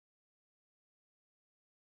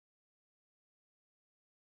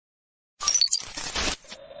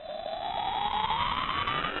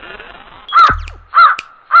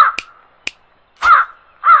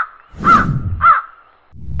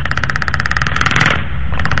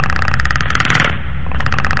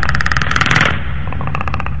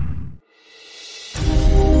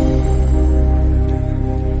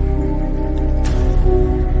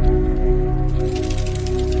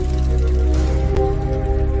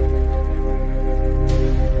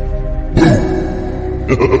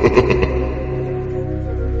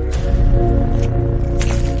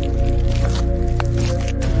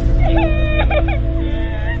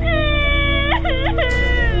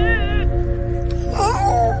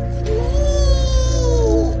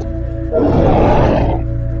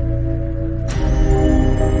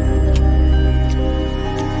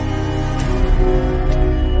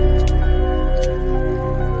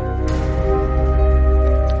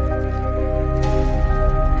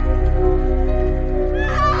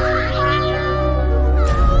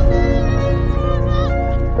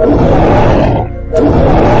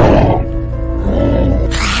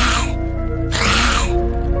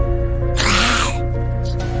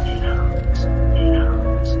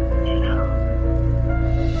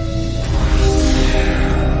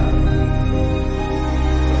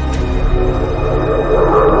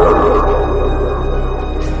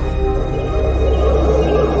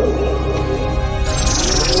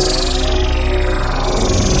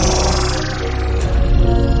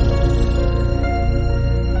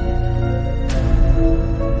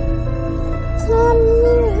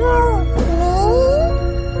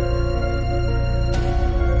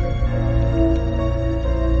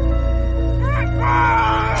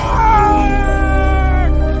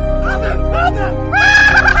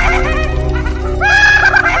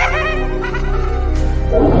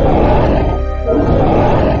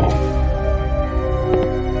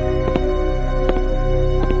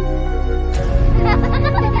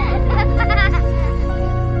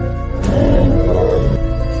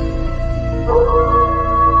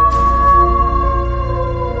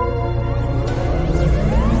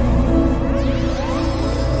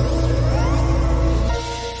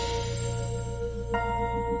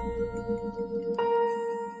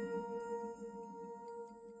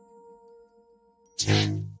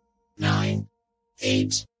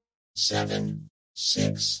Eight, 7,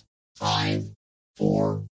 6, 5,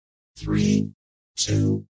 4, 3,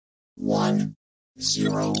 2, 1,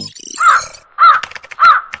 0.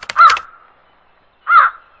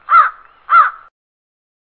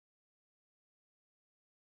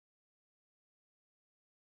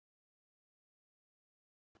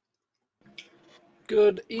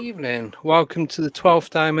 Good evening. Welcome to the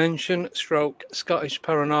 12th Dimension stroke Scottish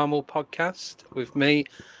Paranormal Podcast with me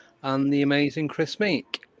and the amazing Chris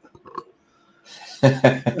Meek. All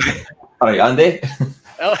right, Andy.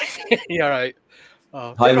 Yeah, right.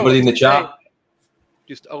 Oh, hi, everybody in the chat.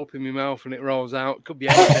 Just open my mouth and it rolls out. Could be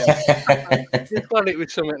anything. Just thought it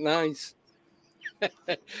was something nice.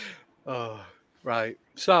 Oh, right.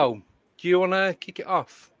 So, do you want to kick it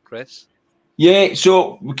off, Chris? Yeah,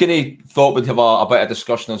 so we kind of thought we'd have a bit of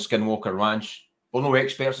discussion on Skinwalker Ranch. We're no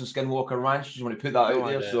experts in Skinwalker Ranch. Just want to put that out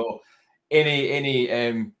there. So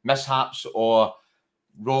any mishaps or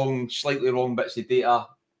slightly wrong bits of data,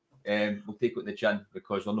 we'll take it in the chin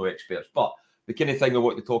because we're no experts. But the kind of thing I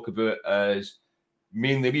want to talk about is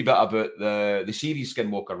mainly a wee bit about the series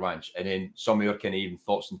Skinwalker Ranch, and then some of your kind of even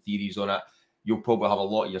thoughts and theories on it. You'll probably have a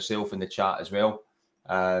lot of yourself in the chat as well.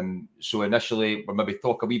 So initially, we'll maybe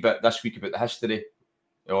talk a wee bit this week about the history,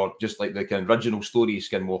 or just like the kind of original story of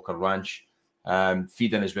Skinwalker Ranch,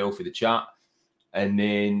 feed in as well for the chat. And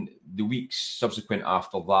then the weeks subsequent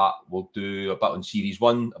after that, we'll do a bit on Series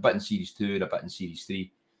 1, a bit in Series 2, and a bit in Series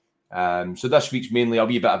 3. So this week's mainly a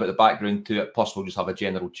wee bit about the background to it, plus we'll just have a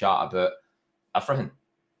general chat about everything.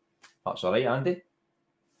 That's all right, Andy?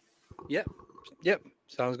 Yep.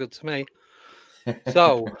 Sounds good to me.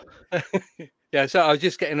 So, yeah, so I was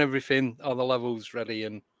just getting everything, all the levels ready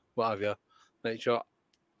and what have you. Make sure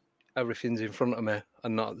everything's in front of me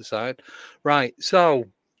and not at the side. Right, so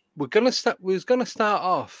we're gonna start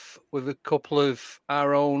off with a couple of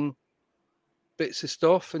our own bits of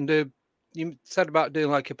stuff and do. You said about doing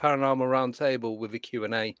like a paranormal roundtable with a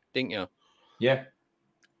Q&A, didn't you? Yeah.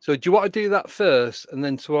 So do you want to do that first and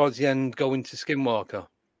then towards the end go into Skinwalker?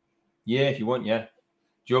 Yeah, if you want, yeah.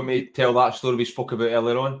 Do you want me to tell that story we spoke about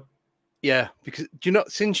earlier on? Yeah, because do you know,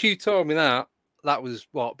 since you told me that was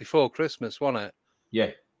what, before Christmas, wasn't it?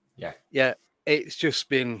 Yeah. It's just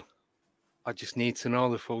been, I just need to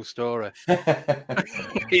know the full story.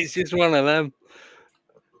 It's just one of them.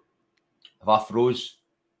 Have I froze?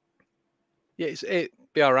 Yeah, it'll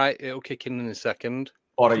be all right. It'll kick in a second.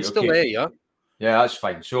 All right, I'm still there, yeah? Yeah, that's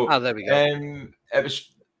fine. So, there we go.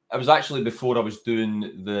 It was actually before I was doing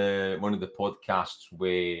one of the podcasts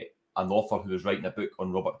with an author who was writing a book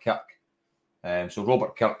on Robert Kirk. So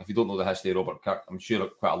Robert Kirk, if you don't know the history of Robert Kirk, I'm sure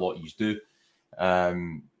quite a lot of you do.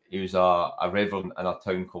 He was a reverend in a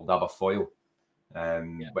town called Aberfoyle,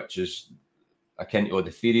 which is akin to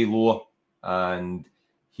the fairy lore, and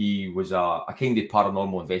he was a kind of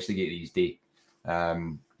paranormal investigator these days.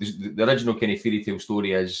 the original kind of fairy tale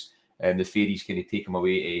story is the fairies kind of take him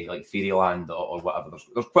away to like fairyland or whatever.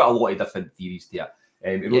 There's quite a lot of different theories to it.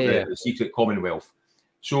 He wrote the Secret Commonwealth.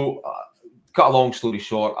 So, cut a long story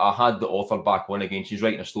short, I had the author back on again. She's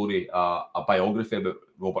writing a story, a biography about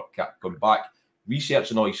Robert going back,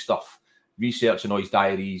 researching all his stuff, researching all his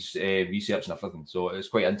diaries, researching everything. So it's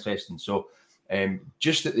quite interesting. So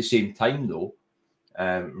just at the same time though,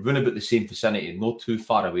 round about the same vicinity, not too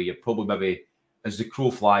far away, you're probably maybe, as the crow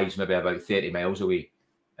flies, maybe about 30 miles away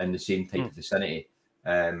in the same type of vicinity.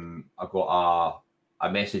 I got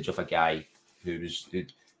a message of a guy who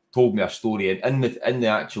told me a story, and in the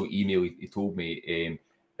actual email he told me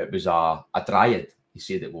it was a dryad. He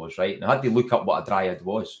said it was, right, and I had to look up what a dryad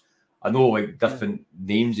was. I know like different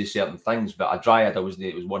names of certain things, but a dryad it was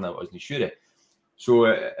one I wasn't sure of. So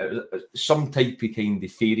it was some type of kind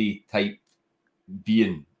of fairy type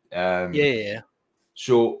being.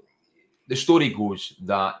 So the story goes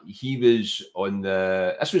that he was on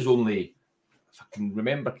this was only, if I can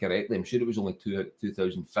remember correctly, I'm sure it was only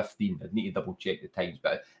 2015. I'd need to double check the times,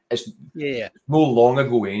 but it's no long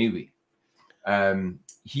ago anyway.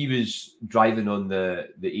 He was driving on the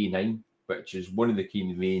A9, which is one of the key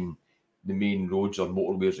main roads or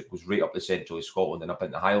motorways that goes right up the central of Scotland and up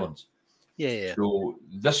in the Highlands. So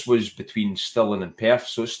this was between Stirling and Perth,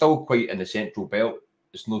 so it's still quite in the central belt.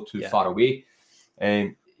 It's not too far away.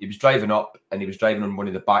 He was driving up, and he was driving on one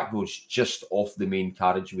of the back roads just off the main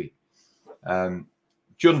carriageway.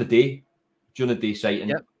 During the day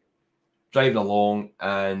sighting, driving along,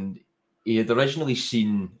 and he had originally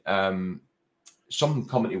seen something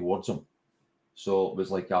coming towards him. So it was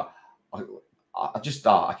like a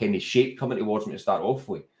kind of shape coming towards him to start off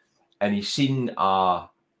with, and he seen it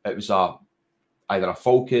was either a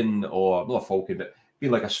falcon or not a falcon, but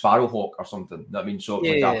being like a sparrowhawk or something. You know what I mean? So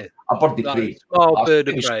it was like a bird of prey,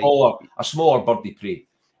 a smaller bird of prey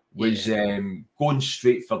was going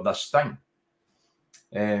straight for this thing.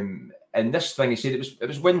 And this thing, he said it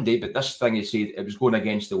was windy, but this thing, he said it was going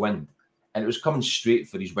against the wind, and it was coming straight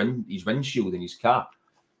for his windshield in his car,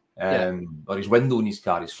 or his window in his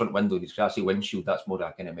car, his front window in his car. I say windshield, that's more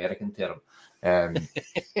like an American term.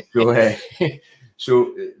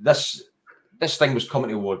 So this thing was coming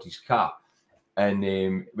towards his car, and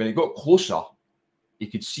when it got closer, he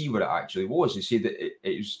could see what it actually was. He said that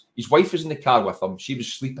it was his wife was in the car with him. She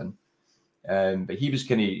was sleeping, but he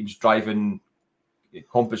was driving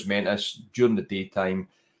Compass Mentis during the daytime,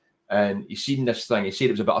 and he seen this thing. He said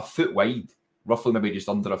it was about a foot wide, roughly maybe just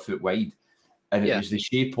under a foot wide, and it was the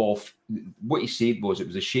shape of what he said was it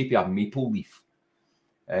was the shape of a maple leaf.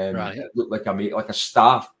 It looked like a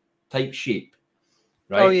star type shape,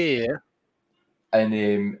 right?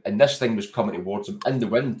 And this thing was coming towards him in the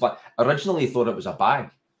wind. Like, originally, he thought it was a bag.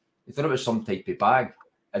 He thought it was some type of bag,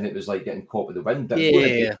 and it was like getting caught with the wind. But it was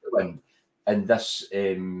going against the wind, and this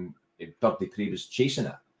bird of prey was chasing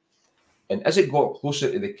it. And as it got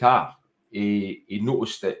closer to the car, he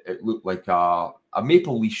noticed that it looked like a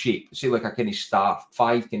maple leaf shape, say like a kind of star,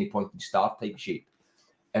 5 kind of pointed star type shape.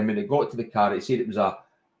 And when it got to the car, it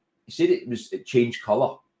changed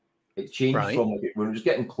colour. It changed from when it was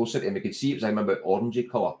getting closer to him, you could see it was about orangey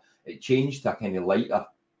colour. It changed to a kind of lighter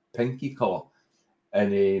pinky colour,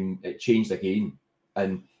 and it changed again.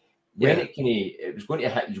 And when it was going to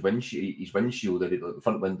hit his windshield, the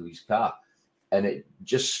front window of his car, and it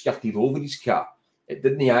just skirted over his car. It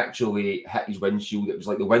didn't actually hit his windshield. It was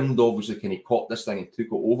like the wind obviously kind of caught this thing and took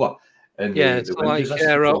it over. And it's like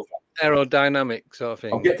aerodynamic sort of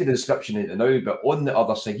thing. I'll get to the description of it now, but on the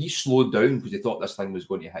other side, he slowed down because he thought this thing was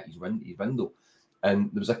going to hit his window. And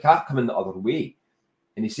there was a car coming the other way,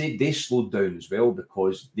 and he said they slowed down as well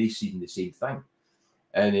because they seen the same thing.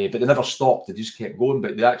 And but they never stopped; they just kept going.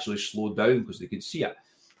 But they actually slowed down because they could see it.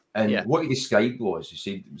 And what he described was, he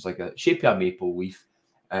said it was like a shape of a maple leaf.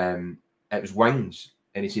 It was wings,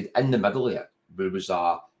 and he said in the middle of it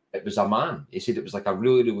it was a man. He said it was like a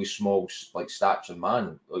really, really small, like stature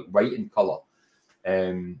man, like white in colour.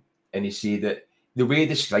 And he said that the way he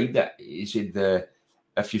described it, he said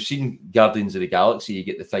if you've seen Guardians of the Galaxy, you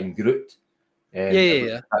get the thing Groot.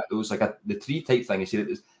 It was like the tree type thing. He said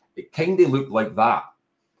it kind of looked like that,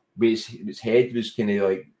 but its head was kind of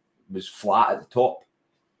like was flat at the top.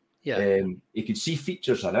 He could see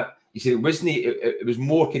features in it. He said it wasn't. It was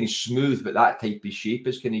more kind of smooth, but that type of shape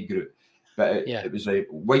is kind of Groot. But it was like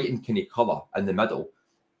white and kind of colour in the middle.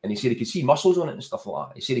 And he said he could see muscles on it and stuff like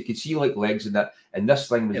that. He said he could see like legs in that, and this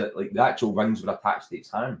thing was like the actual wings were attached to its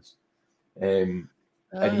hands. And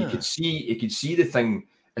he could see the thing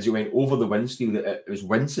as it went over the windshield. It was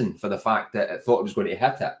wincing for the fact that it thought it was going to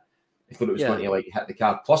hit it. It thought it was going to like hit the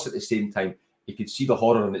car. Plus, at the same time, you could see the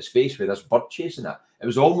horror in its face with this bird chasing it. It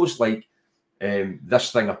was almost like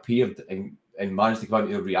this thing appeared and managed to come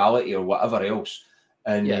into reality or whatever else,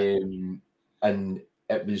 and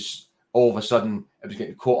it was all of a sudden it was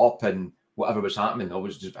getting caught up in whatever was happening. I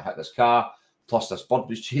was just hit this car, plus this bird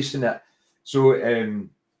was chasing it. So,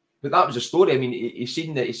 but that was a story. I mean, he's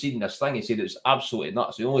seen this thing. He said it was absolutely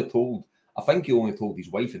nuts. I think he only told his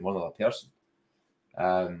wife and one other person.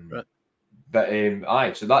 Right. But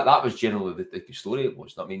aye, so that was generally the story it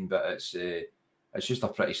was. I mean, but it's just a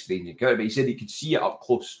pretty strange encounter. But he said he could see it up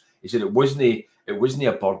close. He said it wasn't a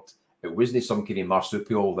bird. It wasn't some kind of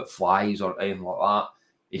marsupial that flies or anything like that.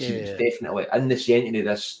 He said it was definitely in the centre of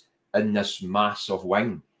this, in this mass of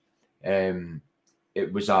wing.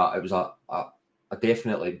 It was a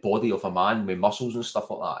definitely body of a man with muscles and stuff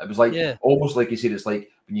like that. It was like almost like he said, it's like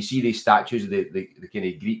when you see these statues of the kind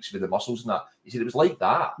of Greeks with the muscles and that. He said it was like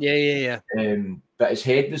that. Yeah. But his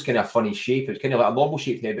head was kind of a funny shape. It was kind of like a normal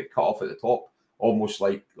shaped head, but cut off at the top, almost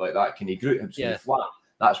like that kind of Groot. It was kind of flat.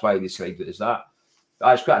 That's why he described it as that.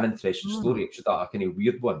 That's quite an interesting story. It's just a kind of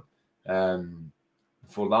weird one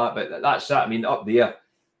for that. But that's it. I mean, up there,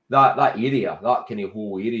 that area, that kind of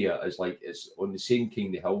whole area is like it's on the same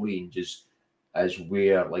kind of hill range as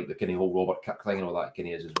where like the kind of whole Robert Kirk thing and all that kind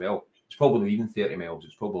of is as well. It's probably even 30 miles.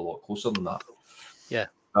 It's probably a lot closer than that. Yeah.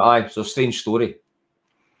 But aye, so strange story.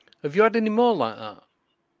 Have you had any more like that?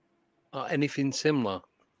 Or anything similar?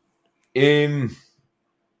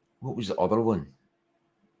 What was the other one?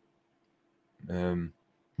 No,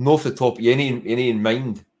 off the top, any in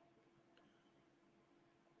mind?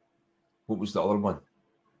 What was the other one?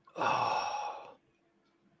 Oh.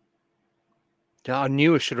 Yeah, I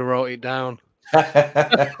knew I should have wrote it down.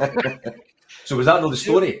 So was that not the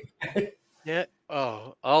story? Yeah.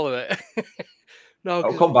 Oh, all of it. No,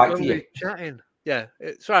 I'll come back to you. Chatting. Yeah,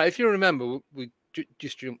 it's right. If you remember, we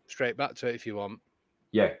just jump straight back to it if you want.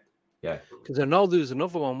 Yeah. Because I know there was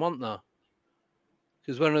another one, wasn't there?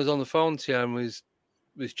 Because when I was on the phone to you and was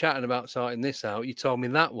chatting about sorting this out, you told me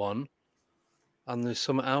that one, and there's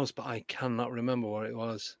something else, but I cannot remember what it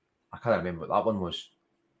was. I can't remember what that one was.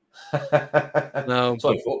 No,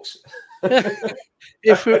 sorry, folks.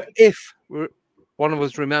 if one of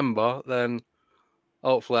us remember, then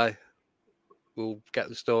hopefully we'll get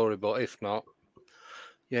the story. But if not,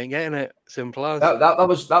 you ain't getting it. Simple as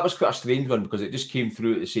that was quite a strange one because it just came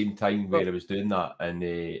through at the same time where I was doing that, and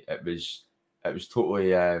it was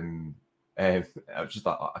totally it was just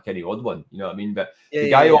a kind of odd one, you know what I mean? But the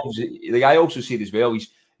guy also said as well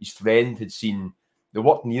his friend had seen, they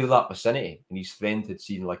worked near that vicinity, and his friend had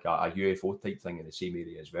seen like a UFO type thing in the same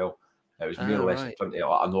area as well. It was more or less in front of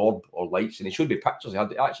like an orb or lights, and he showed me pictures. He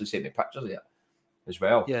actually sent me pictures of it as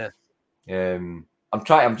well. Yeah.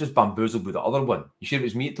 I'm just bamboozled with the other one. You sure it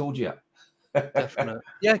was me that told you? Definitely.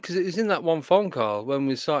 Yeah, because it was in that one phone call when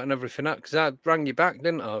we were sorting everything out. Because I rang you back,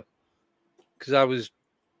 didn't I? Because I was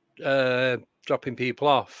dropping people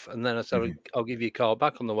off, and then I said I'll give you a call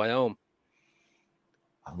back on the way home.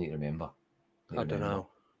 I need to remember. I don't know.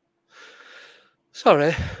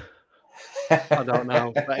 Sorry. I don't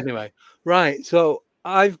know. But anyway, right. So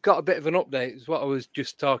I've got a bit of an update. It's what I was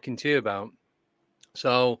just talking to you about.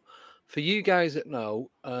 So for you guys that know,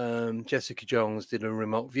 Jessica Jones did a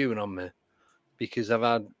remote viewing on me because I've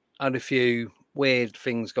had a few weird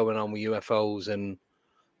things going on with UFOs and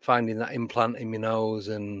finding that implant in my nose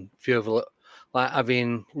and a few other, like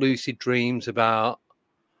having lucid dreams about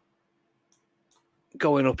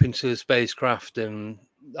going up into the spacecraft and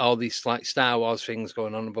all these like Star Wars things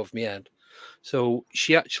going on above my head. So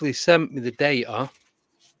she actually sent me the data,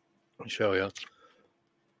 I'll show you,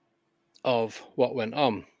 of what went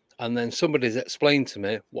on. And then somebody's explained to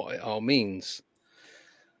me what it all means.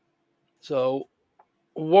 So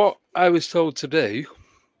what I was told to do,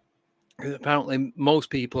 apparently most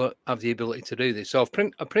people have the ability to do this. So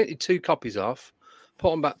I printed 2 copies off,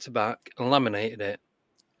 put them back to back and laminated it.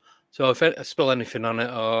 So if I spill anything on it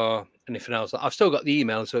or anything else, I've still got the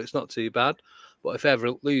email, so it's not too bad. But if I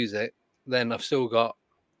ever lose it, then I've still got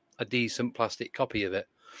a decent plastic copy of it.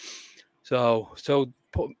 So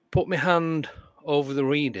put my hand over the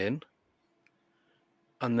reading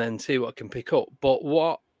and then see what I can pick up. But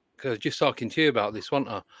because just talking to you about this, wasn't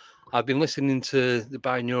I? I've been listening to the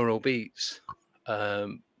binaural beats,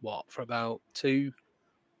 for about 2,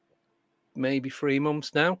 maybe 3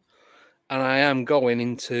 months now. And I am going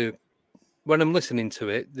into, when I'm listening to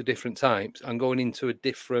it, the different types, I'm going into a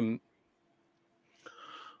different,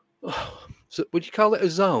 so would you call it a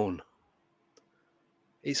zone?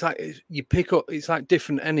 It's like you pick up, it's like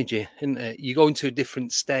different energy, isn't it? You go into a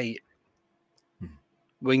different state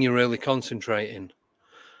when you're really concentrating.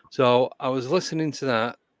 So I was listening to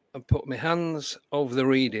that, and put my hands over the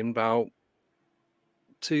reading about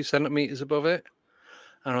 2 centimeters above it,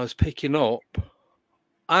 and I was picking up.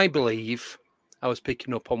 I believe I was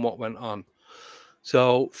picking up on what went on.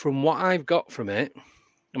 So from what I've got from it,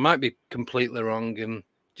 I might be completely wrong and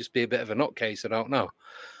just be a bit of a nutcase. I don't know,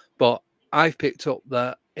 but I've picked up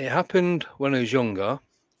that it happened when I was younger.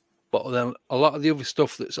 But then a lot of the other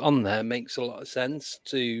stuff that's on there makes a lot of sense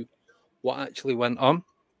to what actually went on.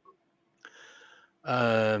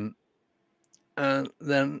 And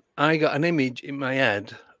then I got an image in my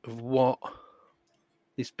head of what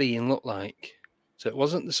this being looked like. So it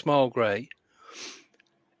wasn't the small grey.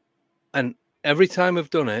 And every time I've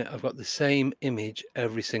done it, I've got the same image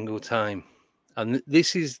every single time. And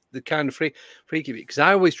this is the kind of freaky bit, because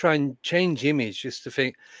I always try and change the image just to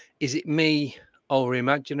think, is it me over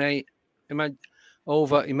imagining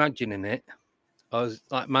it? Or is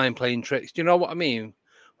like mind playing tricks? Do you know what I mean?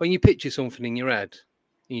 When you picture something in your head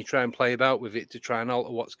and you try and play about with it to try and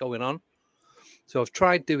alter what's going on. So I've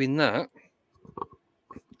tried doing that,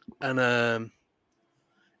 and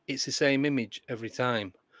it's the same image every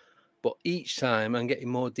time. But each time I'm getting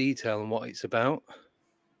more detail on what it's about.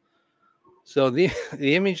 So the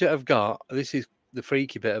image that I've got, this is the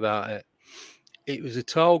freaky bit about it. It was a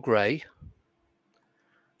tall grey.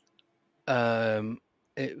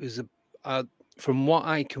 It was from what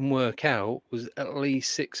I can work out, was at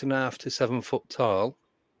least 6.5 to 7 foot tall.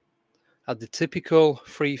 Had the typical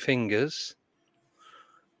 3 fingers.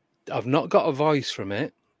 I've not got a voice from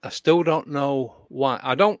it. I still don't know why.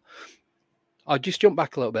 I'll just jump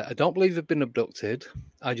back a little bit. I don't believe I've been abducted.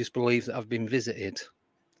 I just believe that I've been visited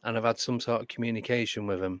and I've had some sort of communication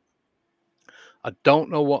with them. I don't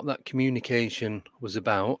know what that communication was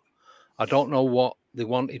about. I don't know what they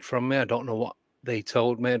wanted from me. I don't know what they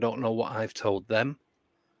told me. I don't know what I've told them.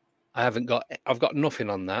 I've got nothing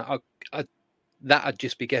on that. That I'd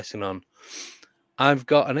just be guessing on. I've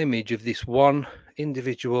got an image of this one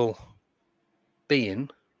individual being,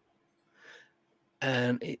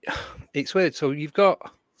 and it's weird. So you've got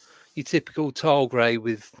your typical tall grey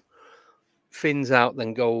with fins out,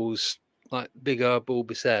 then goes like bigger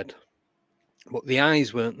bulbous head. But the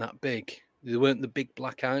eyes weren't that big. They weren't the big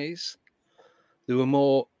black eyes. They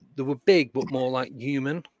were big, but more like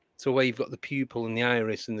human. So where you've got the pupil and the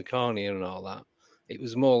iris and the cornea and all that, it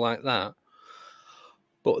was more like that.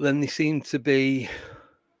 But then they seemed to be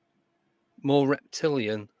more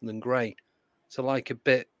reptilian than grey. So like a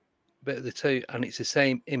bit of the two, and it's the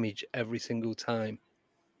same image every single time.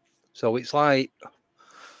 So it's like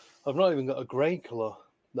I've not even got a grey colour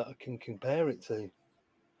that I can compare it to.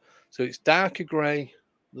 So it's darker grey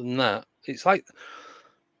than that. It's like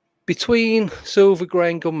between silver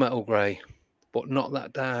grey and gunmetal grey, but not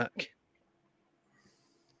that dark.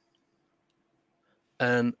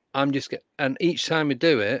 And and each time I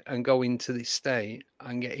do it and go into this state,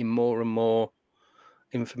 I'm getting more and more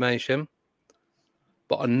information.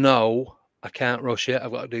 But I know I can't rush it.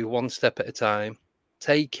 I've got to do one step at a time,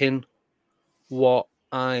 taking what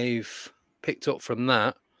I've picked up from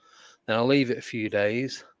that. Then I'll leave it a few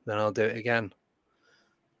days. Then I'll do it again,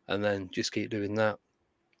 and then just keep doing that.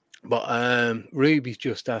 But Ruby's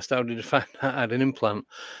just asked, how did I find out I had an implant?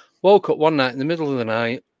 Woke up one night in the middle of the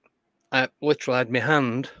night. I literally had my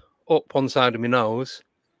hand up one side of my nose,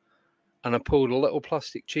 and I pulled a little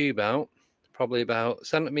plastic tube out, probably about a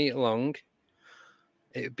centimetre long.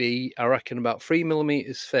 It'd be, I reckon, about 3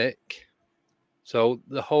 millimetres thick. So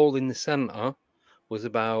the hole in the centre was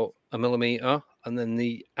about 1 millimetre, and then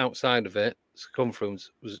the outside of it,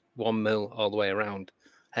 circumference, was 1 mil all the way around,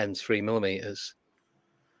 hence 3 millimetres.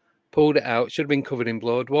 Pulled it out, should have been covered in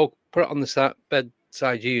blood, put it on the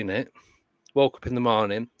bedside unit, woke up in the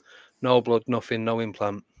morning, no blood, nothing, no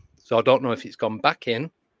implant. So I don't know if it's gone back in,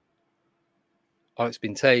 or it's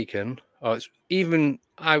been taken, or it's even,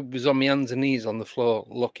 I was on my hands and knees on the floor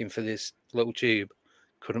looking for this little tube,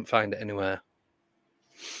 couldn't find it anywhere.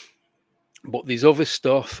 But there's other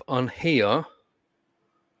stuff on here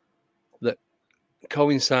that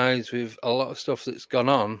coincides with a lot of stuff that's gone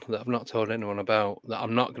on that I've not told anyone about, that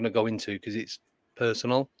I'm not going to go into because it's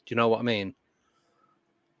personal. Do you know what I mean?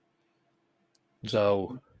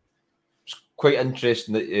 So it's quite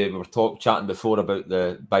interesting that we were chatting before about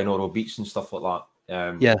the binaural beats and stuff like that.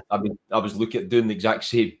 Yeah, I was looking at doing the exact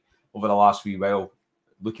same over the last wee while,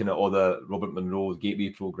 looking at all the Robert Monroe Gateway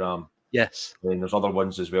program. yes, And there's other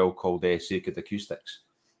ones as well called Sacred Acoustics,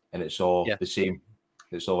 and it's all the same.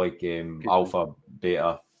 It's all like alpha,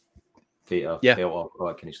 beta, theta, delta, all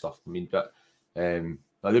that kind of stuff. I mean, but they're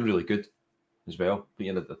really good as well, put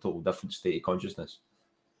you in a total different state of consciousness.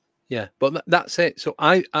 Yeah, but that's it. So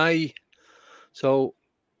so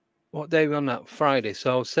what day were we on that? Friday.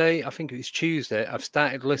 So say, I think it was Tuesday, I've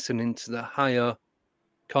started listening to the Higher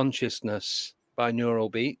Consciousness by Neural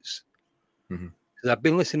Beats. Because I've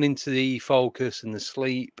been listening to the Focus and the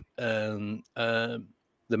Sleep and the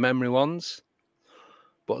Memory ones.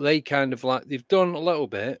 But they kind of like, they've done a little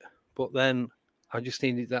bit, but then I just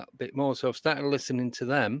needed that bit more. So I've started listening to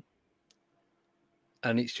them.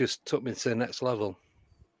 And it's just took me to the next level,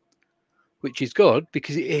 which is good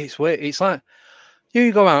because it's like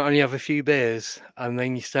you go out and you have a few beers and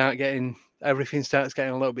then you start getting, everything starts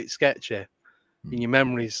getting a little bit sketchy. And your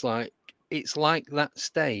memory's like, it's like that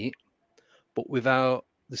state, but without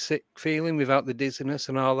the sick feeling, without the dizziness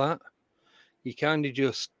and all that. You kind of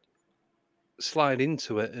just slide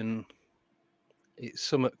into it and it's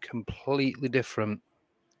something completely different.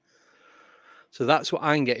 So that's what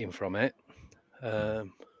I'm getting from it. Sorry,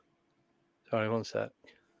 one sec.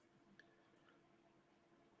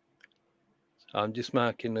 I'm just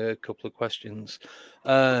marking a couple of questions.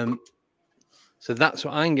 So that's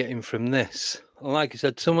what I'm getting from this. Like I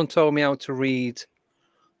said, someone told me how to read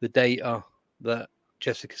the data that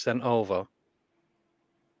Jessica sent over.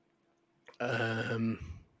 And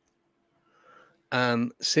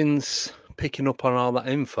since picking up on all that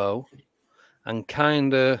info, I'm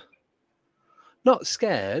kind of not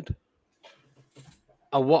scared.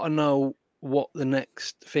 I want to know what the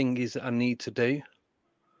next thing is that I need to do.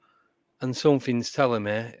 And something's telling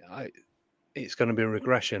me it's going to be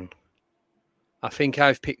regression. I think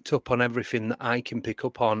I've picked up on everything that I can pick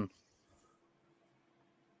up on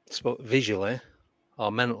visually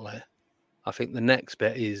or mentally. I think the next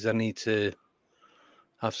bit is I need to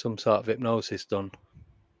have some sort of hypnosis done.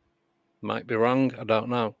 Might be wrong, I don't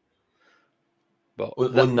know. But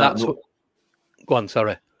that's what... Go on,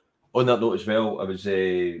 sorry. On that note as well, I was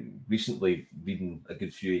recently reading a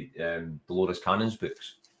good few Dolores Cannon's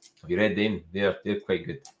books. Have you read them? They're quite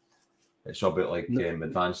good. It's all about like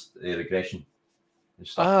advanced regression and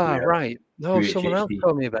stuff. Right. No, someone else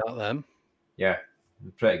told me about them. Yeah,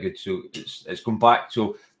 pretty good. So it's gone back.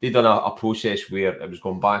 So they've done a process where it was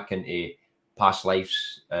going back into past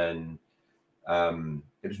lives, and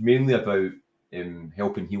it was mainly about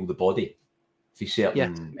helping heal the body for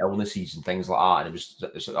certain illnesses and things like that. And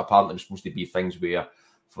it's apparently it was supposed to be things where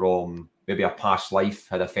from maybe a past life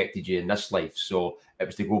had affected you in this life. So it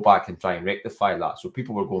was to go back and try and rectify that. So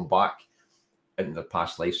people were going back into their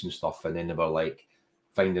past lives and stuff, and then they were like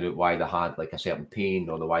finding out why they had like a certain pain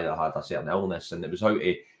or why they had a certain illness, and it was how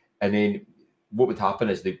to. And then what would happen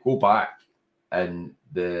is they'd go back, and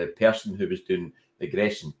the person who was doing the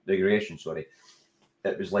regression,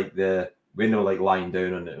 it was like when they were like lying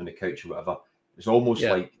down on the couch or whatever. It's almost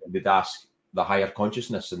like they'd ask the higher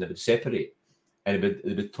consciousness, and they would separate, and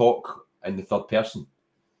they would talk in the third person.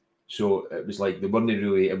 So it was like they weren't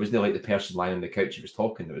really. It wasn't like the person lying on the couch who was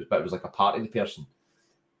talking. It was like a part of the person.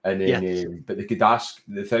 And then, but they could ask.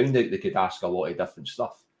 They found out they could ask a lot of different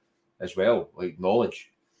stuff as well, like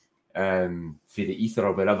knowledge, for the ether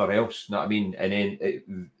or wherever else. You know what I mean? And then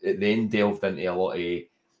it then delved into a lot of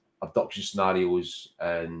abduction scenarios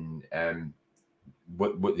and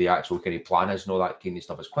what the actual kind of plan is and all that kind of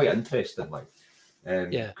stuff. It's quite interesting. Like,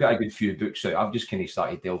 quite a good few books out. I've just kind of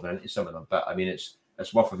started delving into some of them, but I mean, it's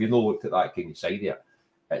worth. If you've not looked at that kind of side of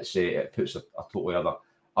it, it puts a totally other.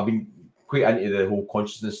 I've been quite into the whole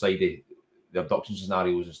consciousness side of the abduction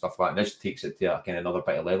scenarios and stuff like that. And this takes it to a kind of another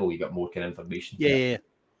bit of level. You get more kind of information.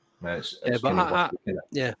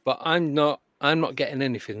 But I'm not getting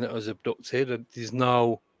anything that was abducted. There's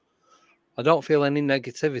no. I don't feel any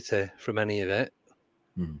negativity from any of it.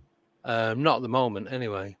 Not at the moment,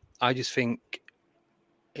 anyway. I just think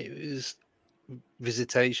it was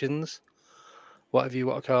visitations, whatever you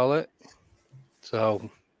want to call it. So,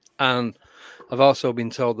 and I've also been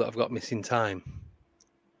told that I've got missing time,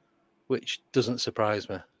 which doesn't surprise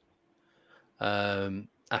me.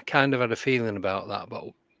 I kind of had a feeling about that, but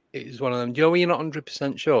it was one of them. Joe, you're not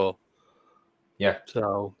 100% sure. Yeah.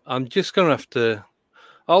 So I'm just going to have to.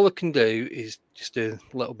 All I can do is just do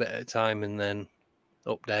a little bit at a time and then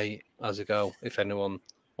update as I go if anyone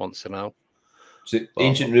wants to know. So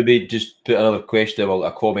Ancient Ruby just put another question, well,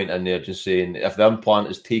 a comment in there just saying if the implant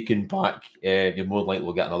is taken back, you're more likely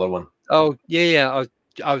to get another one. Oh, yeah.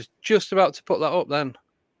 I was just about to put that up then.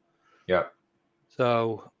 Yeah.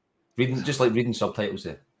 So reading subtitles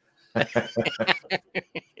there.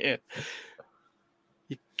 Yeah.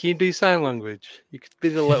 Can you do sign language? You could be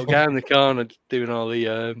the little guy in the corner doing all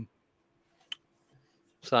the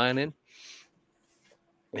signing.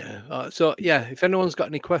 Yeah. So yeah, if anyone's got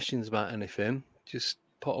any questions about anything, just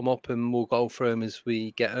put them up and we'll go through them as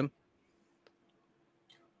we get them.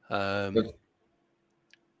 So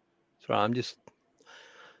I'm just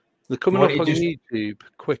They're coming up on YouTube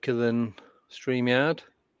quicker than StreamYard.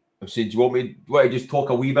 I'm saying, do you want to just talk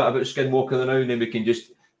a wee bit about Skinwalker now, and then we can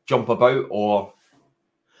just jump about, or?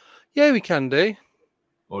 Yeah, we can do.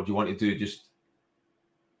 Or do you want to do just?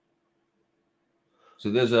 So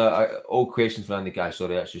there's a old question for Andy Guy.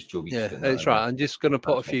 Sorry, that's just Joe. Yeah, that's right. I'm just going to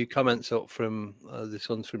put a few comments up from this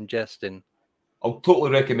one's from Justin. I'll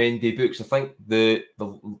totally recommend the books. I think the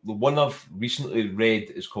one I've recently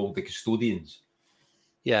read is called The Custodians.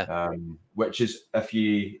 Yeah. Which is if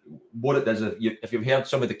you've heard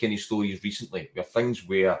some of the kind of stories recently, there are things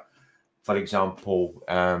where, for example,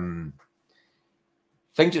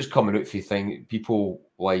 things that's coming out for people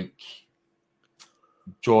like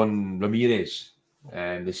John Ramirez,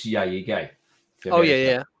 the CIA guy. Oh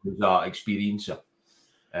yeah. Who's an experiencer.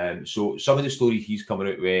 So some of the stories he's coming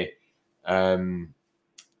out with,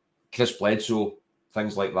 Chris Bledsoe,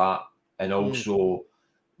 things like that, and also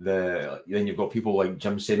then you've got people like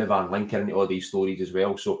Jim Semivan linking into all these stories as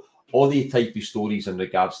well. So all the type of stories in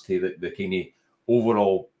regards to the kind of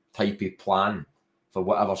overall type of plan for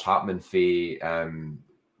whatever's happening for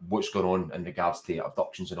what's going on in regards to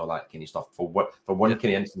abductions and all that kind of stuff. For one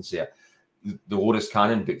kind of instance here, the Loris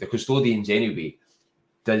Cannon book, The Custodians anyway,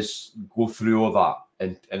 does go through all that,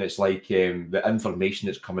 and it's like the information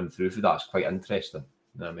that's coming through for that's quite interesting.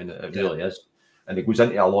 You know what I mean, it really is, and it goes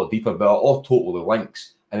into a lot deeper, but it all totally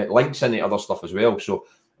links, and it links into other stuff as well. So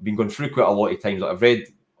I've been going through quite a lot of times. Like I've read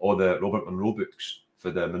all the Robert Monroe books for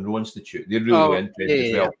the Monroe Institute. They're really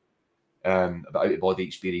interesting as well, about out-of-body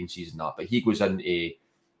experiences and that. But he goes into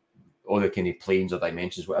all the kind of planes or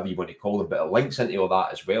dimensions, whatever you want to call them, but it links into all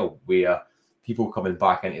that as well, where people coming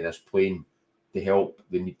back into this plane to help,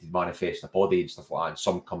 they need to manifest a body and stuff like that, and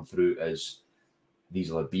some come through as these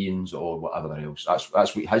other beings or whatever else.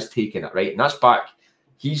 That's what has taken it, right? And that's back,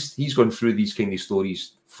 he's gone through these kind of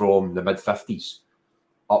stories from the mid-50s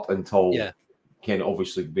up until kind of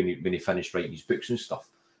obviously when he finished writing his books and stuff.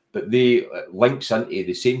 But they links into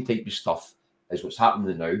the same type of stuff as what's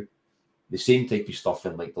happening now, the same type of stuff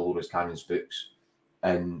in like Dolores Cannon's books,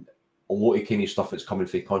 and a lot of kind of stuff that's coming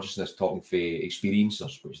from consciousness, talking from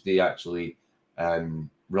experiencers, which they actually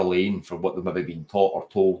relaying from what they've maybe been taught or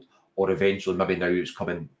told, or eventually maybe now it's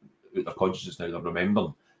coming out their consciousness, now they're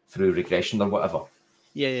remembering through regression or whatever.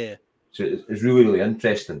 Yeah. So it's really, really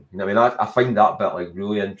interesting. You know, I mean, I find that bit like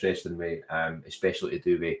really interesting, way, especially to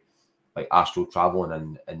do with like astral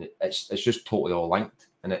traveling, and it's just totally all linked,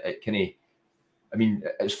 and it kind of, I mean,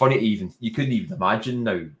 it's funny to even, you couldn't even imagine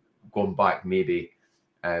now going back maybe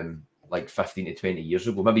like 15 to 20 years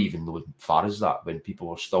ago, maybe even as far as that, when people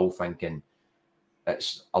were still thinking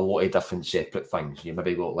it's a lot of different separate things. You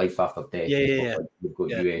maybe got life after death. You've got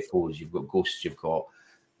UFOs, you've got ghosts, you've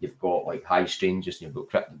got like high strangeness, and you've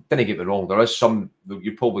got cryptid. Didn't get me wrong, there is some,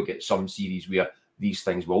 you probably get some series where these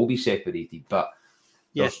things will be separated, but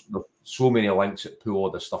there's so many links that pull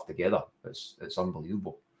all this stuff together. It's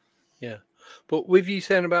unbelievable. Yeah. But with you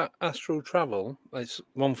saying about astral travel, it's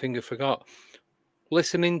one thing I forgot.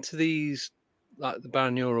 Listening to these, like the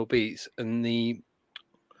binaural beats and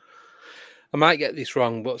I might get this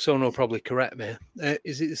wrong, but someone will probably correct me.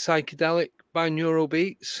 Is it the psychedelic binaural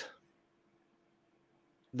beats?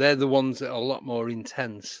 They're the ones that are a lot more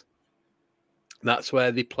intense. That's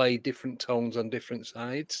where they play different tones on different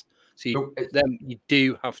sides. So you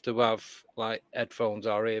do have to have like headphones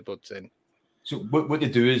or earbuds in. So what they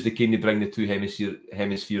do is they kind of bring the two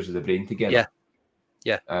hemispheres of the brain together.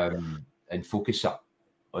 Yeah. And focus up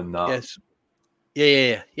on that.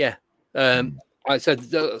 Yes. Yeah. I said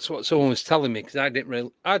that's what someone was telling me, because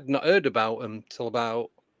I'd not heard about them till about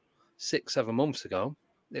 6-7 months ago.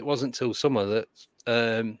 It wasn't till summer that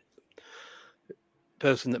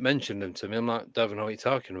person that mentioned them to me, I'm like, don't know what you're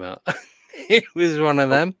talking about. It was one of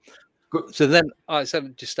them. So then I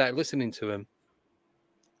said, just started listening to him.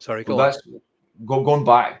 Sorry, go on. Going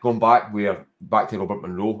back to Robert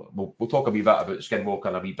Monroe. We'll talk a wee bit about Skinwalker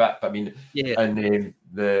in a wee bit, but I mean, and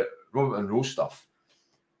the Robert Monroe stuff,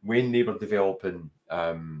 when they were developing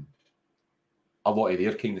a lot of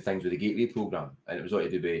their kind of things with the Gateway program, and it was all to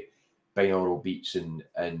do with binaural beats, and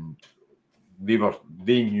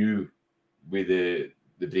they knew with the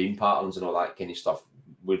brain patterns and all that kind of stuff,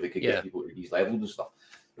 where they could get people to these levels and stuff,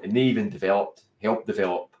 and they even helped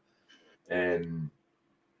develop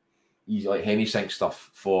these like Hemi-Sync stuff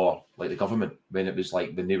for like the government, when it was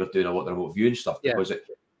like when they were doing a lot of remote viewing stuff, because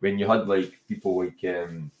when you had like people like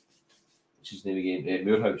what's his name again,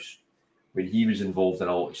 Moorhouse, when he was involved in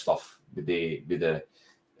a lot of stuff with the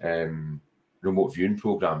remote viewing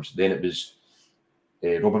programs, then it was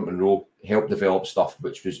Robert Monroe helped develop stuff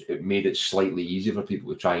it made it slightly easier for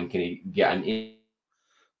people to try and kind of get into.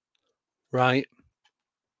 Right.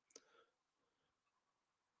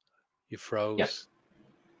 You froze. Yeah.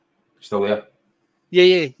 Still there?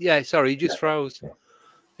 Yeah. Sorry, you just froze. Yeah.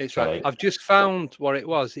 It's right. Right. I've just found what it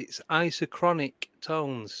was. It's isochronic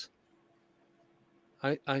tones.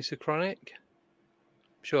 Isochronic?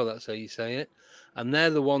 I'm sure that's how you say it. And they're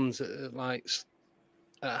the ones that are like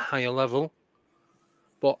at a higher level.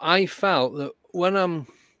 But I felt that when I'm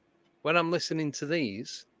listening to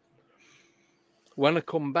these, when I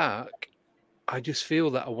come back, I just feel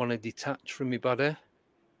that I want to detach from my body.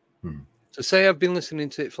 So say I've been listening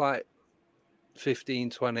to it for like 15,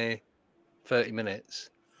 20, 30 minutes.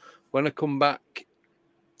 When I come back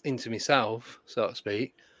into myself, so to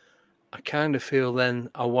speak, I kind of feel then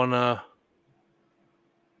I want to...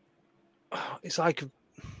 It's like...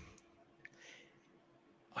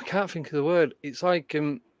 I can't think of the word. It's like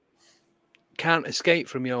can't escape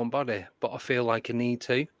from your own body, but I feel like I need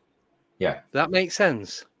to. Yeah. Does that make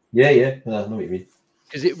sense? Yeah. I know what you mean.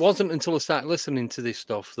 Because it wasn't until I started listening to this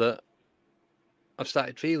stuff that I've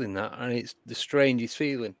started feeling that, and it's the strangest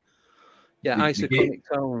feeling. Yeah, isochronic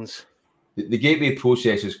tones. The gateway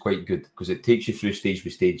process is quite good because it takes you through stage by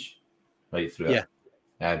stage, right through it.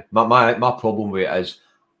 Yeah. My problem with it is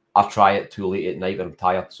I try it too late at night when I'm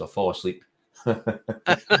tired, so I fall asleep.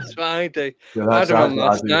 That's what I do. So that's I what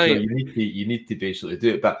last I do. night. So you need to basically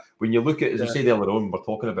do it. But when you look at, as we said earlier on, we're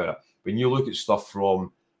talking about it. When you look at stuff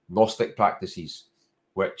from Gnostic practices,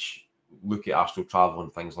 which look at astral travel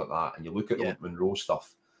and things like that, and you look at the Monroe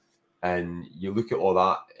stuff, and you look at all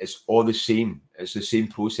that, it's all the same. It's the same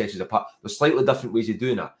processes. Apart, there's slightly different ways of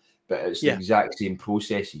doing it, but it's the exact same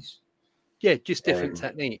processes. Yeah, just different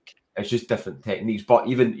technique. It's just different techniques. But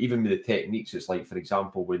even with the techniques, it's like, for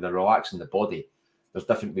example, when they're relaxing the body, there's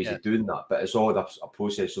different ways of doing that. But it's all a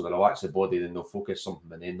process. So they relax the body, then they'll focus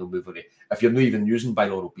something, and then they'll move on it. If you're not even using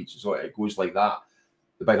binaural beats, so it goes like that.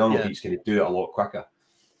 The binaural beats can do it a lot quicker.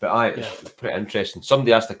 But it's pretty interesting.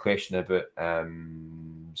 Somebody asked a question about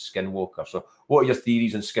Skinwalker. So what are your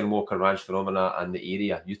theories on Skinwalker Ranch phenomena and the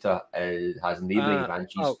area? Utah has neighbouring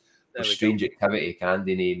ranches with strange activity. Can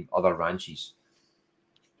they name other ranches?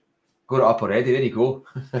 Got it up already. There you go.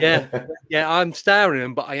 Yeah. I'm staring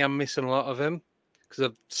them, but I am missing a lot of them because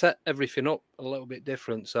I've set everything up a little bit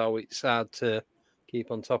different, so it's hard to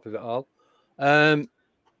keep on top of it all.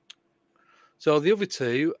 So the other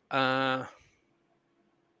two are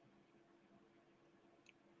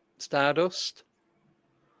Stardust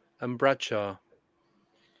and Bradshaw.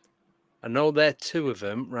 I know there are two of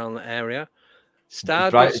them around the area.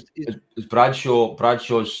 Stardust is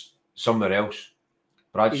Bradshaw's somewhere else.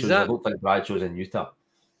 I don't think Bradshaw's in Utah.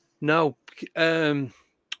 No,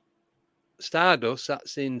 Stardust,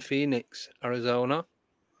 that's in Phoenix, Arizona.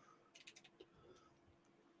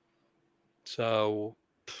 So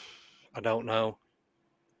I don't know.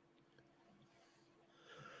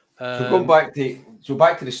 So going back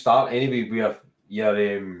to the start anyway, where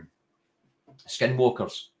you're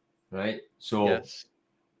skinwalkers, right? So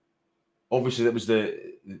obviously that was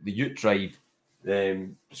the Ute tribe,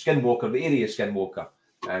 Skinwalker, the area Skinwalker.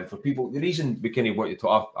 For people, the reason we kind of want to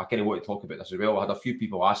talk, I kind of want to talk about this as well. I had a few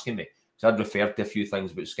people asking me, so I'd referred to a few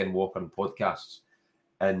things about Skinwalker and podcasts,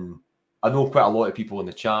 and I know quite a lot of people in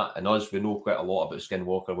the chat, and us, we know quite a lot about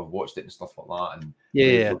Skinwalker. We've watched it and stuff like that, and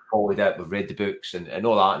we've followed it, we've read the books and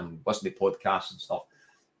all that, and listened to podcasts and stuff.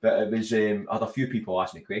 But it was, I had a few people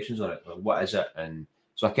ask me questions on it. Like, what is it? And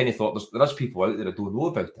so I kind of thought there's people out there that don't know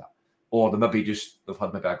about it, or they maybe they've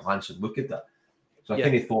had maybe a glance and look at it. So I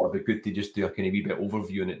kind of thought it'd be good to just do a kind of wee bit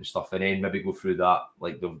overview on it and stuff, and then maybe go through that,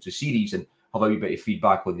 like the series, and have a wee bit of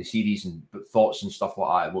feedback on the series and thoughts and stuff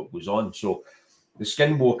like that, what goes on. So the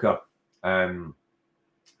Skinwalker,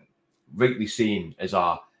 rightly saying, is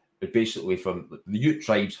basically from the Ute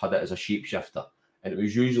tribes had it as a shapeshifter, and it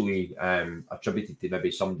was usually attributed to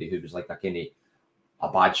maybe somebody who was like a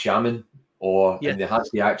bad shaman, and they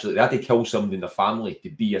had to kill somebody in their family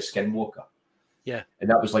to be a Skinwalker. Yeah, and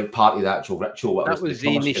that was like part of the actual ritual. That was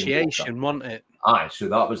the initiation, wasn't it? Aye, so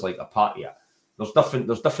that was like a part of it.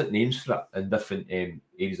 There's different names for it in different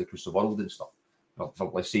areas across the world and stuff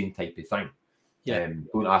for the same type of thing.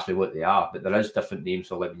 Don't ask me what they are, but there is different names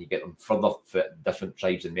for when you get them further for different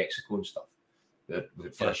tribes in Mexico and stuff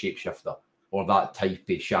for a shapeshifter or that type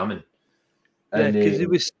of shaman. And because it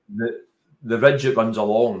was the ridge that runs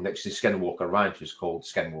along next to Skinwalker Ranch is called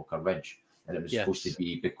Skinwalker Ranch. And it was supposed to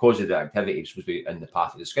be, because of the activity, it was supposed to be in the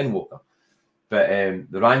path of the Skinwalker. But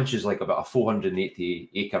the ranch is like about a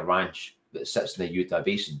 480-acre ranch that sits in the Utah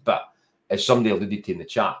Basin. But as somebody alluded to in the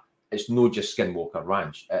chat, it's not just Skinwalker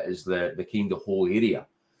Ranch. It is the kind of whole area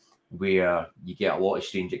where you get a lot of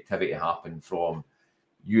strange activity happen, from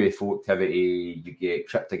UFO activity, you get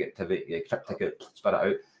cryptic activity, spit it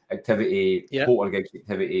out. activity, poltergeist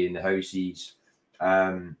activity in the houses,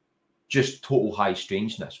 just total high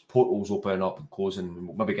strangeness, portals opening up and closing.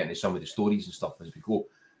 We'll maybe get into some of the stories and stuff as we go.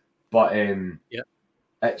 But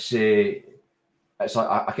it's a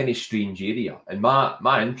kind of strange area, and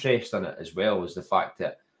my interest in it as well is the fact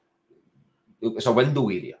that it's a window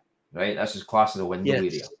area, right? This is classed as a window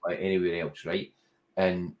area, like anywhere else, right?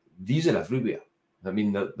 And these are everywhere. I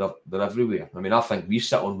mean, they're everywhere. I mean, I think we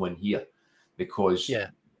sit on one here because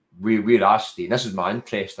where I stay, and this is my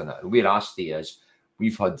interest in it, and where I stay is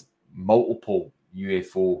we've had multiple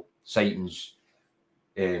UFO sightings,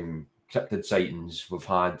 cryptid sightings. We've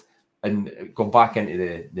had, and gone back into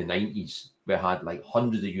the 90s, we had like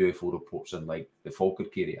hundreds of UFO reports in like the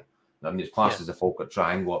Falkirk area. I mean, it's classed as the Falkirk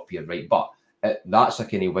Triangle up here, right? But that's a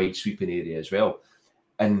kind of wide sweeping area as well.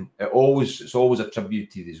 And it's always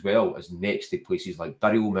attributed as well as next to places like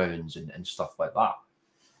burial mounds and stuff like that.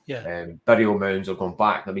 Yeah. Burial mounds are going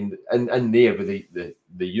back. I mean, in there with the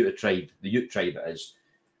Ute tribe, is,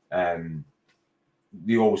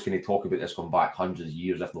 we always kind of talk about this going back hundreds of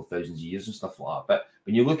years, if not thousands of years and stuff like that. But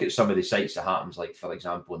when you look at some of the sites that happens, like for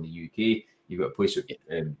example in the UK, you've got a place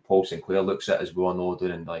that Paul Sinclair looks at, as we all know,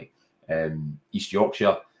 doing in like East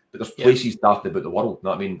Yorkshire. But there's places dotted about the world. You know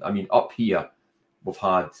what I mean? I mean, up here, we've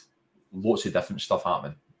had lots of different stuff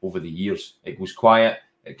happening over the years. It goes quiet,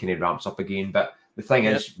 it kind of ramps up again. But the thing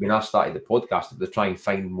is, when I started the podcast, to try and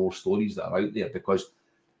find more stories that are out there, because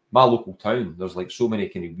my local town, there's like so many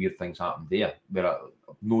kind of weird things happen there. Where I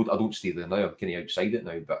don't stay there now. I'm kind of outside it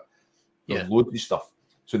now, but there's loads of stuff.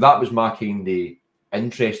 So that was my kind of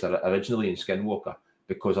interest originally in Skinwalker,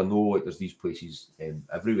 because I know like there's these places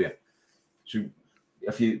everywhere. So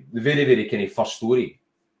the very, very kind of first story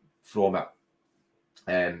from it,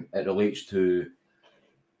 it relates to,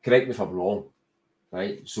 correct me if I'm wrong,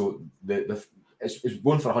 right? So it's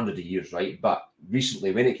going for 100 years, right? But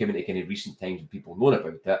recently, when it came into kind of recent times and people known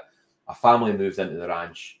about it, a family moved into the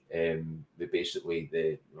ranch. They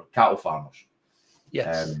were cattle farmers.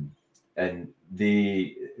 Yes. And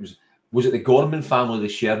was it the Gorman family, the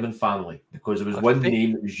Sherman family? Because there was one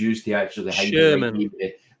name that was used to actually hide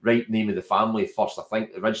the right name of the family first. I think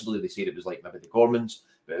originally they said it was like maybe the Gormans,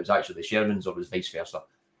 but it was actually the Shermans, or it was vice versa.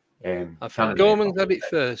 I think Gormans had it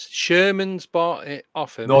first. Sherman's bought it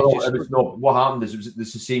off him. No, it was not. What happened is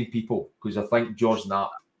it's the same people, because I think George Knapp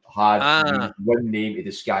had one name to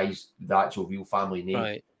disguise the actual real family name.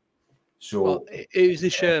 Right. So well, it was the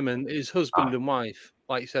Sherman, his husband and wife.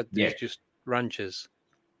 Like you said, they're just ranchers.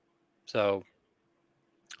 So,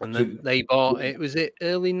 and then they bought it. Was it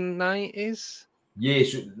early 90s? Yeah.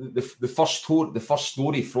 So the first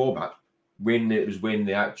story from it, when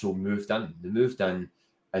they actually moved in. They moved in,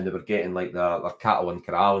 and they were getting like their cattle and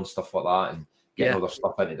corral and stuff like that, and getting all their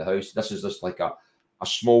stuff into the house. This is just like a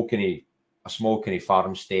small kind of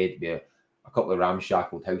farmstead with a couple of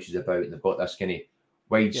ramshackled houses about, and they've got this kind of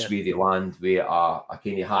wide swathe of land with a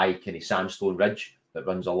kind of high kind of sandstone ridge that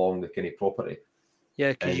runs along the kind of property.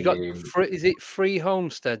 Yeah, because you got is it 3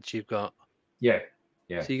 homesteads you've got? Yeah.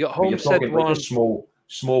 So you got homestead one, like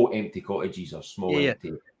small empty cottages or small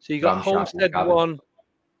empty. So you got homestead cabins. 1,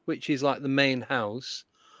 which is like the main house.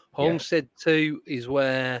 Homestead 2 is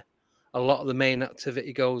where a lot of the main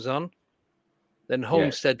activity goes on. Then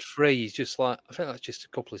homestead 3 is just like, I think that's just a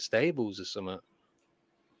couple of stables or something,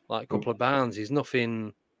 like a couple of barns. There's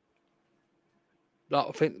nothing. I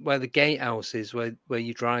think where the gatehouse is, where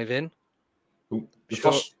you drive in.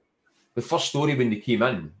 The first story when they came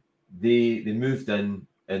in, they moved in,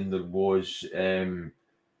 and there was it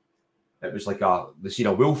was like they seen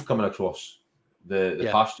a wolf coming across the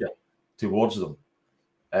pasture towards them,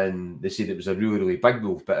 and they said it was a really, really big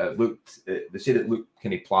wolf, but they said it looked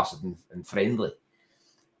kind of placid and friendly,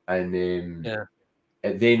 and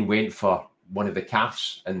it then went for one of the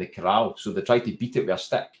calves in the corral, so they tried to beat it with a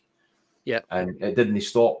stick, and it didn't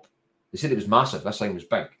stop. They said it was massive. This thing was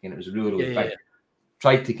big, and it was really, really big.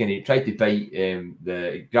 Tried to bite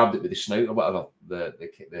grabbed it with the snout or whatever,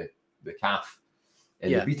 the calf,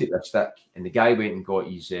 and they beat it with a stick. And the guy went and got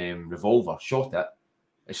his revolver, shot it.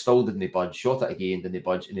 It still didn't budge. Shot it again, didn't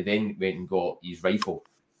budge, and he then went and got his rifle,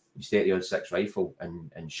 his 30-06 rifle,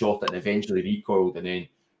 and shot it, and eventually recoiled, and then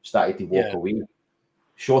started to walk away.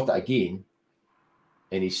 Shot it again,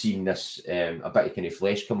 and he's seen this a bit of kind of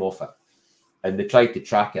flesh come off it, and they tried to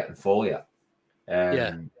track it and follow it.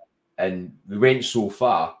 And we went so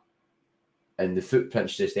far, and the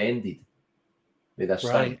footprints just ended with this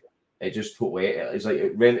thing. It just totally. It's like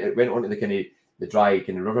it went onto the kind of the dry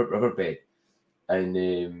kind of riverbed, and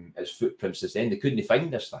its footprints just ended. They couldn't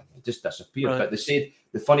find this thing. It just disappeared. But they said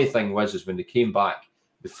the funny thing was when they came back,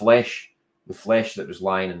 the flesh the flesh that was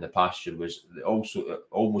lying in the pasture was also, it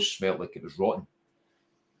almost smelled like it was rotten.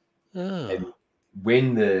 And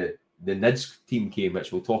when the NIDS team came,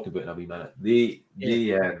 which we'll talk about in a wee minute, they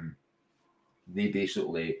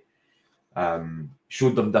basically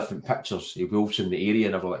showed them different pictures of wolves in the area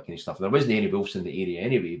and all that kind of stuff. And there wasn't any wolves in the area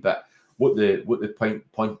anyway, but what the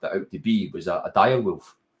pointed out to be was a dire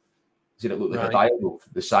wolf. They said it looked like a dire wolf.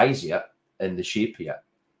 The size of it and the shape of it,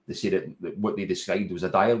 they said it, what they described was a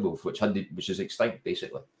dire wolf, which is extinct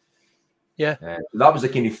basically. Yeah, that was the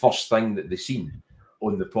kind of first thing that they seen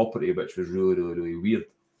on the property, which was really, really, really weird.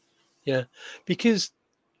 Yeah, because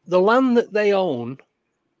the land that they own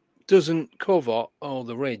doesn't cover all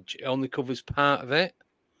the ridge; it only covers part of it.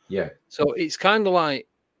 Yeah. So it's kind of like,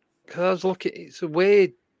 because I was looking, it's a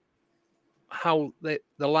weird how the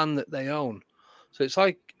land that they own. So it's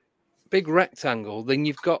like a big rectangle. Then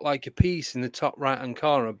you've got like a piece in the top right hand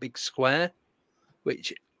corner, a big square,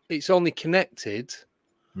 which it's only connected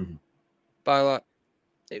by like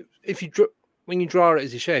if you when you draw it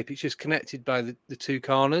as a shape, it's just connected by the two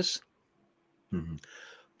corners.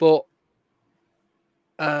 But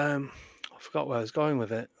I forgot where I was going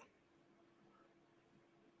with it.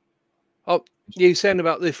 Oh, you saying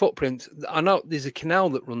about the footprint? I know there's a canal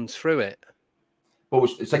that runs through it. Well,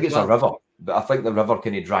 it's like it's a river, but I think the river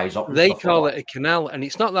kind of dries up. They call it a canal, and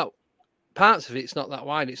it's not that. Parts of it's not that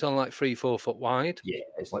wide. It's only like 3-4 foot wide. Yeah,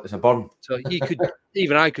 it's like it's a burn. So you could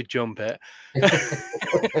even I could jump it.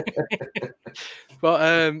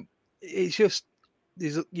 But it's just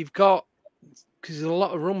you've got, because there's a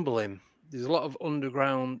lot of rumbling. There's a lot of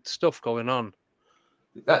underground stuff going on.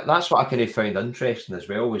 That's what I kind of found interesting as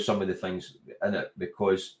well with some of the things in it,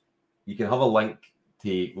 because you can have a link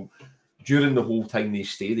to during the whole time they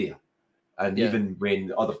stay there, and even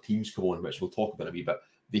when other teams come on, which we'll talk about a wee bit,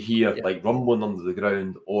 they hear like rumbling under the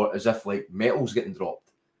ground, or as if like metal's getting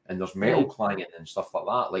dropped and there's metal clanging and stuff like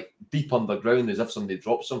that, like deep underground, as if somebody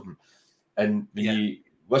dropped something. And when you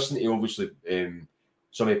listen to obviously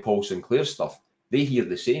some of Paul Sinclair's stuff, they hear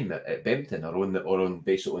the same at Bempton or on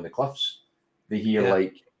basically on the cliffs. They hear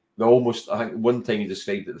like they almost. I think one time he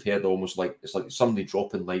described it, they've heard almost like it's like somebody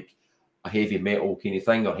dropping like a heavy metal kind of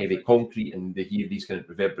thing or heavy concrete, and they hear these kind of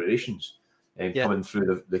reverberations coming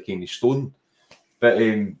through the kind of stone. But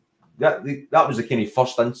that was the kind of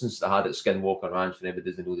first instance I had at Skinwalker Ranch. For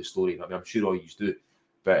anybody doesn't know the story, I mean, I'm sure all you do,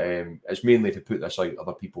 but it's mainly to put this out,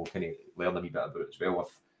 other people kind of learn a wee bit about it as well. If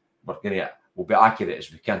we'll be accurate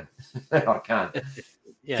as we can, or can.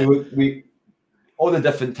 So we all the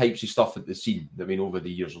different types of stuff that they've seen. I mean, over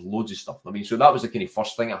the years, loads of stuff. I mean, so that was the kind of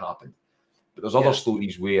first thing that happened. But there's other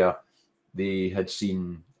stories where they had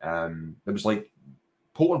seen there was like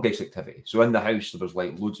poltergeist activity. So in the house, there was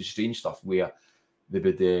like loads of strange stuff where they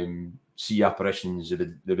would see apparitions. They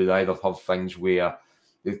would either have things where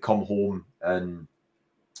they'd come home and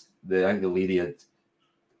I think the lady had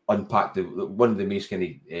unpacked one of the most kind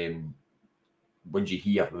of ones you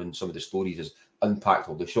hear in some of the stories is unpacked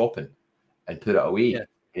all the shopping and put it away, and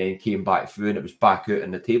then came back through and it was back out on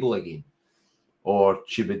the table again. Or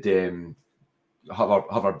she would have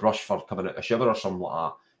her brush for coming out a shower or something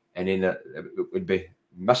like that, and then it would be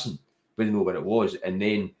missing. We didn't know what it was, and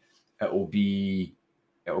then it'll be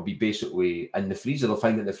basically in the freezer. They'll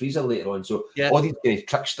find it in the freezer later on. So all these kind of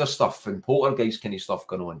trickster stuff and poltergeist kind of stuff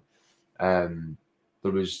going on.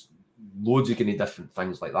 There was loads of kind of different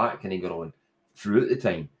things like that kind of going on throughout the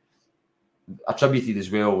time. Attributed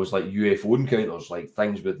as well was like UFO encounters, like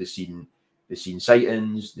things where they seen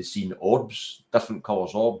sightings, they seen orbs, different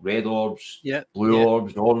colours orb, red orbs, blue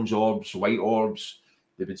orbs, orange orbs, white orbs.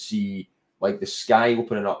 They would see like the sky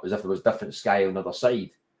opening up as if there was different sky on the other side.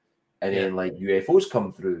 And then like UFOs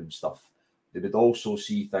come through and stuff. They would also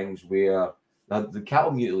see things where they had the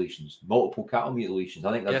cattle mutilations, multiple cattle mutilations.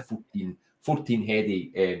 I think they had 14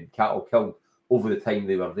 heady cattle killed over the time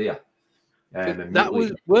they were there. Weren't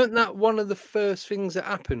that one of the first things that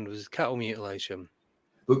happened was cattle mutilation?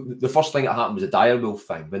 The first thing that happened was a direwolf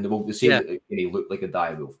thing. When they say that it looked like a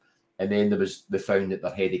direwolf, and then they found that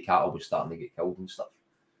their heady cattle was starting to get killed and stuff.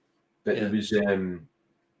 But it was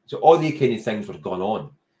so all these kind of things were going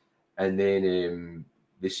on, and then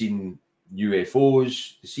they seen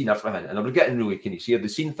UFOs, they seen everything, and they were getting really kind of scared. They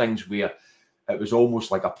seen things where it was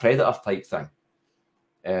almost like a predator type thing.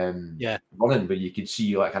 Running where you could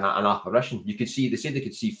see like an apparition. You could see, they said they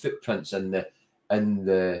could see footprints in the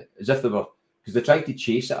as if they were, because they tried to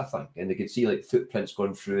chase it, I think, and they could see like footprints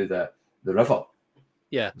going through the river.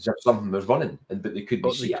 As if something was running, but they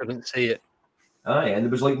couldn't see it. Aye, and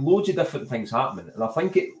there was like loads of different things happening, and I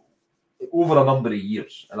think it over a number of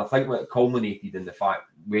years, and I think what culminated in the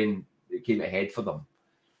fact when it came ahead for them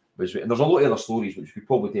was, and there's a lot of other stories which we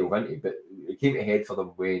probably delve into, but it came to head for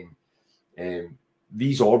them when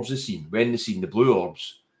these orbs when they seen the blue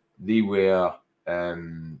orbs, they were, they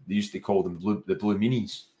used to call them the blue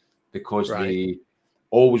meanies, because they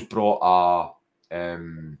always brought a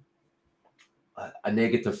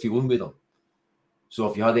negative feeling with them. So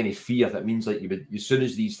if you had any fear, that means like you would, as soon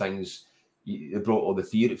as these things, they brought all the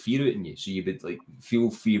fear out in you, so you would like feel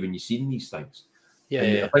fear when you seen these things.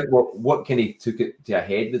 I think what kind of took it to a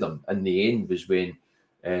head with them in the end was when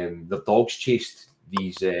the dogs chased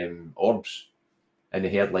these orbs, and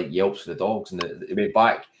they heard like yelps of the dogs, and they went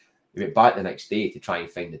back the next day to try and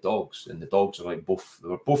find the dogs, and the dogs are like they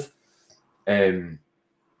were both.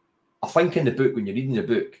 I think in the book, when you're reading the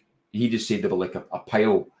book, he just said they were like a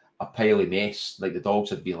pile of mess, like the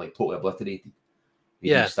dogs had been like totally obliterated.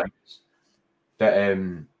 These things. But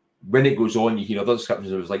when it goes on, you hear other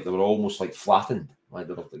descriptions. It was like they were almost like flattened. Like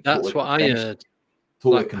they were like that's what I heard.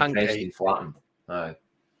 Totally like compressed and flattened.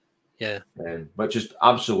 Yeah. Which is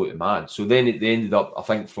absolutely mad. So then they ended up, I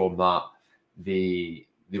think, from that they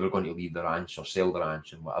were going to leave the ranch or sell the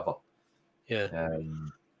ranch and whatever. Yeah.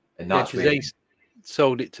 And that's when they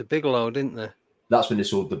sold it to Bigelow, didn't they? That's when they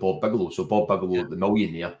sold to Bob Bigelow. So Bob Bigelow, the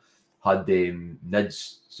millionaire, had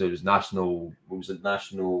NIDS. So it was National. What was it?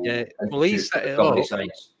 National. Yeah. Well, he set it up,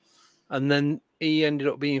 and then he ended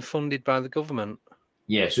up being funded by the government.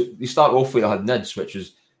 Yeah. So they start off with had NIDS, which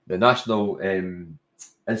was the National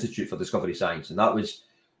Institute for Discovery Science, and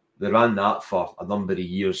they ran that for a number of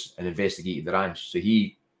years and investigated the ranch. So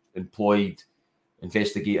he employed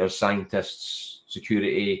investigators, scientists,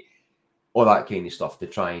 security, all that kind of stuff to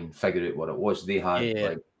try and figure out what it was. They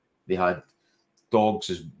had they had dogs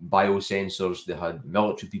as biosensors. They had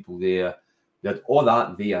military people there. They had all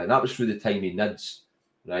that there, and that was through the time of NIDS,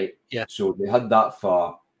 right? Yeah. So they had that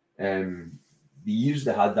for the years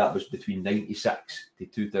they had that was between 96 to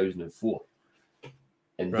 2004,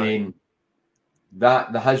 and then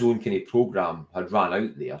that his own kind of program had ran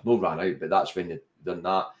out there. Not ran out, but that's when they done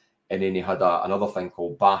that, and then they had another thing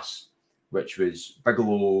called BAS, which was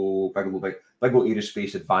Bigelow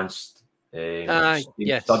Aerospace Advanced Studies.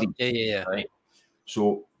 Yeah. Right?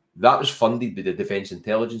 So that was funded by the Defence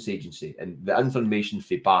Intelligence Agency, and the information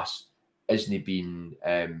for BAS isn't being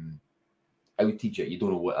outed yet. You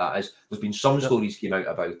don't know what that is. There's been some stories came out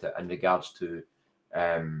about it in regards to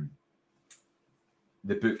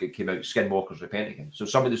the book that came out, Skinwalker's Repentican. So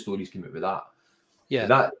some of the stories came out with that. Yeah.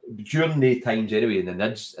 And that during the times anyway, in the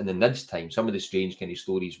NIDS time, some of the strange kind of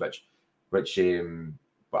stories which but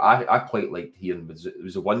I quite liked hearing. It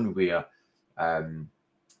was the one where there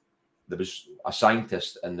was a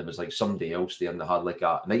scientist and there was like somebody else there, and they had like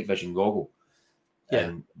a night vision goggle. Yeah.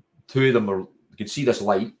 And two of them you could see this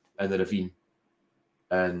light in the ravine,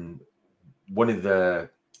 and one of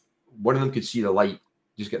them could see the light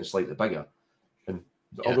just getting slightly bigger, and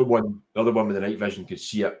the other one with the night vision could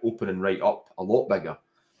see it opening right up a lot bigger,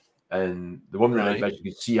 and the one with the night vision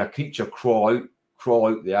could see a creature crawl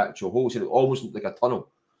out the actual hole. So it almost looked like a tunnel.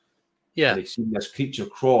 Yeah. And they seen this creature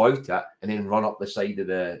crawl out it and then run up the side of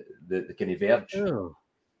the kind of verge. Oh.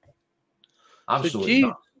 Absolutely.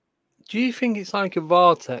 So do you think it's like a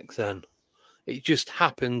vortex then? It just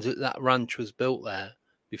happened that ranch was built there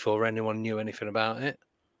before anyone knew anything about it?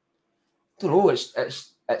 I don't know. It's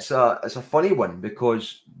a funny one,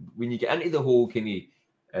 because when you get into the whole kind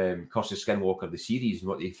of Curse of Skinwalker, the series, and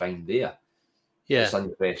what they find there, it's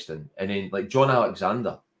interesting. And then like John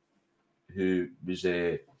Alexander, who was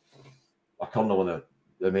a colonel in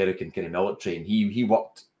the American kind of military, and he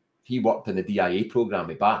worked in the DIA program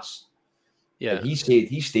with BAS. Yeah. And he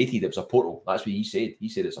stated it was a portal. That's what he said. He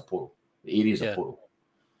said it's a portal. The area is a portal.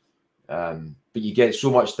 But you get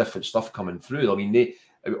so much different stuff coming through. I mean,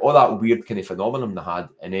 all that weird kind of phenomenon they had,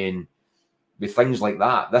 and then with things like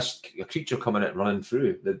that, a creature coming out running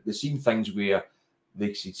through. They've seen things where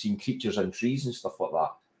they've seen creatures in trees and stuff like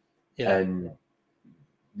that. Yeah. And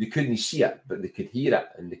they couldn't see it, but they could hear it,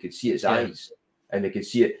 and they could see its eyes, and they could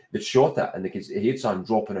see it. They shot it, and they could hear something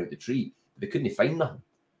dropping out the tree, but they couldn't find nothing.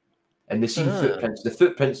 And they seen footprints. The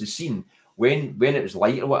footprints they seen when it was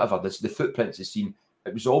light or whatever. The footprints they seen,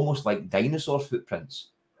 it was almost like dinosaur footprints.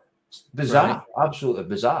 It's bizarre, absolutely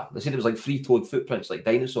bizarre. They said it was like three-toed footprints, like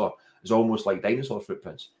dinosaur. It was almost like dinosaur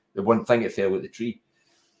footprints. The one thing it fell out the tree.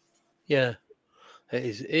 Yeah,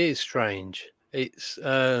 it is strange. It's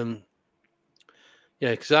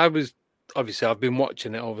because I've been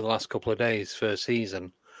watching it over the last couple of days, first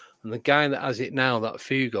season, and the guy that has it now, that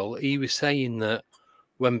Fugel, he was saying that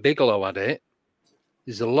when Bigelow had it,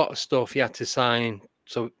 there's a lot of stuff he had to sign,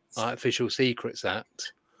 so like Official Secrets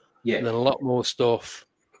Act, and then a lot more stuff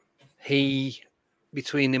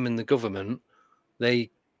between him and the government, they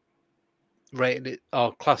rated it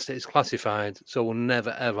or classed it as classified, so we'll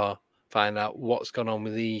never ever find out what's gone on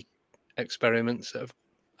with the experiments that have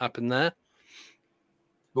happened there.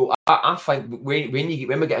 Well, I think when we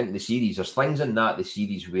get into the series, there's things in the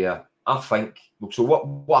series where I think. So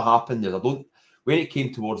what happened is when it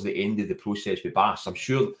came towards the end of the process with Bass, I'm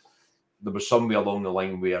sure there was somewhere along the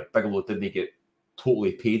line where Bigelow didn't get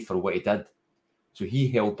totally paid for what he did, so he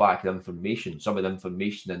held back the information, some of the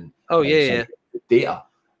information and the data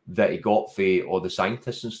that he got for all the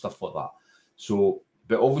scientists and stuff like that. So,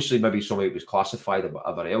 but obviously maybe some of it was classified or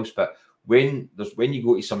whatever else. But when you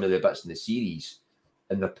go to some of the bits in the series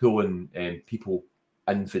and they're pulling people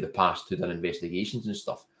in for the past who done investigations and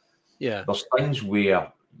stuff, there's things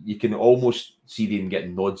where you can almost see them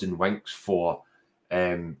getting nods and winks for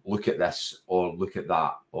look at this or look at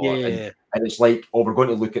that, and it's like, oh, we're going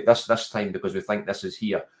to look at this time because we think this is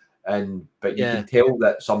here, but you can tell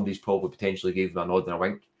that somebody's probably potentially gave them a nod and a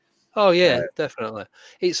wink. Oh yeah, definitely.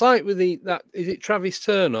 It's like with is it Travis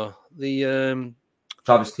Turner,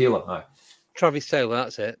 Travis Taylor, aye. Travis Taylor,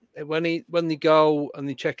 that's it. When they go and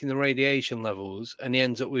they're checking the radiation levels, and he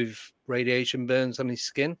ends up with radiation burns on his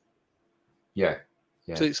skin. Yeah.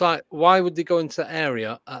 So it's like, why would they go into that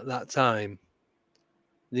area at that time?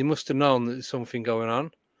 They must have known that there's something going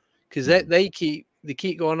on, because they keep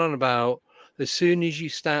going on about as soon as you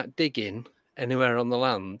start digging anywhere on the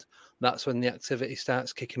land, that's when the activity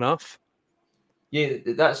starts kicking off. Yeah,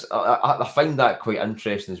 that's I find that quite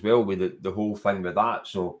interesting as well with the whole thing with that.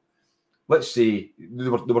 So let's say they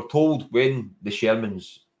were told when the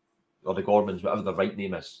Shermans or the Gormans, whatever the right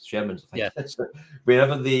name is, Shermans, I think.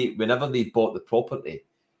 Whenever they bought the property,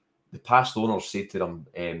 the past owners said to them,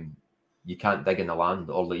 you can't dig in the land,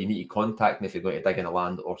 or like, you need to contact me if you're going to dig in the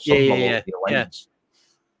land, or something along the lines.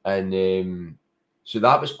 And so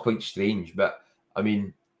that was quite strange. But I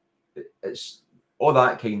mean, it's all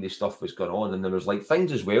that kind of stuff was going on, and there was like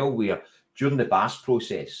things as well where during the Bass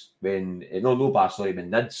process, when when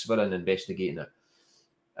NIDS were in investigating it,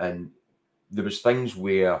 and there was things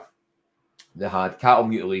where they had cattle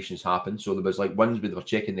mutilations happen. So there was like ones where they were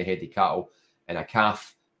checking the head of cattle, and a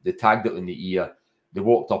calf, they tagged it in the ear, they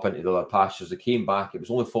walked up into the other pastures, they came back, it was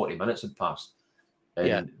only 40 minutes had passed,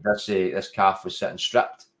 and this calf was sitting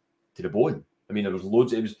stripped to the bone. I mean, there was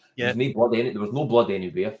loads, there was no blood in it, there was no blood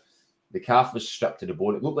anywhere. The calf was stripped to the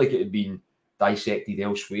bone. It looked like it had been dissected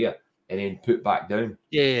elsewhere and then put back down.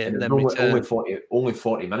 And then only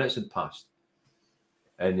 40 minutes had passed.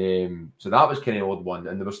 And so that was kind of an odd one.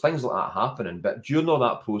 And there was things like that happening. But during all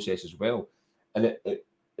that process as well, and it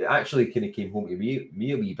actually kind of came home to me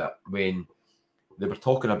a wee bit when they were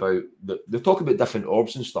talking about different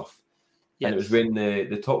orbs and stuff. And it was when they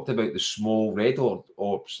talked about the small red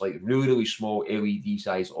orbs, like really, really small LED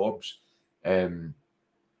size orbs, in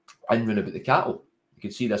and around about the cattle. You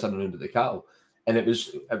could see this in and around about the cattle. And it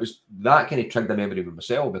was that kind of triggered a memory with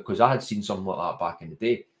myself, because I had seen something like that back in the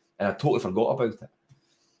day and I totally forgot about it.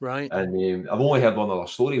 Right. And I've only heard one other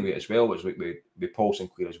story with it as well, which with Paul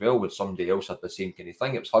Sinclair as well, where somebody else had the same kind of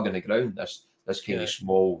thing. It was hugging the ground, this kind of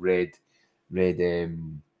small red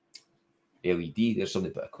LED. There's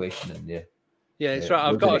something about a question in there. Yeah, it's right.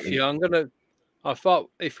 I've got a few. I thought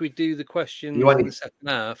if we do the questions in the second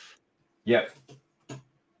half. Yeah.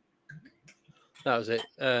 That was it.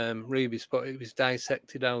 Ruby's spot. It was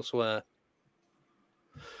dissected elsewhere.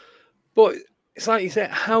 But it's like you said,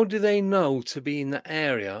 how do they know to be in that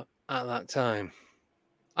area at that time?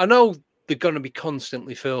 I know they're going to be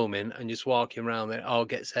constantly filming and just walking around there. It all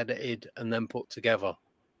gets edited and then put together.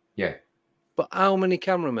 Yeah. But how many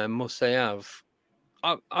cameramen must they have?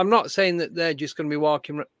 I'm not saying that they're just going to be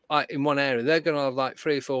walking in one area. They're going to have like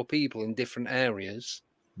 3 or 4 people in different areas.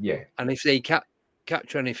 Yeah. And if they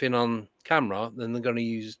capture anything on camera, then they're going to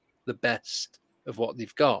use the best of what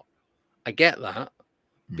they've got. I get that,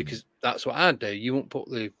 because that's what I'd do. You won't put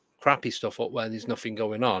the crappy stuff up where there's nothing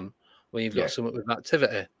going on, when you've got something with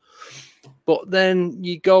activity. But then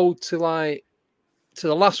you go to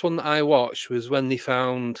the last one that I watched was when they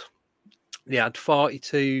had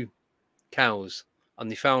 42 cows, and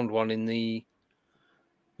they found one in the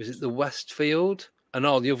West Field, and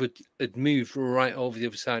all the other had moved right over the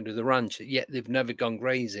other side of the ranch, yet they've never gone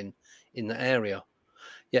grazing in the area.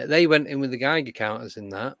 Yet they went in with the Geiger counters in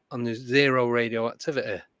that, and there's 0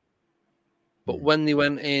 radioactivity. But when they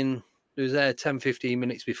went in, it was there 10, 15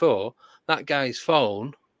 minutes before, that guy's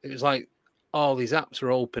phone, it was like all these apps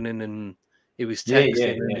were opening and he was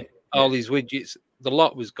texting and all these widgets, the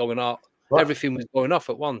lot was going off. What? Everything was going off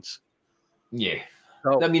at once. Yeah.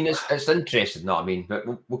 So, I mean, it's interesting, I mean, but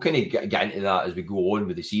we'll kind of get into that as we go on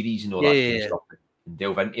with the series and all that kind of stuff and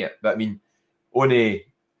delve into it. But I mean,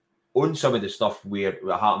 on some of the stuff where it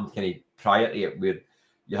happened kind of prior to it, where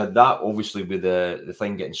you had that obviously with the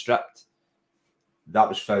thing getting stripped. That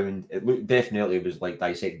was found. It definitely was like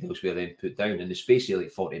dissected elsewhere, then put down in the space of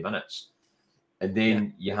like 40 minutes. And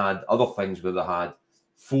then you had other things where they had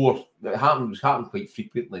four. It happened quite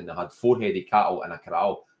frequently, and they had 4-headed cattle in a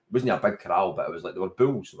corral. It wasn't a big corral, but it was like they were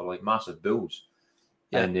bulls. They were like massive bulls.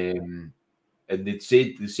 Yeah. And they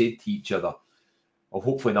said to each other, "Well,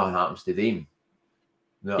 hopefully nothing happens to them."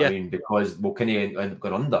 You know what I mean? Because we'll kind of end up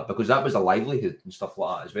going under, because that was a livelihood and stuff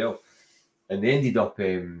like that as well. And they ended up,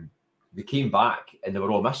 they came back and they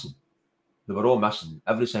were all missing. They were all missing.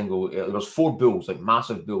 Every single, there was 4 bulls, like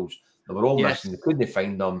massive bulls. They were all missing. They couldn't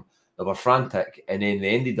find them. They were frantic. And then they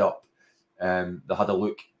ended up, they had a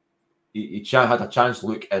look. He had a chance to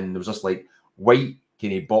look, and there was this like white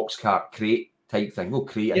kind of box cart crate type thing. No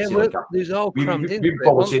crate. Yeah, like there's all crammed in. We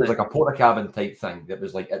probably say it was like a porta cabin type thing that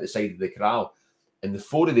was like at the side of the corral. And the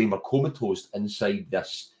 4 of them were comatose inside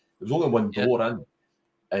this. There was only one door in,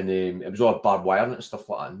 and it was all barbed wire and stuff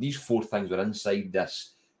like that. And these 4 things were inside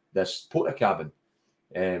this porta cabin,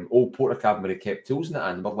 old porta cabin where they kept tools in it,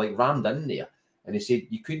 and were like rammed in there. And they said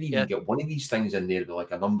you couldn't even get one of these things in there with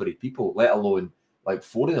like a number of people, let alone like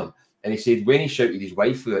 4 of them. And he said when he shouted his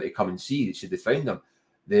wife out to come and see, he said they found them.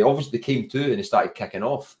 They obviously came to and they started kicking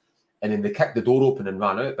off, and then they kicked the door open and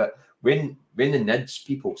ran out. But when the NIDS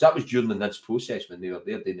people, because that was during the NIDS process when they were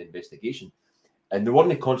there doing the investigation, and they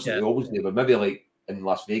weren't constantly always there, but maybe like in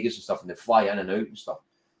Las Vegas and stuff, and they fly in and out and stuff.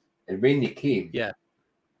 And when they came,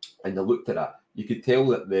 and they looked at it, you could tell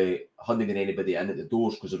that they hadn't been anybody in at the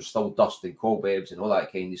doors because there was still dust and cobwebs and all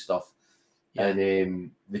that kind of stuff.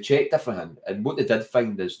 And they checked everything, and what they did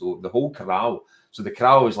find is though the whole corral. So the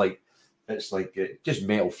corral is like, it's like just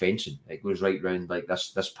metal fencing. It goes right round like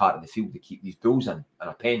this part of the field to keep these bulls in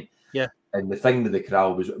a pen. And the thing with the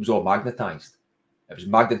corral was it was all magnetized. It was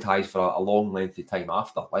magnetized for a long length of time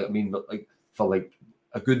after. Like I mean, like for like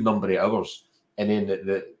a good number of hours, and then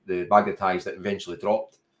the magnetized it eventually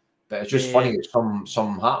dropped. But it's just funny that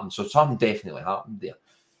some happened. So some definitely happened there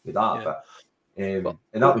with that. But and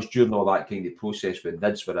that was during all that kind of process when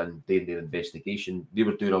NIDS were in doing their investigation. They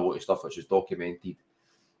were doing a lot of stuff which was documented.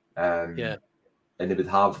 And they would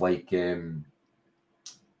have like even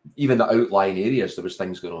the outlying areas, there was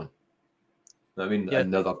things going on. I mean,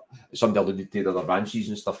 and somebody alluded to other ranches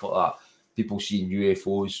and stuff like that. People seeing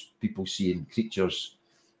UFOs, people seeing creatures,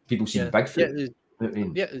 people seeing Bigfoot.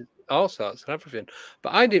 All sorts of everything.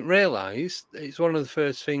 But I didn't realise it's one of the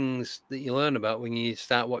first things that you learn about when you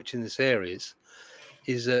start watching the series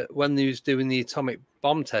is that when they was doing the atomic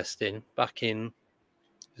bomb testing back in,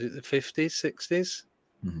 is it the 50s, 60s?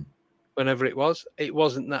 Mm-hmm. Whenever it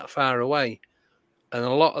wasn't that far away. And a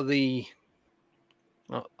lot of the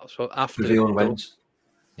after prevailing winds.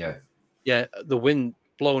 The wind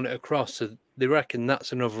blowing it across. So they reckon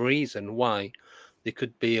that's another reason why there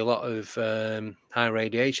could be a lot of high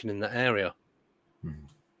radiation in that area. Mm-hmm.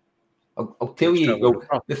 I'll tell you. Well,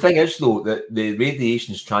 the thing is though that the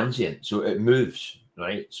radiation is transient, so it moves,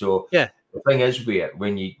 right? So the thing is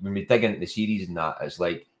when we dig into the series and that, it's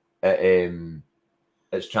like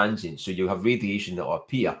it's transient. So you have radiation that will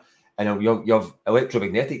appear, and you have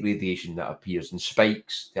electromagnetic radiation that appears and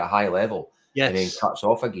spikes to a high level and then cuts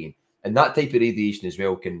off again. And that type of radiation as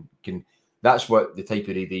well can that's what the type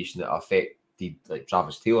of radiation that affected like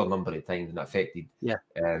Travis Taylor a number of times, and affected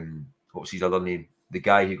what's his other name? The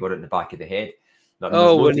guy who got it in the back of the head.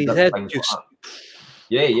 When his head just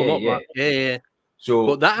yeah. So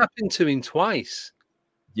but that happened to him twice.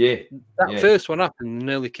 That first one happened and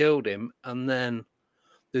nearly killed him, and then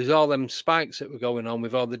there's all them spikes that were going on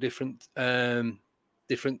with all the different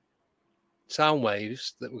sound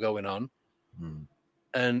waves that were going on.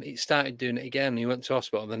 And it started doing it again. He went to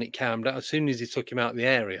hospital, and then it calmed down. As soon as he took him out of the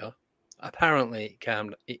area, apparently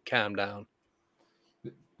it calmed down.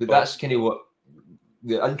 But that's kind of what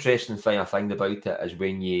the interesting thing I find about it is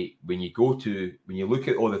when you look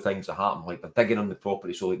at all the things that happen, like they're digging on the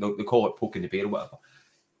property, so like they call it poking the bear or whatever.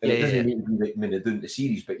 And it doesn't mean to be like when they're doing the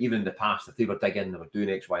series, but even in the past, if they were digging, they were doing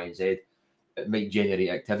X, Y, and Z, it might generate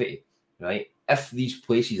activity, right? If these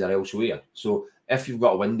places are elsewhere, so if you've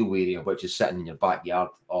got a window area which is sitting in your backyard,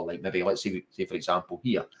 or like maybe let's say for example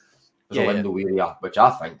here, there's a window area which I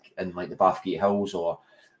think in like the Bathgate Hills, or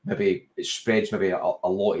maybe it spreads maybe a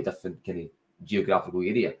lot of different kind of geographical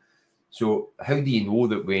area. So how do you know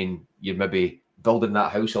that when you're maybe building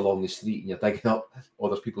that house along the street and you're digging up, or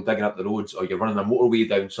there's people digging up the roads, or you're running a motorway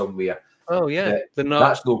down somewhere?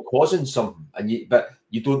 That's not causing something, but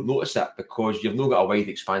you don't notice it because you've not got a wide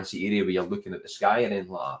expansive area where you're looking at the sky and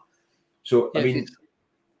anything like that. So I mean,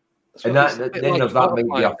 and that then there's that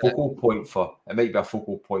might be a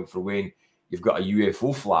focal point for when you've got a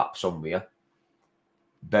UFO flap somewhere,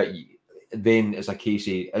 but then it's a case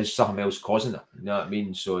of, is something else causing it? You know what I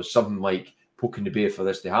mean? So it's something like poking the bear for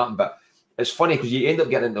this to happen. But it's funny because you end up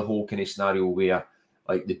getting into the whole kind of scenario where,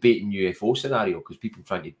 like, the baiting UFO scenario, because people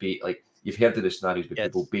trying to bait, like, you've heard of the scenarios with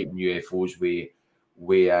people baiting UFOs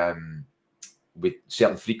with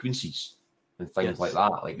certain frequencies and things like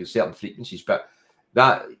that, like with certain frequencies. But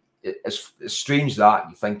that it's strange that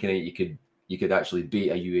you're thinking that you could actually bait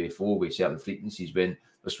a UFO with certain frequencies when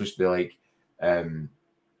they're supposed to be like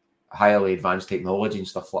highly advanced technology and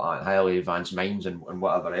stuff like that, highly advanced minds and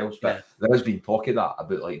whatever else. But there has been talk of that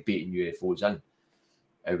about like baiting UFOs in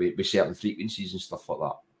with certain frequencies and stuff like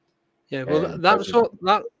that. Yeah, well,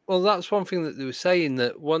 that's one thing that they were saying,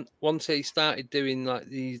 that once they started doing like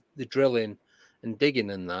the drilling and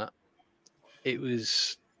digging and that, it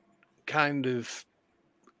was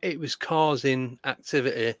causing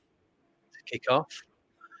activity to kick off.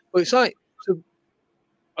 But it's like, so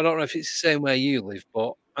I don't know if it's the same where you live,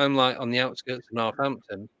 but I'm like on the outskirts of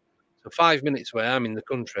Northampton. So 5 minutes away, I'm in the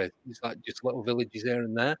country. It's like just little villages here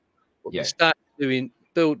and there. But they start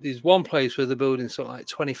there's one place where they're building something like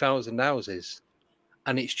 20,000 houses.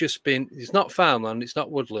 And it's not farmland, it's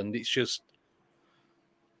not woodland, it's just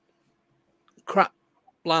crap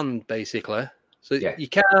land, basically. So you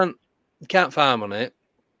can't farm on it.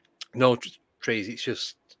 No trees, it's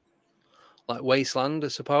just like wasteland, I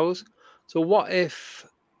suppose. So what if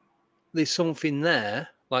there's something there,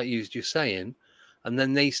 like you was just saying, and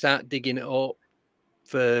then they start digging it up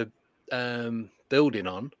for building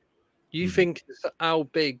on? You think how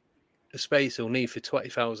big a space they'll need for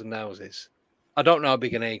 20,000 houses? I don't know how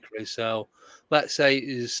big an acre is, so let's say it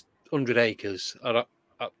is 100 acres. I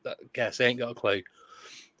guess I ain't got a clue.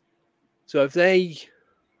 So if a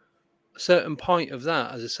certain point of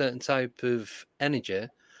that has a certain type of energy, as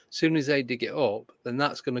soon as they dig it up, then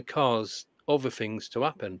that's going to cause other things to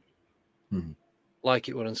happen, like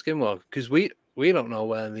it would on Skinwalker, because we don't know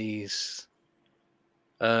where these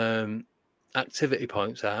activity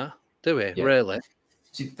points are, do we? Really?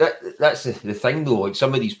 See, that's the thing, though. Like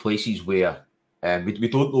some of these places where we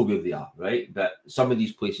don't know where they are, right? But some of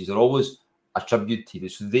these places are always attributed to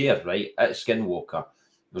this there, right? At Skinwalker,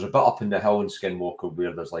 there's a bit up in the hill in Skinwalker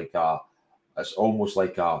where there's like it's almost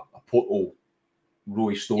like a portal,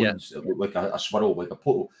 rowy stones, like a swirl, like a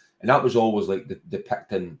portal, and that was always like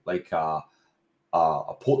depicting like a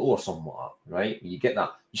portal or something like that, right? You get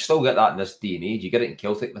that, you still get that in this day and age. You get it in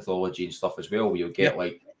Celtic mythology and stuff as well, where you'll get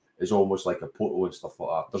like, it's almost like a portal and stuff like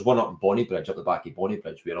that. There's one up in Bonnybridge, up the back of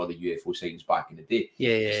Bonnybridge, where all the UFO sightings back in the day.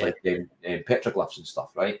 It's like petroglyphs and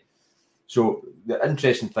stuff, right? So the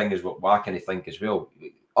interesting thing is what I kind of think as well.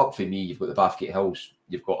 Up for me, you've got the Bathgate Hills.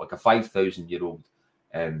 You've got like a 5,000-year-old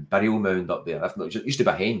burial mound up there. If not, it used to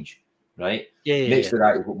be a henge, right? Next to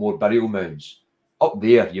that, you've got more burial mounds. Up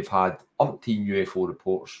there, you've had umpteen UFO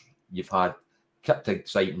reports. You've had cryptid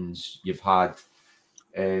sightings. You've had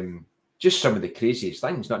just some of the craziest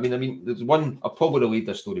things. I mean, there's one, I've probably relayed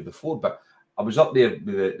this story before, but I was up there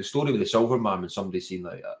with the story with the Silver Man when somebody seen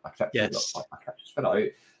like a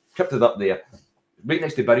cryptid, cryptid up there, right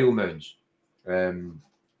next to burial mounds.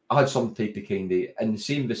 I had some type of kind of, in the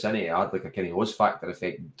same vicinity, I had like a kind of Oz Factor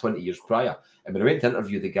effect 20 years prior. And when I went to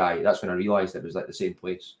interview the guy, that's when I realised it was like the same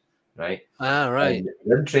place, right? Right. And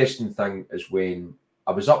the interesting thing is when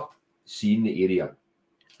I was up seeing the area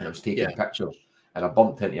and I was taking pictures, and I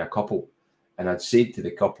bumped into a couple, and I'd said to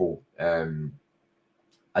the couple, I'd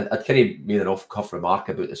kind of made an off-cuff remark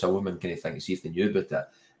about the Silverman kind of thing to see if they knew about it.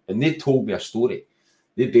 And they told me a story.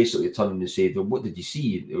 They basically turned and said, well, what did you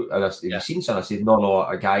see? And have you seen something? I said, no,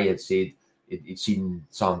 a guy had said he'd seen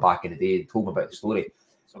something back in the day and told me about the story.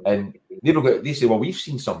 And they said, well, we've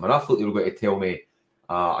seen something. And I thought they were going to tell me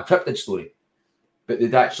a cryptid story. But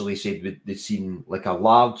they'd actually said they'd seen like a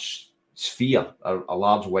large sphere, a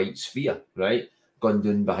large white sphere, right? Gone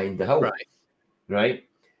down behind the hill. Right?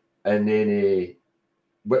 And then,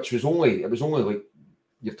 which was only, like,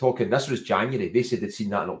 you're talking, this was January. They said they'd seen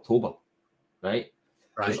that in October, right?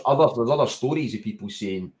 There's other stories of people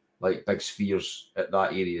seeing like big spheres at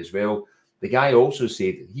that area as well. The guy also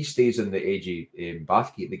said, he stays on the edge of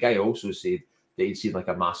Bathgate. The guy also said that he'd seen like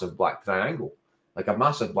a massive black triangle, like one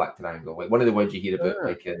of the ones you hear about,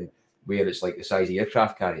 like where it's like the size of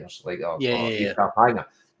aircraft carriers, like aircraft hangar.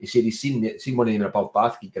 He said he's seen one of them above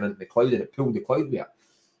Bathgate going into the cloud, and it pulled the cloud with it.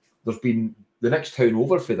 There's been the next town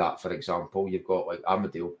over for that, for example, you've got like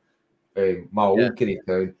Armadale, my old kind of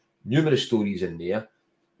town, numerous stories in there.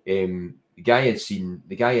 The guy had seen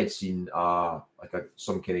like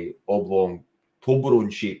some kind of oblong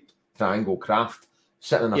Toblerone shaped triangle craft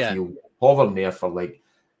sitting in a field, hovering there for like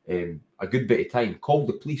a good bit of time. Called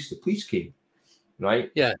the police. The police came.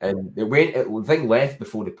 right? Yeah. And the thing left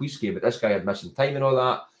before the police came, but this guy had missing time and all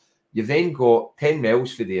that. You've then got 10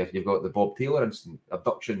 miles for there. You've got the Bob Taylor incident,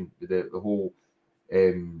 abduction, the whole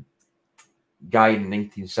guy in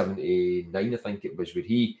 1979, I think it was, where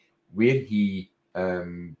he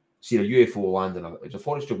seen a UFO land, and it was a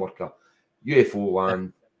forestry worker, UFO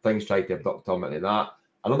land, things tried to abduct him like that.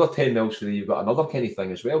 Another 10 miles from there, you've got another kind of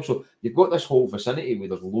thing as well. So you've got this whole vicinity where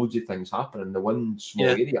there's loads of things happening in the one small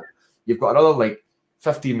area. You've got another, like,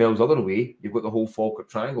 15 miles other way, you've got the whole Falkirk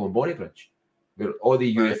Triangle and Bonnybridge, where all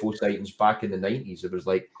the UFO sightings back in the 90s, there was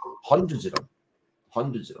like hundreds of them.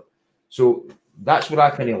 So that's where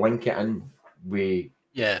I kind of link it in with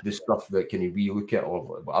the stuff that can we look at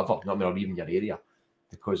or whatever, or even your area,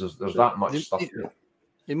 because there's that much stuff there.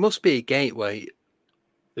 It must be a gateway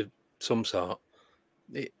of some sort.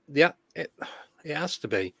 It has to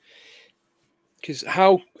be, because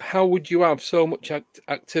how would you have so much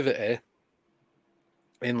activity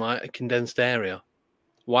in like a condensed area?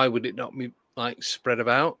 Why would it not be like spread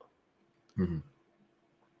about? Mm-hmm.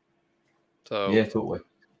 So yeah, totally.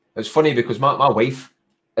 It's funny because my wife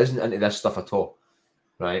isn't into this stuff at all,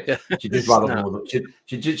 right? Yeah. She'd just rather know.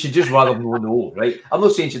 She'd just rather know, right? I'm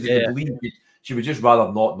not saying she didn't believe it. She would just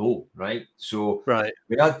rather not know, right? So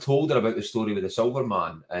when I told her about the story with the Silver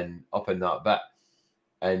Man and up in that bit,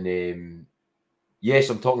 and yes,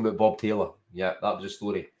 I'm talking about Bob Taylor. Yeah, that was a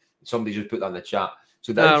story. Somebody just put that in the chat.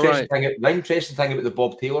 So the interesting thing about the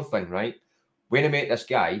Bob Taylor thing, right? When I met this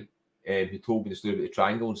guy who told me the story about the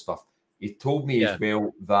triangle and stuff, he told me as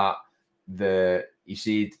well that he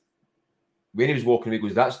said when he was walking away, he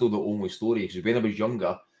goes, "That's not the only story." Because when I was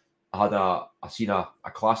younger, I seen a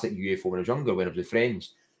classic UFO when I was younger, when I was with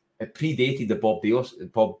friends. It predated the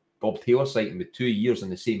Bob Taylor sighting with 2 years in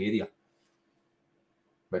the same area,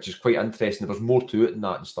 which is quite interesting. There was more to it than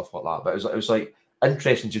that and stuff like that. But it was like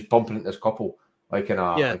interesting just bumping into this couple like in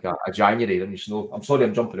a January in the snow. I'm sorry,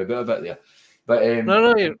 I'm jumping about a bit there, but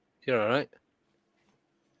no, you're all right.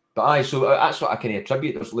 But so that's what I can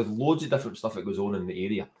attribute. There's loads of different stuff that goes on in the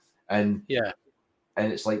area, and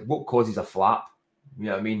it's like, what causes a flap? You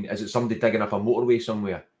know what I mean? Is it somebody digging up a motorway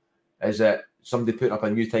somewhere? Is it somebody putting up a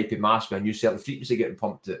new type of mast with a new certain frequency getting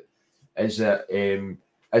pumped to? Is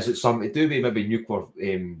it something to do with maybe nuclear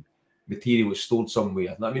material that's stored somewhere? You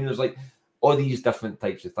know what I mean, there's like all these different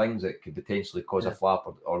types of things that could potentially cause a flap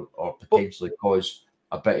or potentially cause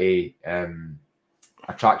a bit of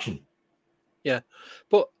attraction. Yeah,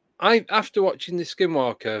 but after watching the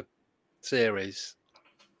Skinwalker series,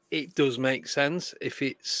 it does make sense if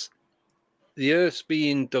it's the Earth's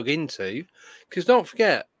being dug into, because don't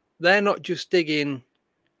forget, they're not just digging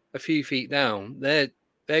a few feet down. They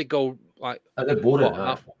go like they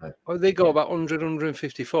go about 100,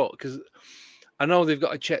 150 foot, because I know they've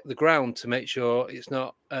got to check the ground to make sure it's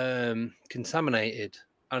not contaminated,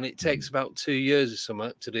 and it takes about 2 years or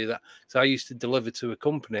something to do that. So I used to deliver to a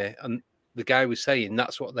company, and the guy was saying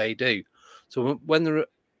that's what they do. So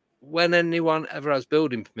when anyone ever has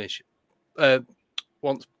building permission,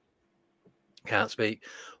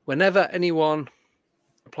 whenever anyone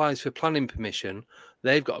applies for planning permission,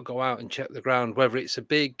 they've got to go out and check the ground, whether it's a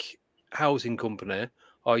big housing company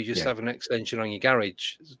or you just have an extension on your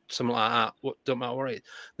garage, something like that. Don't matter what it is.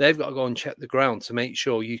 They've got to go and check the ground to make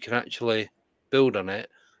sure you can actually build on it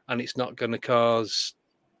and it's not going to cause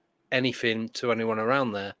anything to anyone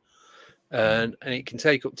around there. And it can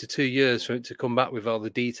take up to 2 years for it to come back with all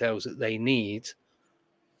the details that they need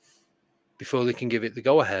before they can give it the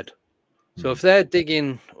go-ahead. So if they're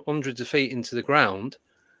digging hundreds of feet into the ground,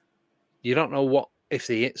 you don't know if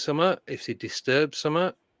they hit something, if they disturb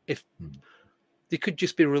something, if they could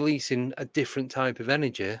just be releasing a different type of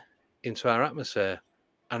energy into our atmosphere.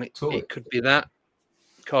 And it could be that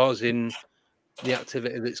causing the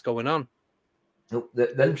activity that's going on.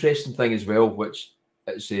 The interesting thing as well, which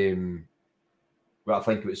it's what I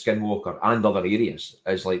think about Skinwalker and other areas,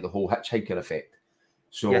 is like the whole hitchhiker effect.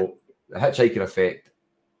 So the hitchhiker effect,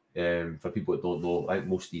 for people that don't know, I think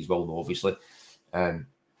most of these will know, obviously,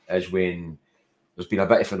 is when there's been a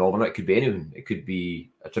bit of phenomenon. It could be anything. It could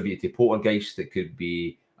be attributed to poltergeist. It could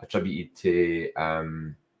be attributed to a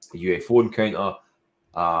UFO encounter,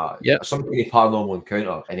 some kind of paranormal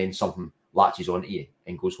encounter, and then something latches onto you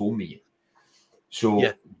and goes home with you.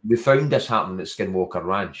 So we found this happening at Skinwalker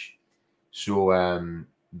Ranch. So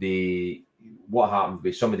what happened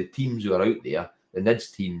with some of the teams who are out there, the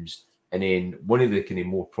NIDS teams, and then one of the kind of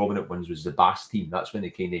more prominent ones was the Bass team. That's when they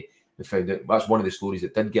found out. That's one of the stories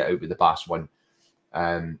that did get out with the Bass one.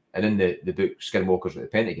 And in the book Skinwalkers at the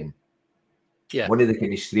Pentagon, one of the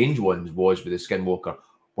kind of strange ones was with the Skinwalker.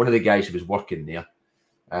 One of the guys who was working there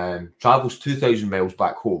travels 2,000 miles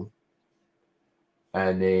back home,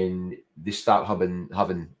 and then they start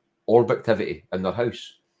having orb activity in their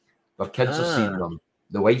house. Their kids are seeing them,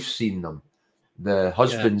 the wife's seeing them, the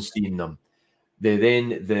husband's seeing them.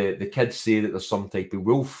 The kids say that there's some type of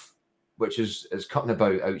wolf which is cutting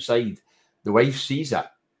about outside. The wife sees it,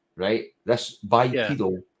 right? This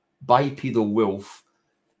bipedal wolf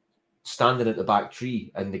standing at the back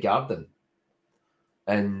tree in the garden.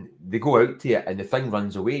 And they go out to it, and the thing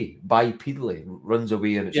runs away bipedally, runs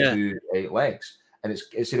away on its two legs, and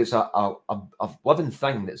it's a living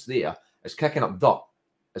thing that's there. It's kicking up dirt.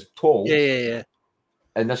 It's tall.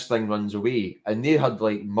 And this thing runs away, and they had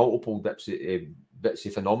like multiple bits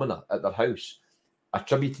of phenomena at their house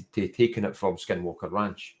attributed to taking it from Skinwalker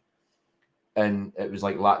Ranch, and it was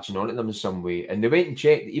like latching on to them in some way. And they went and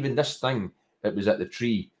checked even this thing that was at the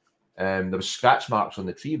tree. There was scratch marks on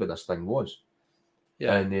the tree where this thing was.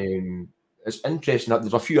 And it's interesting that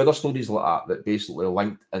there's a few other stories like that basically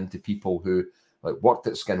linked into people who like worked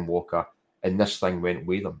at Skinwalker, and this thing went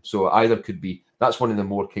with them. So either could be that's one of the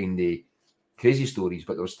more kind of crazy stories,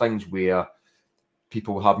 but there was things where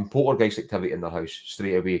people were having poltergeist activity in their house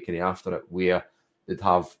straight away, kind of after it, where they'd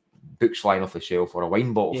have books flying off the shelf or a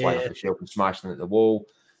wine bottle flying off the shelf and smashing it at the wall,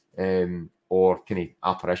 or kind of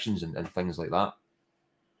apparitions and things like that.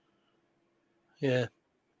 Yeah.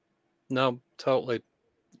 No, totally.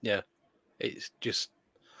 Yeah. It's just,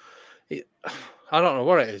 I don't know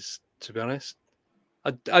what it is, to be honest.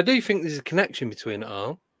 I do think there's a connection between it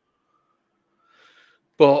all.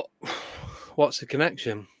 But what's the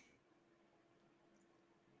connection?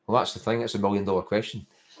 Well, that's the thing. It's $1 million question.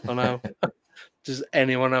 I know. Does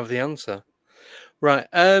anyone have the answer? Right.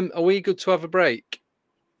 Are we good to have a break?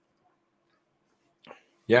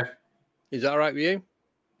 Yeah. Is that all right with you?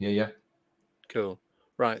 Yeah. Cool.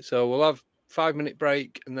 Right. So we'll have 5-minute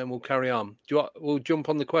break and then we'll carry on. We'll jump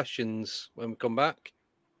on the questions when we come back?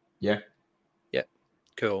 Yeah. Yeah.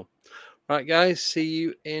 Cool. Right, guys. See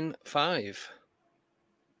you in 5.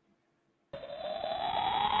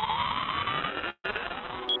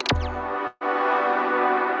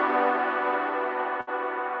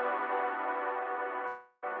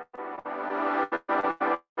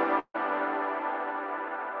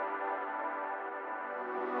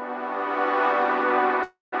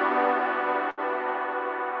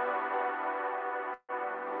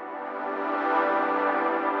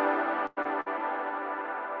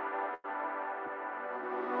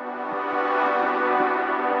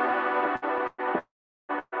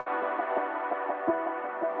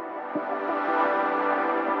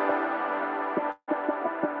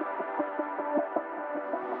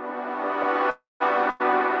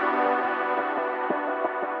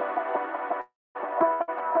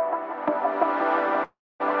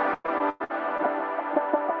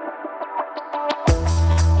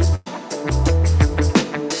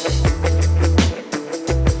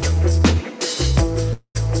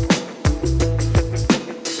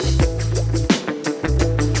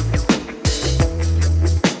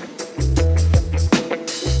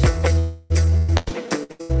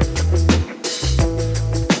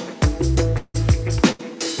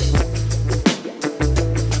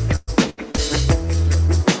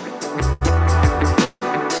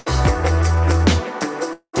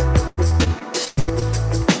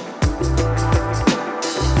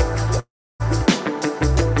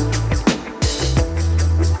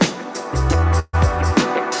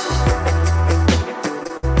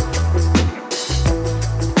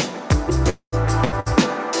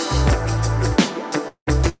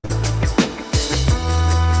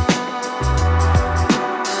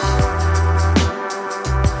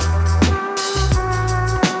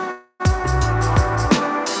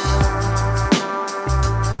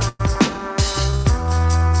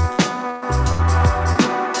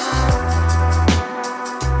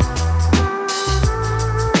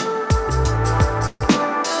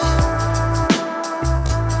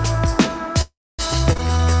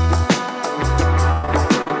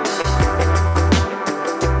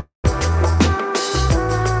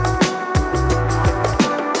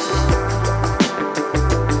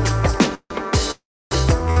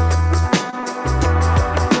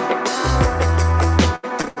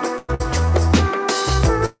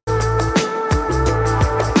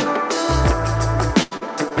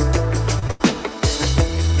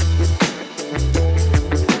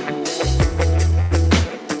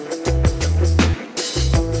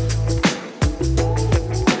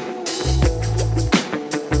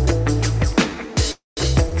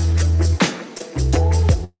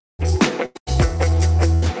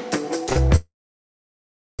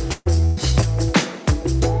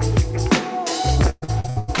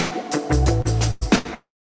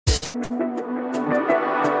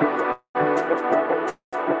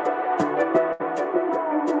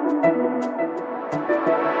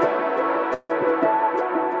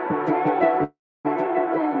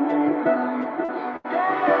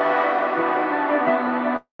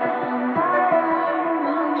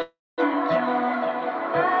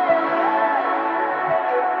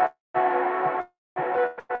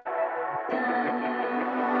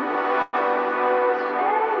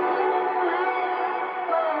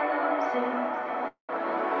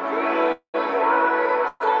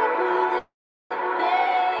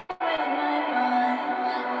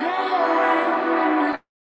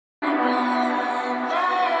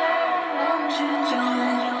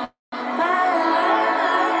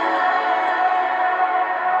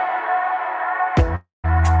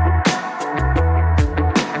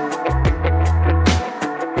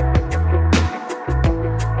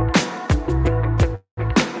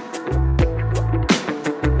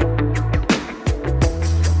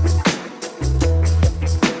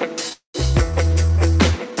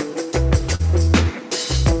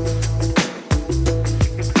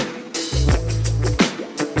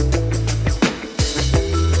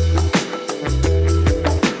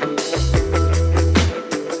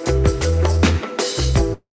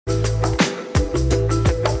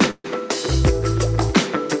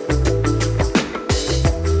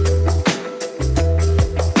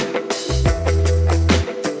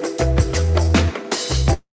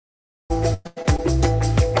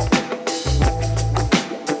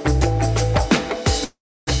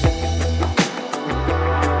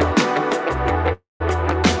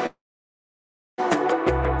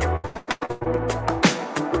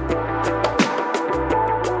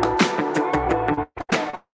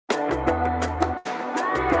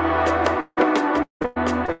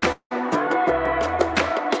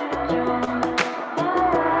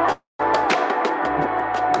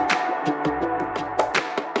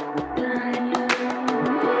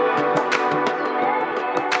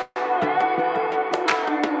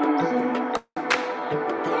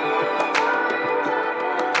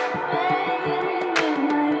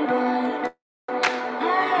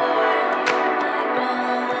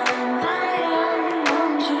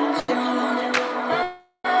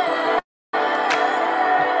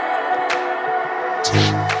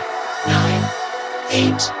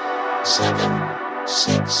 7,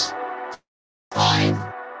 6,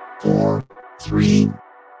 5, 4, 3,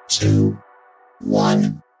 2,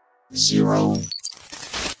 1, 0.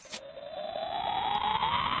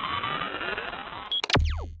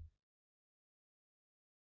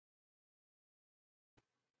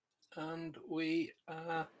 And we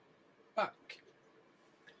are back.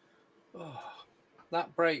 Oh,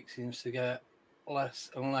 that break seems to get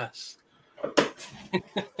less and less.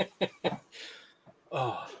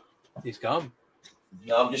 Oh, he's gone.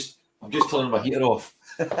 No, I'm just turning my heater off.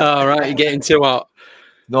 All right, you're getting too hot.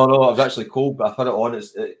 No, I was actually cold, but I've had it on.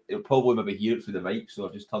 It'll probably maybe hear it through the mic, so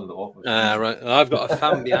I've just turned it off. Right. I've got a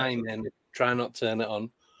fan behind me and try not to turn it on.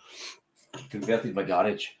 Converted my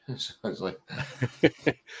garage. So it's like...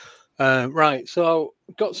 Right, so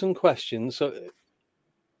got some questions. So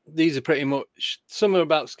these are pretty much, some are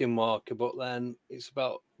about Skinwalker, but then it's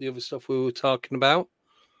about the other stuff we were talking about.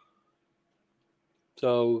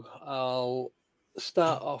 So I'll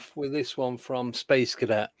start off with this one from Space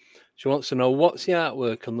Cadet. She wants to know, what's the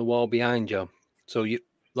artwork on the wall behind you? So the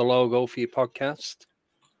logo for your podcast?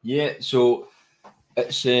 Yeah, so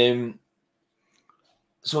it's from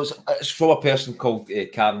a person called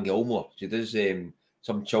Karen Gilmore. She does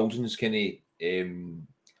some children's kind of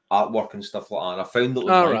artwork and stuff like that. And I found it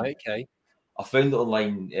online. Right, okay. I found it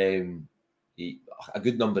online a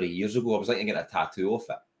good number of years ago. I was thinking of getting a tattoo off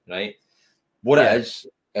it, right? What it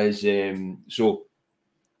is so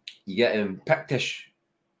you get Pictish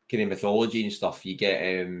kind of mythology and stuff. You get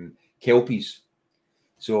Kelpies.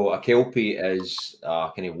 So a Kelpie is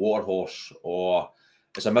a kind of water horse, or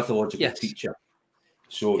it's a mythological creature.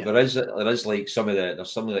 So there is like some of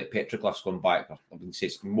like petroglyphs going back. I wouldn't say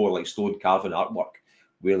it's more like stone carving artwork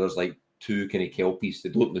where there's like two kind of Kelpies. They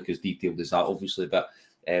don't look as detailed as that, obviously, but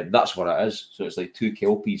that's what it is. So it's like two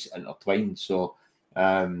Kelpies intertwined. So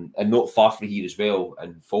and not far from here as well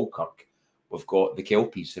in Falkirk, we've got the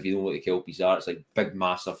Kelpies. If you don't know what the Kelpies are, it's like big,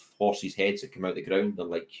 massive horses' heads that come out of the ground. They're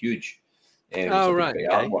like huge.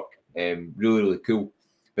 Artwork. Really, really cool.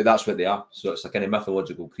 But that's what they are. So it's a kind of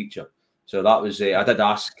mythological creature. So that was I did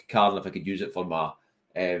ask Karen if I could use it for my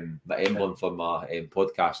emblem for my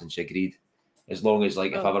podcast, and she agreed. As long as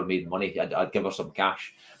if I ever made money, I'd give her some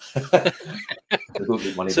cash. I don't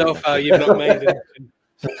make money. So far, you've not made it.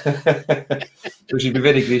 So she'd be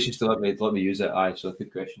very gracious to let me use it. Aye, so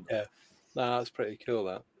good question. Yeah, no, that's pretty cool.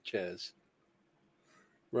 That. Cheers.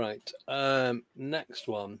 Right. Next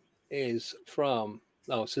one is from.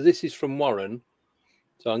 Oh, so this is from Warren.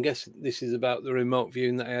 So I'm guessing this is about the remote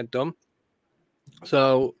viewing that I had done.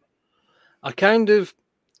 So I kind of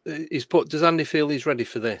he's put. Does Andy feel he's ready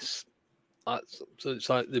for this? So it's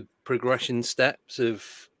like the progression steps of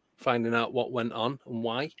finding out what went on and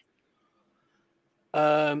why.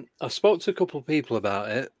 I spoke to a couple of people about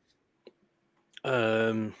it,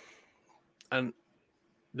 and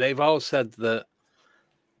they've all said that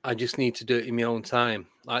I just need to do it in my own time.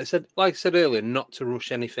 Like I said earlier, not to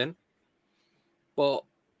rush anything. But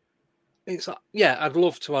it's I'd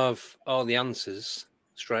love to have all the answers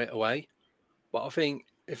straight away. But I think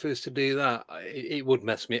if it was to do that, it would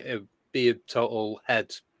mess me. It'd be a total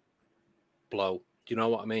head blow. Do you know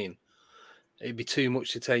what I mean? It'd be too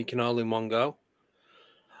much to take in all in one go.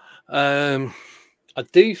 I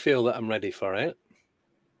do feel that I'm ready for it,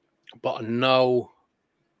 but I know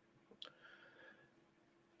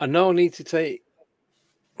I need to take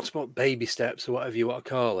baby steps or whatever you want to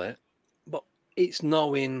call it. But it's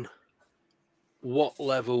knowing what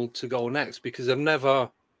level to go next, because I never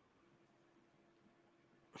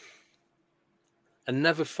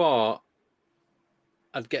thought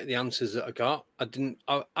I'd get the answers that I got.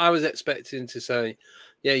 I was expecting to say,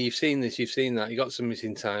 yeah, you've seen this, you've seen that, you got some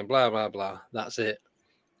missing time, blah, blah, blah. That's it.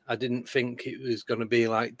 I didn't think it was going to be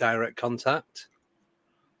like direct contact.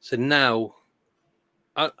 So now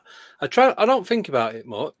I don't think about it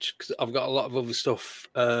much because I've got a lot of other stuff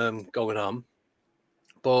going on.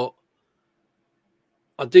 But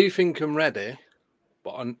I do think I'm ready.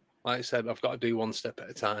 But like I said, I've got to do one step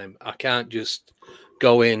at a time. I can't just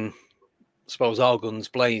go in, suppose all guns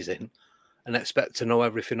blazing, and expect to know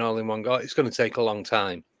everything all in one go. It's going to take a long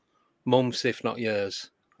time, months if not years,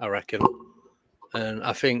 I reckon. And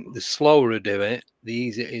I think the slower I do it, the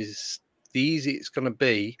easier it's going to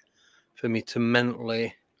be for me to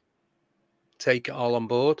mentally take it all on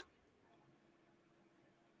board.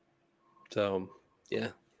 So yeah,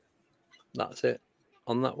 that's it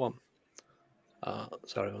on that one.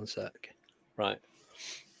 Sorry, one sec. Right.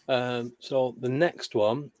 So the next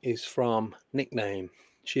one is from Nickname.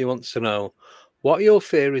 She wants to know, what are your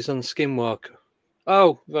theories on Skinwalker?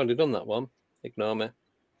 Oh, we've already done that one. Ignore me.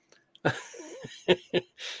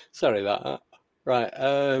 Sorry about that.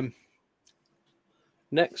 Right.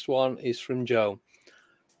 Next one is from Joe.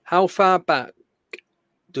 How far back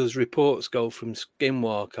does reports go from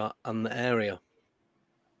Skinwalker and the area?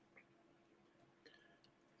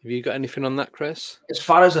 Have you got anything on that, Chris? As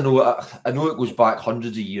far as I know it goes back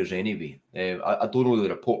hundreds of years anyway. I don't know the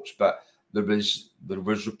reports, but there was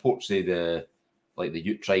reports of the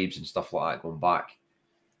Ute tribes and stuff like that going back.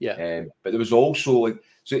 Yeah. But there was also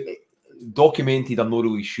documented. I'm not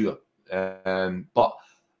really sure. But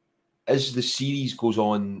as the series goes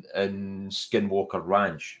on in Skinwalker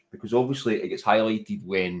Ranch, because obviously it gets highlighted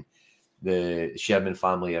when the Sherman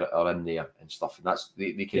family are in there and stuff, and that's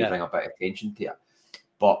they kind of bring a bit of attention to it.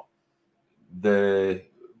 But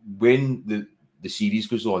when the series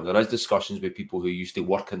goes on, there is discussions with people who used to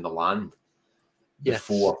work in the land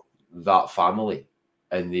before that family,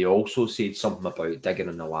 and they also said something about digging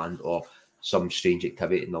in the land or some strange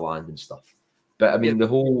activity in the land and stuff. But I mean, the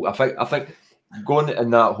whole I think going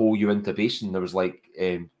in that whole Uinta Basin, there was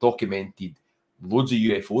documented loads of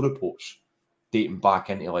UFO reports dating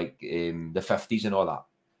back into the 50s and all that.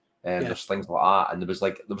 There's things like that, and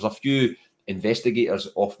there was a few investigators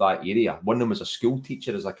off that area. One of them was a school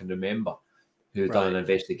teacher, as I can remember, who had done an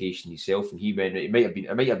investigation himself, and he went. It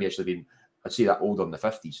might have actually been. I'd say that older in the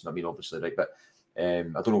 50s. I mean, obviously, right, but I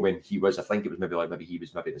don't know when he was. I think it was maybe he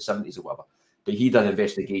was maybe the 70s or whatever. But he done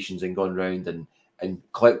investigations and gone round and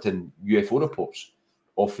collecting UFO reports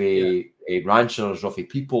off ranchers, off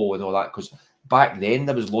people, and all that. Because back then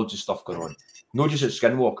there was loads of stuff going on, not just at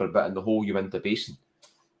Skinwalker, but in the whole Uinta Basin.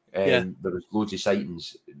 There was loads of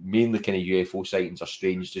sightings, mainly kind of UFO sightings or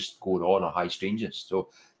strange just going on, or high strangeness. So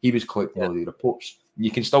he was collecting all the reports. And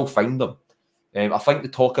you can still find them. I think they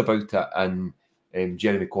talk about it in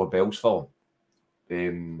Jeremy Corbell's film,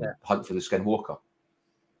 Hunt for the Skinwalker.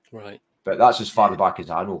 Right. But that's as far back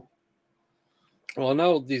as I know. Well, I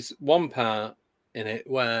know there's one part in it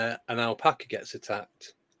where an alpaca gets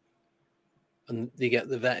attacked and they get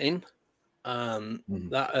the vet in.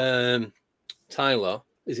 That Tyler,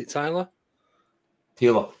 is it Tyler?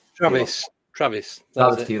 Taylor. Travis. Travis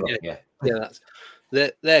Taylor, yeah. Yeah,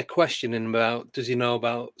 they're questioning about, does he know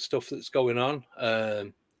about stuff that's going on?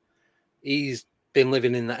 He's been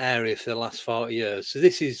living in the area for the last 40 years. So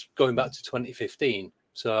this is going back to 2015.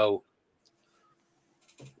 So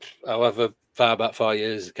however far back 4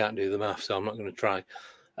 years, I can't do the math, so I'm not going to try.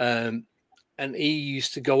 And he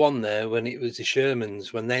used to go on there when it was the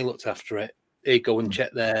Shermans, when they looked after it. He'd go and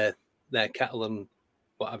check their cattle and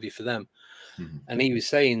what have you for them. And he was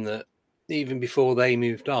saying that even before they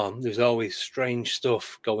moved on, there was always strange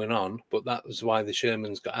stuff going on, but that was why the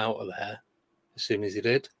Shermans got out of there as soon as he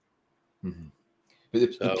did. But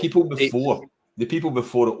the people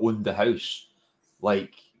before that owned the house,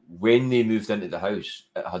 like when they moved into the house,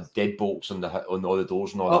 it had deadbolts on all the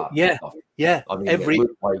doors and all that. Yeah. I mean,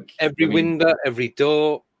 every window, every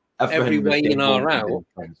door, every way in or out.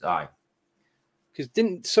 Aye. Because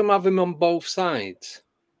didn't some have them on both sides,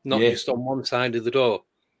 not just on one side of the door?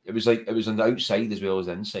 It was on the outside as well as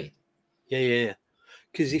the inside. Yeah.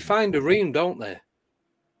 Because they find a room, don't they?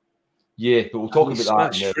 Yeah, but we'll talk about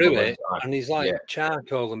that. Smash through it, and he's like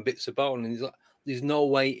charcoal and bits of bone, and he's like, "There's no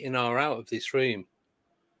way in or out of this room."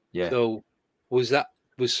 Yeah. So was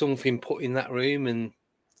something put in that room and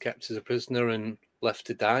kept as a prisoner and left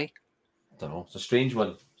to die? I don't know. It's a strange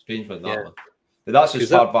one. That one. But that's as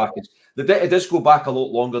far back as it does go back a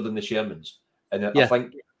lot longer than the Shermans, and I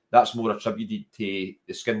think that's more attributed to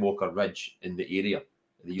the Skinwalker Ridge in the area,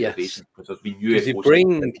 the Uinta Basin, because there's been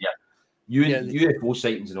UFO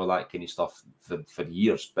sightings and all that kind of stuff for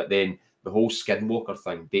years. But then the whole Skinwalker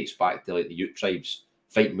thing dates back to the Ute tribes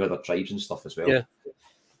fighting with other tribes and stuff as well.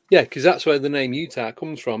 Yeah, because that's where the name Utah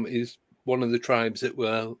comes from. Is one of the tribes that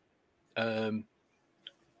were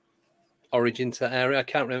origin to that area. I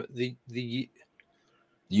can't remember the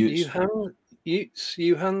Utes,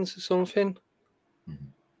 Uhans or something.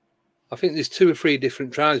 I think there's 2 or 3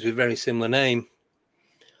 different tribes with very similar name.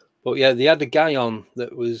 But yeah, they had a guy on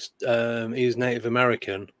that was he was Native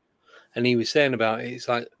American, and he was saying about it. It's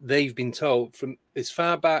like they've been told from as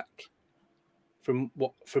far back from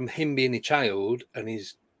him being a child and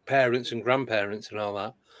his parents and grandparents and all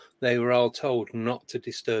that, they were all told not to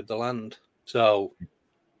disturb the land. So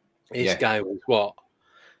this guy was what?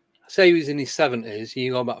 I say he was in his 70s.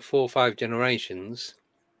 You go back 4 or 5 generations.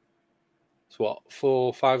 It's what,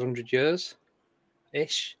 400-500 years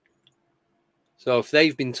ish. So if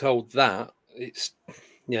they've been told that, it's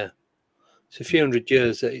a few hundred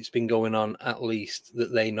years that it's been going on, at least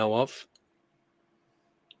that they know of.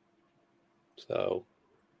 So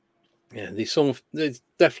yeah, there's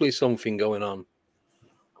definitely something going on.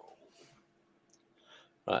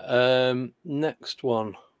 Right, next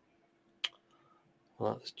one.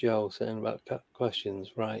 That's Joe saying about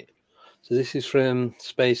questions. Right. So this is from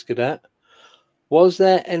Space Cadet. Was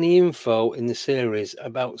there any info in the series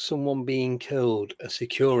about someone being killed, a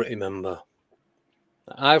security member?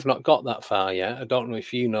 I've not got that far yet. I don't know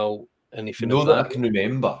if you know anything No, of that that. I can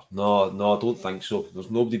remember. No, I don't think so.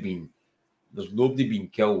 There's nobody been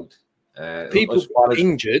killed. People As far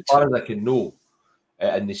injured. as I can know,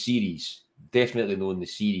 in the series, definitely know in the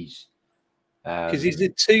series. Because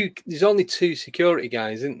there's only two security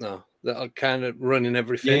guys, isn't there, that are kind of running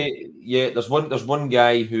everything. Yeah. There's one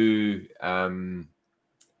guy who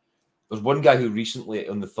recently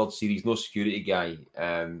on the third series, no security guy.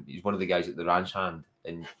 He's one of the guys at the ranch hand,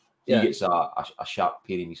 and he gets a sharp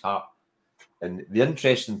pain in his heart. And the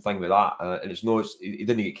interesting thing with that, and he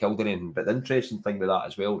didn't get killed or anything, but the interesting thing with that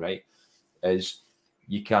as well, right, is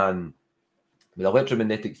you can, with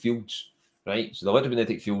electromagnetic fields, right? So the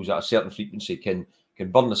electromagnetic fields at a certain frequency can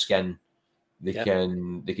burn the skin. They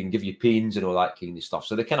can give you pains and all that kind of stuff.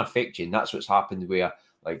 So they can affect you, and that's what's happened where,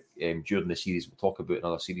 like during the series, we'll talk about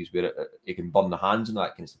another series where it can burn the hands and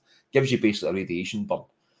that kind of stuff. Gives you basically a radiation burn.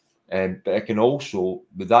 But it can also,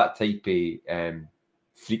 with that type of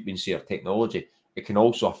frequency or technology, it can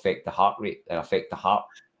also affect the heart rate and affect the heart.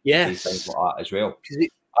 Yes. Things like that as well.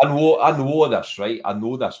 I know this, right? I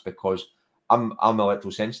know this because I'm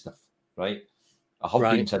electrosensitive, right? I have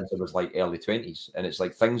been since I was like early 20s, and it's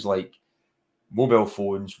like things like mobile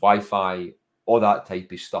phones, Wi-Fi, all that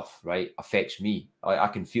type of stuff, right, affects me. I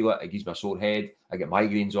can feel it. It gives me a sore head. I get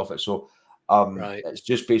migraines off it. So it's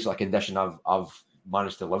just basically a condition I've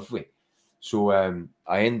managed to live with. So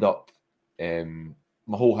I end up,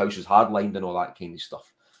 my whole house is hardlined and all that kind of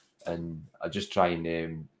stuff. And I just try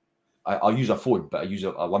and, I'll use a phone, but I use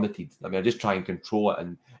a limited. I mean, I just try and control it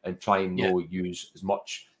and try and use as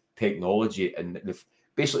much technology, and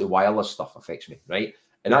basically wireless stuff affects me, right?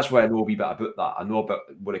 And that's why I know a wee bit about that. I know about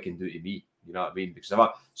what it can do to me. You know what I mean? Because if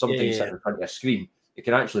something sitting in front of a screen, it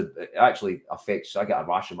actually affects. I get a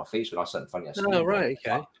rash on my face when I sit in front of a screen. Oh, right,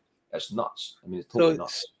 okay. It's nuts. I mean, it's totally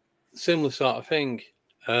nuts. Similar sort of thing,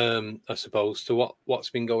 I suppose, to what's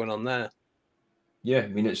been going on there. Yeah, I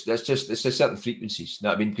mean, it's certain frequencies. You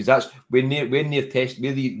know what I mean? Because that's when they're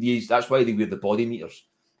testing, that's why they wear the body meters.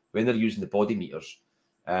 When they're using the body meters,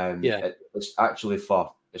 it's actually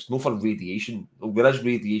it's not for radiation. There is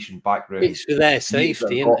radiation background. It's for their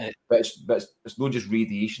safety, isn't it? But it's not just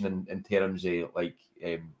radiation in terms of like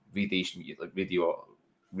radiation, like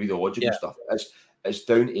radiological stuff. It's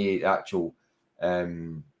down to the actual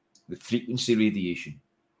the frequency radiation.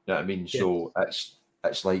 You know what I mean? So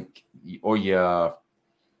it's like all your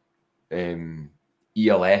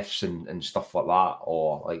ELFs and stuff like that,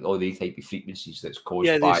 or like all the type of frequencies that's caused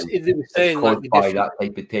by that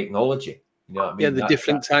type of technology. You know what I mean? Yeah, the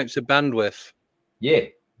different types of bandwidth. Yeah,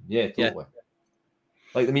 totally.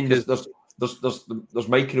 Like, I mean, there's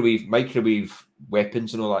microwave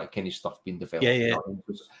weapons and all that kind of stuff being developed. Yeah. You know what I mean?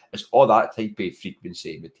 It's all that type of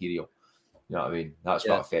frequency material. You know what I mean? That's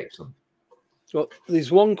what affects them. So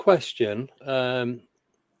there's one question.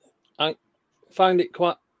 I find it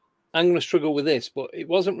quite. I'm going to struggle with this, but it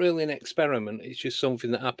wasn't really an experiment. It's just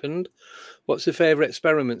something that happened. What's the favourite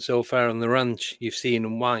experiment so far on the ranch you've seen,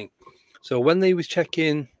 and why? So when they was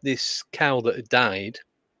checking this cow that had died,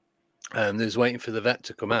 they was waiting for the vet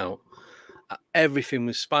to come out, everything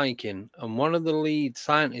was spiking. And one of the lead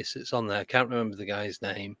scientists that's on there, I can't remember the guy's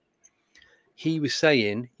name, he was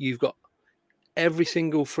saying you've got every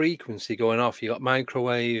single frequency going off. You got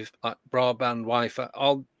microwave, like broadband, Wi-Fi,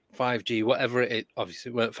 all 5G, whatever it is.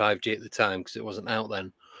 Obviously, it weren't 5G at the time because it wasn't out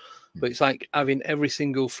then. But it's like having every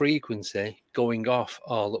single frequency going off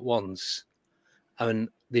all at once. And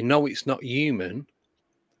they know it's not human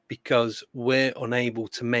because we're unable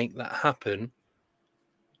to make that happen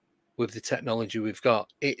with the technology we've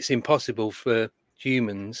got. It's impossible for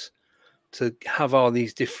humans to have all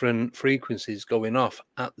these different frequencies going off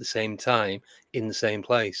at the same time in the same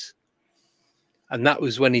place. And that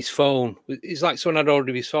was when his phone, it's like someone had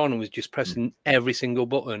ordered his phone and was just pressing every single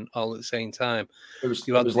button all at the same time. It was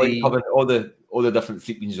like having all the different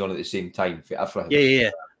frequencies on at the same time for everything.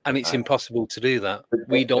 Yeah. And it's impossible to do that.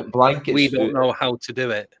 We don't know how to do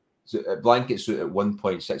it. So it blankets out at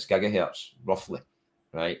 1.6 gigahertz roughly,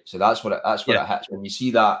 right? So that's what it hits when you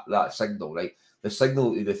see that signal, right? The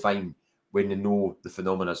signal they define when they know the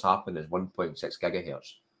phenomena has happened is 1.6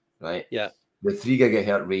 gigahertz, right? Yeah. The 3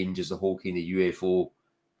 gigahertz range is the whole kind of UFO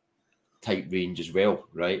type range as well,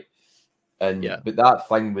 right? But that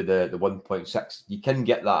thing with the 1.6, you can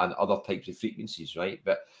get that in other types of frequencies, right?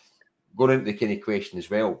 But going into the kind of question as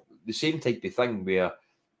well, the same type of thing where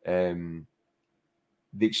the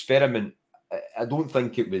experiment, I don't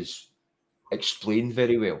think it was explained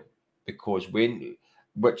very well, because when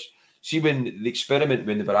the experiment,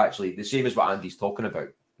 when they were actually the same as what Andy's talking about,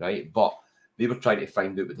 right? But they were trying to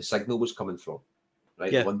find out where the signal was coming from,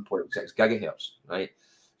 right? Yeah. 1.6 gigahertz, right?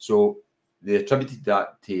 So they attributed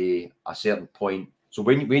that to a certain point. So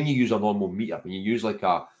when you use a normal meter, when you use like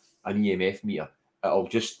an EMF meter,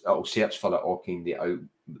 it'll search for it all kind of out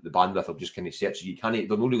the bandwidth will just kind of search. You can't,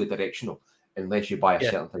 they're not really directional unless you buy a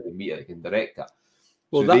certain type of meter that can direct it.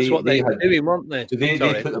 Well, So that's what they were doing, weren't they? So they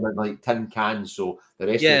put them in like tin cans, so the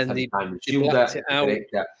rest of the tin can would shield it,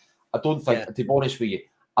 direct it. I don't think, to be honest with you,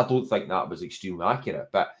 I don't think that was extremely accurate.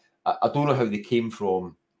 But I don't know how they came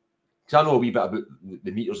from, because I know a wee bit about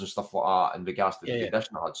the meters and stuff like that in regards to the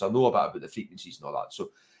condition I had. So I know a bit about the frequencies and all that.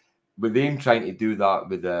 So with them trying to do that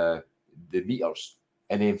with the meters,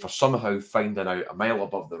 and then for somehow finding out a mile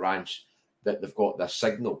above the ranch that they've got this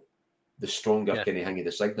signal, the stronger kind of thing of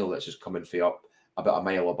the signal that's just coming for up about a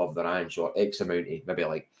mile above the ranch, or X amount of, maybe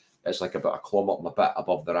like it's like about a kilometre and a bit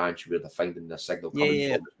above the ranch where they're finding the signal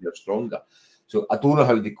coming from, they're stronger. So I don't know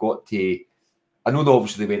how they got to. I know they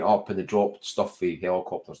obviously went up and they dropped stuff for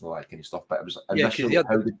helicopters and all that kind of stuff, but it was initially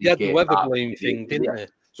how did they get the weather balloon thing, didn't they?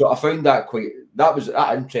 So I found that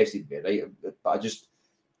that interested me, right? But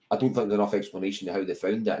I don't think there's enough explanation to how they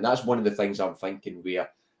found it, and that's one of the things I'm thinking. Where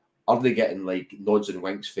are they getting like nods and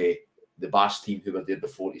winks for the BAS team who were there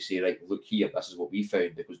before to say, right, look here, this is what we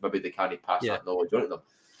found, because maybe they can't pass that knowledge on to them.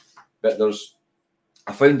 But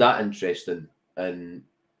I found that interesting, and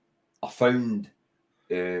I found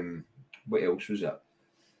what else was it?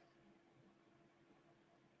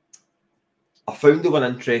 I found the one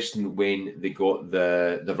interesting when they got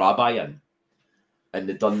the rabbi in, and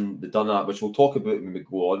they done that, which we'll talk about when we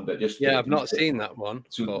go on. But just I've not seen that one.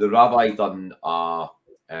 So the rabbi done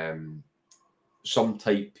some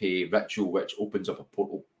type of ritual which opens up a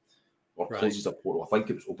portal or closes a portal. I think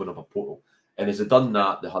it was open up a portal. And as they done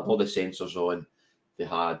that, they had all the sensors on. They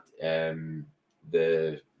had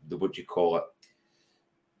the what do you call it?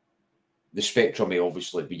 The spectrum,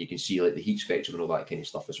 obviously, but you can see like the heat spectrum and all that kind of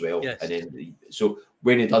stuff as well. Yes. And then so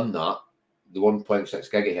when they done that, the 1.6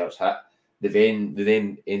 gigahertz hit. They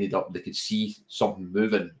then ended up, they could see something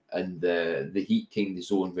moving in the heat kind of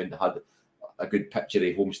zone when they had a good picture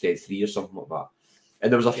of Homestead 3 or something like that.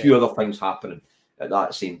 And there was a few other things happening at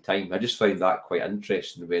that same time. I just found that quite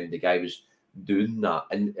interesting when the guy was doing that.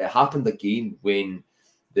 And it happened again when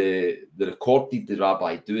they recorded the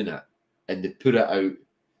rabbi doing it and they put it out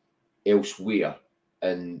elsewhere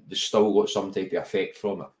and they still got some type of effect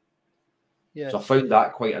from it. Yeah. So I found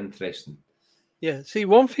that quite interesting. Yeah. See,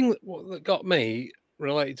 one thing that got me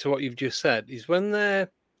related to what you've just said is when they're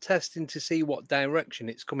testing to see what direction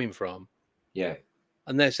it's coming from. Yeah.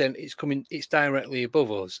 And they're saying it's directly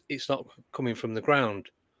above us. It's not coming from the ground.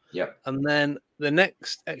 Yeah. And then the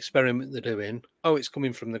next experiment they're doing, it's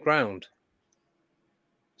coming from the ground.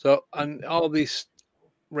 So, and all this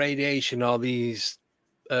radiation, all these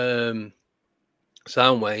sound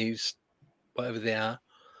waves, whatever they are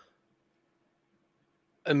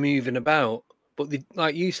moving about. But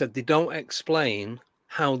like you said, they don't explain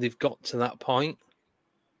how they've got to that point.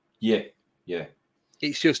 Yeah.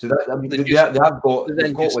 It's just so they have got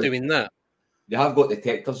doing that. They have got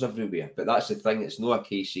detectors everywhere, but that's the thing. It's not a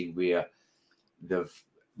case where they've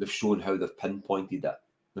shown how they've pinpointed it.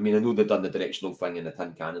 I mean, I know they've done the directional thing in the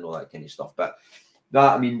tin can and all that kind of stuff, but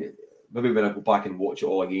that, I mean, maybe when I go back and watch it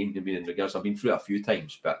all again, I mean, in regards, I've been through it a few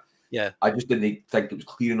times, but I just didn't think it was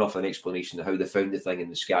clear enough an explanation of how they found the thing in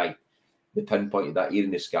the sky. They pinpointed that here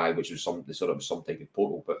in the sky, which was some type of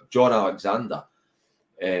portal. But John Alexander,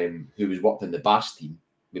 who was worked in the BAS team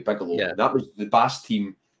with Bigelow, that was the BAS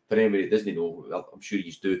team. For anybody that doesn't know, I'm sure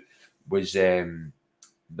you do.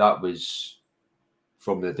 That was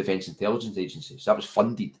from the Defence Intelligence Agency. So that was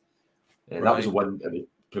funded. That was the one that was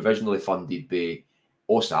provisionally funded by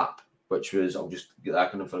OSAP, which was, I'll just get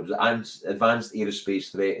that acronym for it, was Advanced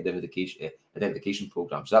Aerospace Threat Identification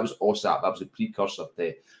Program. So that was OSAP. That was a precursor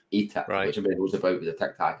to ATIP, which everybody knows about with the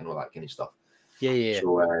Tic Tac and all that kind of stuff. Yeah.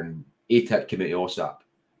 So ATIP came out of OSAP,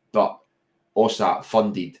 but OSAP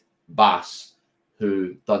funded BAS,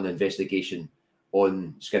 who done the investigation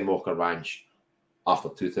on Skinwalker Ranch after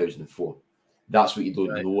 2004. That's what you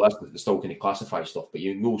don't know. That's still kind of classified stuff, but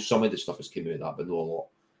you know some of the stuff has come out of that, but not a lot.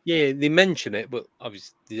 Yeah, they mention it, but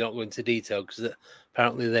obviously they don't go into detail because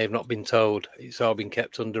apparently they've not been told. It's all been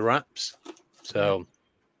kept under wraps. So,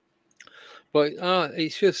 but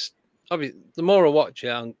it's just obviously the more I watch it,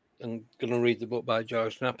 I'm going to read the book by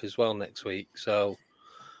George Knapp as well next week. So,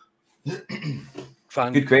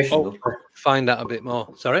 good question. Find out a bit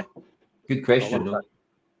more. Sorry. Good question. Though.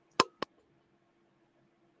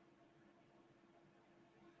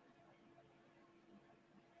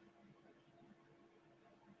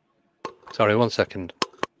 Sorry, 1 second.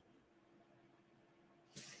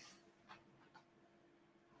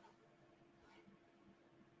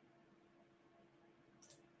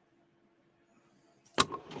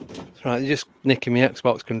 Right, you're just nicking my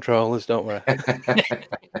Xbox controllers, don't worry.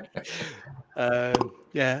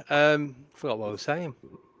 Forgot what I was saying.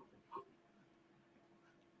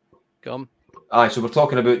 Go on. Aye, so we're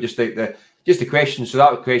talking about just the question. So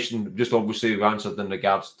that question just obviously we answered in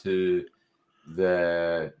regards to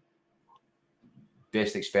the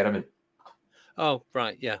best experiment. Oh,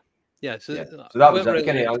 right, yeah. So that was it.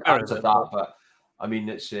 Kind of answered that, but I mean,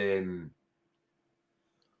 it's I'm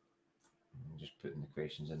just putting the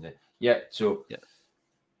questions in there. Yeah. So,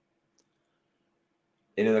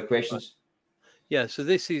 any other questions? Yeah. So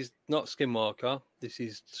this is not Skinwalker. This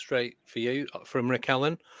is straight for you from Rick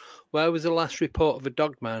Allen. Where was the last report of a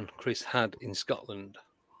dogman Chris had in Scotland?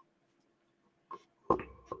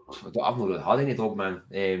 I've not really had any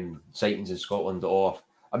dogman sightings in Scotland, or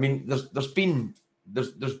I mean, there's been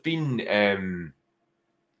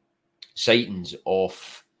sightings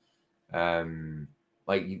of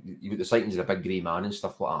like you got the sightings of a big grey man and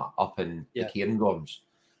stuff like that up in the Cairngorms,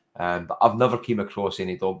 but I've never came across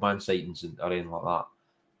any dogman sightings or anything like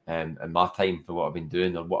that in my time for what I've been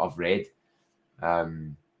doing or what I've read.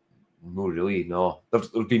 No, really, no. There's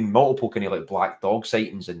been multiple kind of like black dog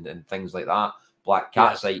sightings and things like that, black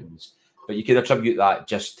cat sightings, but you can attribute that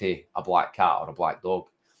just to a black cat or a black dog.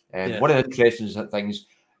 One of the interesting things,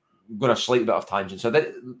 going a slight bit of tangent, so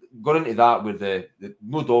going into that with the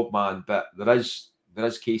no dog man, but there is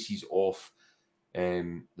cases of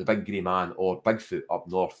the big grey man or Bigfoot up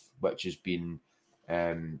north, which has been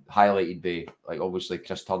highlighted by like obviously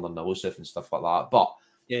Chris Turner and Elusive and stuff like that. But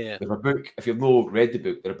there's a book, if you've not read the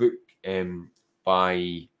book, there's a book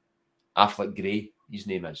by Affleck Gray, his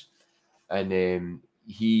name is, and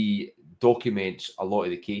he documents a lot of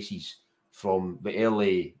the cases from the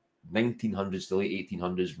early 1900s to late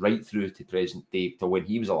 1800s right through to present day to when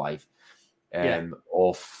he was alive,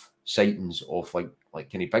 of sightings of like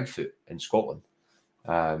kind of Bigfoot in Scotland.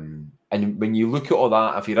 And when you look at all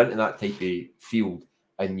that, if you're into that type of field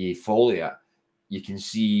and you follow it, you can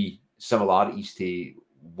see similarities to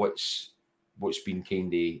what's been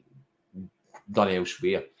kind of done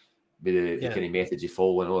elsewhere with the kind of methods you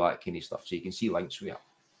follow and all that kind of stuff. So you can see links with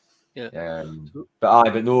it.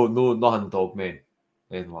 But no, nothing dogmen,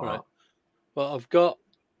 anything like that. Well, I've got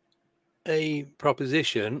a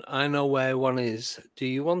proposition. I know where one is. Do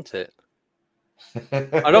you want it?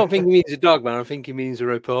 I don't think he means a dog man. I think he means a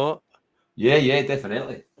report. Yeah,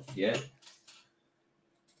 definitely. Yeah.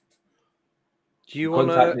 Do you want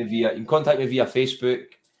to? You can contact me via Facebook,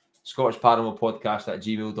 Scottish Paranormal Podcast at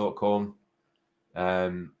gmail.com,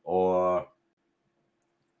 or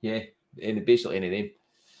basically any name.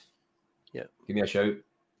 Yeah. Give me a shout.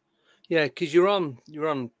 Yeah, because you're on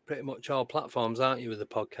pretty much all platforms, aren't you, with the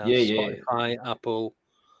podcast? Yeah. Spotify, Apple.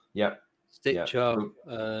 Yeah. Stitcher.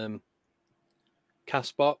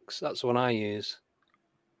 Castbox. That's the one I use.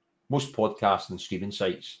 Most podcasts and streaming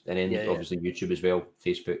sites, and then obviously YouTube as well,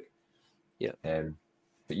 Facebook. Yeah.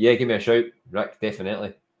 But yeah, give me a shout, Rick.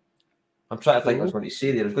 Definitely. I'm trying to think. I was going to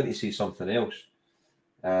say there. I was going to say something else.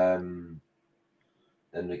 In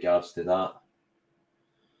regards to that.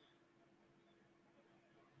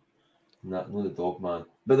 No, the dog man.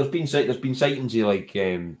 But there's been sightings of like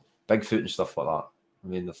Bigfoot and stuff like that. I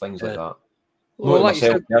mean, the things like that. Well, not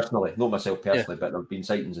myself personally, but there've been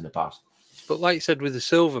sightings in the past. But like you said with the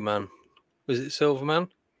Silverman, was it Silverman?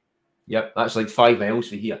 Yep, that's like 5 miles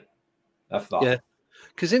from here. If that. Yeah,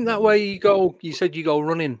 because in that way you go. You said you go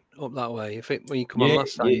running up that way. When you come on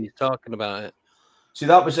last time, you're talking about it. See,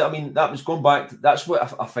 that was it. I mean, that was going back. That's what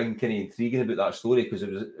I find kind of intriguing about that story, because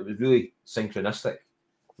it was really synchronistic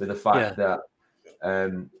with the fact that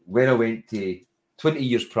when I went to 20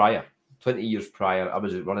 years prior, I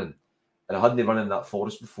was running, and I hadn't run in that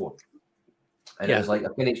forest before. And it was like,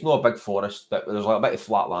 it's not a big forest, but there's like a bit of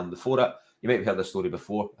flat land before it. You might have heard the story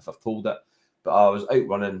before if I've told it. But I was out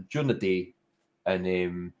running during the day,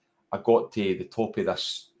 and I got to the top of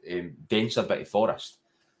this denser bit of forest.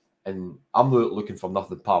 And I'm not looking for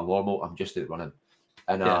nothing paranormal. I'm just out running.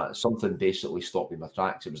 And something basically stopped me in my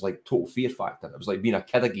tracks. It was like total fear factor. It was like being a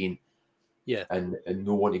kid again. Yeah. And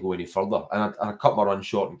no want to go any further. And I cut my run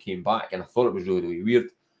short and came back. And I thought it was really, really weird.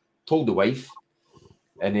 Told the wife.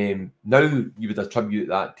 And now you would attribute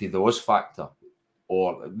that to the Oz factor.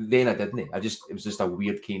 Or then I didn't. It was just a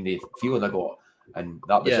weird kind of feeling I got. And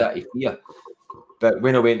that was it, fear. But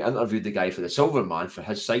when I went and interviewed the guy for the Silverman for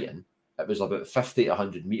his sighting, it was about 50 to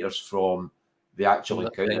 100 metres from the actual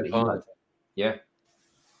encounter that he had. Yeah.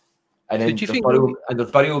 And then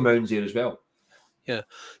there's burial mounds there as well. Yeah.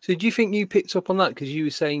 So do you think you picked up on that because you were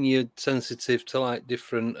saying you're sensitive to like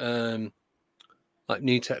different, like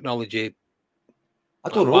new technology, I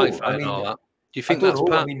like don't know. Wi-Fi and all that? Do you I think don't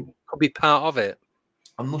that's know. could be part of it?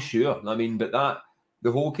 I'm not sure. But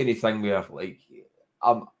the whole kind of thing where like,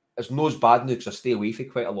 it's not as bad now because I stay away from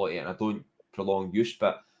quite a lot of it and I don't prolong use.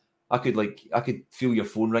 But I could feel your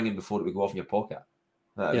phone ringing before it would go off in your pocket.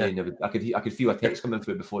 I mean, I could feel a text coming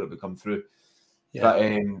through before it would come through. Yeah. But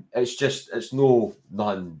it's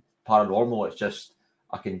nothing paranormal. It's just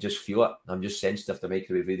I can just feel it. I'm just sensitive to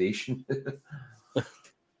microwave radiation.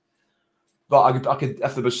 But I could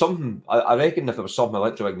if there was something. I reckon if there was something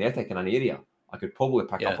electromagnetic in an area, I could probably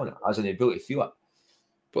pick up on it as an ability to feel it.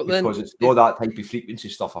 But Because then it's not that type of frequency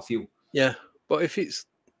stuff. I feel. Yeah, but if it's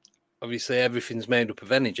obviously everything's made up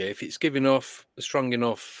of energy, if it's giving off a strong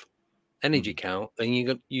enough energy count,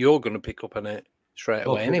 then you're going to pick up on it straight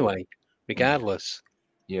away anyway, regardless.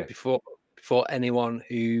 Yeah. Before anyone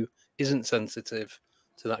who isn't sensitive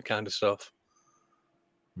to that kind of stuff.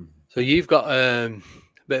 So you've got a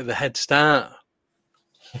bit of a head start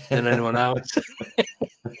than anyone else.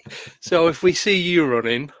 So if we see you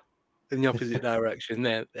running in the opposite direction,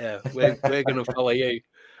 then we're going to follow you.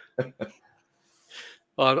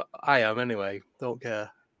 Well, I am anyway. Don't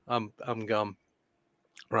care. I'm gone.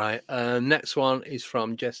 Right. Next one is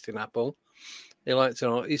from Justin Apple. He'd like to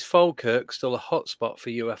know: is Falkirk still a hotspot for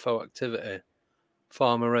UFO activity?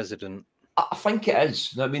 Former resident. I think it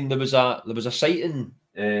is. I mean, there was a sighting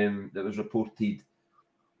that was reported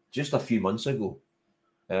just a few months ago.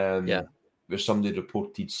 Where somebody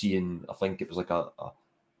reported seeing, I think it was like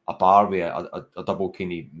a bar with a double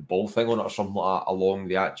kind of ball thing on it or something like that along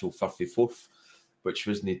the actual 54th, which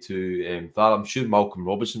wasn't too far. I'm sure Malcolm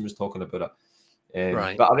Robinson was talking about it.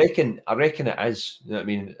 Right. But I reckon it is. I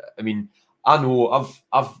mean, I know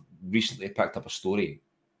I've recently picked up a story,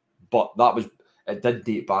 but it did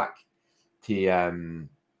date back to round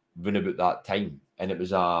about that time, and it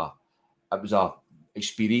was a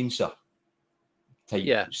experiencer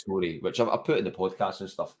type story, which I put in the podcast and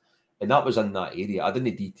stuff, and that was in that area. I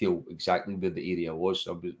didn't detail exactly where the area was.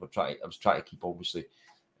 So I was trying to keep obviously.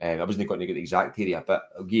 I wasn't going to get the exact area, but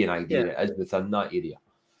I'll give you an idea. It is within that area.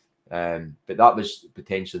 But that was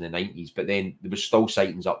potentially in the 90s. But then there was still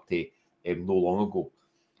sightings up to no long ago.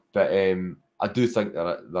 But I do think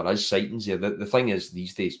there is sightings there. The thing is,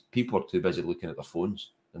 these days, people are too busy looking at their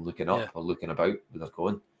phones and looking up or looking about where they're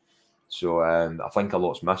going. So I think a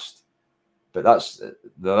lot's missed. But there's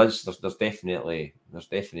definitely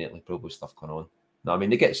probably stuff going on. No, I mean,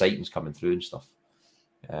 they get sightings coming through and stuff.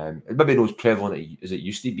 It maybe not as prevalent as it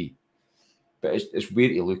used to be, but it's where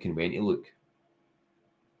to look and when to look.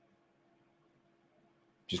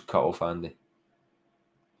 Just cut off Andy.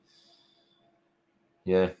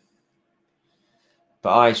 Yeah. But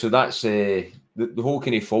aye, so that's the whole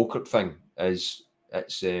kind of Falkirk thing is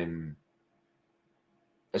it's been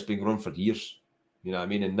going on for years. You know what I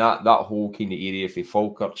mean? And that whole kind of area for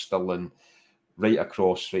Falkirk, Stirling, right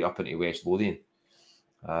across, right up into West Lothian.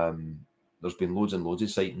 There's been loads and loads of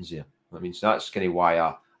sightings here. I mean, so that's kind of why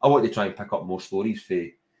I want to try and pick up more stories for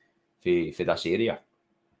this area.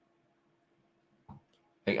 I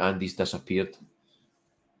think Andy's disappeared.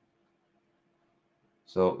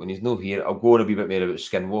 So when he's not here, I'll go on a wee bit more about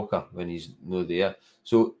Skinwalker when he's not there.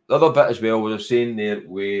 So the other bit as well, we were saying there,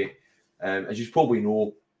 as you probably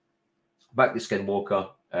know, back to Skinwalker,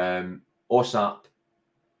 OSAP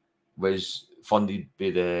was funded by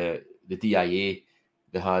the DIA.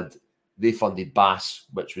 They funded BAS,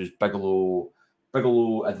 which was Bigelow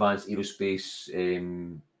Advanced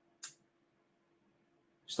Aerospace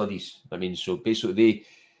Studies. I mean, so basically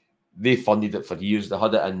they funded it for years. They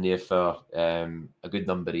had it in there for a good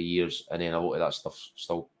number of years, and then a lot of that stuff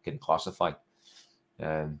still can classify.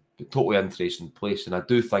 But totally interesting place, and I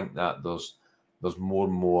do think that there's more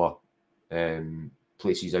and more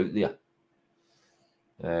places out there,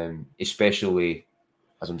 especially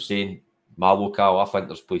as I'm saying, my locale. I think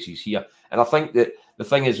there's places here, and I think that the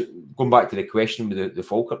thing is, going back to the question with the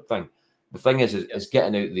Falkirk thing, the thing is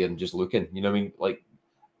getting out there and just looking. You know what I mean? Like,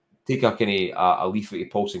 take a kind of a leaflet of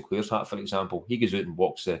Paul Sinclair's hat, for example. He goes out and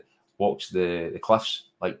walks the cliffs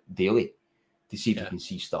like daily to see if he can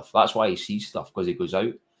see stuff. That's why he sees stuff, because he goes out.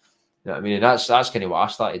 You know what I mean? And that's kind of what I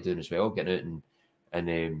started doing as well, getting out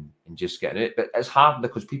and just getting out. But it's hard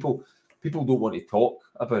because people don't want to talk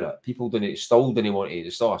about it. People still don't want to.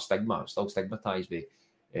 It's still a stigma. It's still stigmatized. They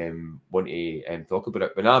want to talk about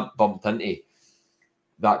it. When I bumped into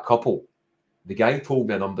that couple, the guy told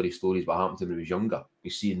me a number of stories what happened to him when he was younger.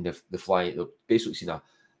 He's seen the fly, basically seen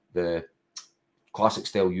the classic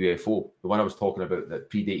style UFO, the one I was talking about that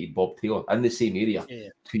predated Bob Taylor, in the same area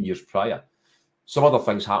 2 years prior. some other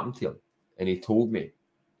things happened to him, and he told me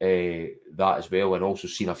that as well, and also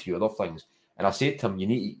seen a few other things. And I said to him,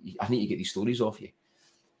 I need to get these stories off you.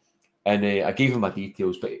 And I gave him my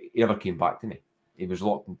details, but he never came back to me. He was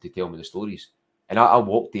reluctant to tell me the stories. And I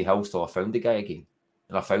walked the hills till I found the guy again.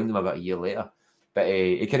 And I found him about a year later. But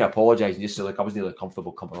he kind of apologised and just said, like, I wasn't really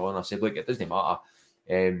comfortable coming on. I said, look, it doesn't matter.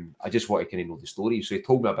 I just want to kind of know the story. So he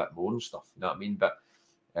told me a bit more and stuff, you know what I mean? But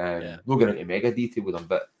not going into mega detail with him,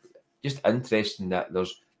 but just interesting that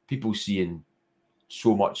there's people seeing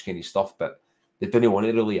so much kind of stuff, but they didn't want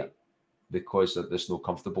to relay it because it's not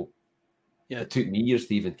comfortable. Yeah. It took me years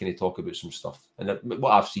to even kind of talk about some stuff. And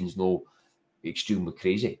what I've seen is no extremely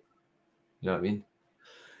crazy. You know what I mean?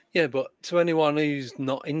 Yeah, but to anyone who's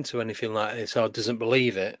not into anything like this or doesn't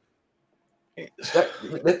believe it,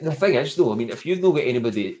 the thing is, though, I mean, if you've not got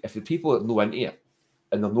anybody, if the people are no into it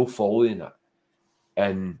and they're no following it,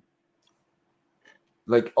 and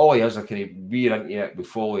like all he is, are kind of we're into it, we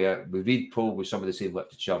follow it, we read probably some of the same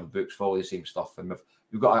literature and books, follow the same stuff, and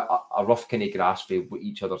we've got a rough kind of grasp of what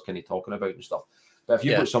each other's kind of talking about and stuff. But if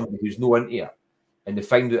you've got somebody who's no into it and they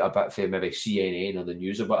find out a bit from maybe CNN or the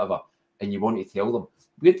news or whatever, and you want to tell them,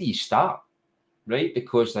 where do you start? Right?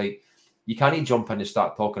 Because like you can't jump in and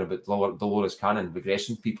start talking about Dolores Cannon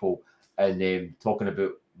regressing people and talking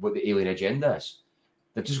about what the alien agenda is.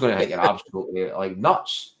 They're just going to think you're absolutely like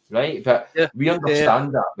nuts, right? But we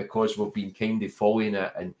understand that because we've been kind of following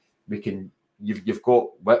it, and we can. You've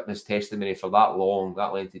got witness testimony for that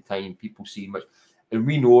length of time. People see much, and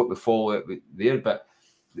we know it. We follow it there. But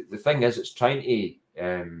the thing is, it's trying to.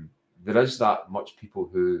 There is that much people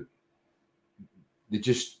who they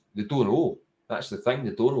don't know. That's the thing,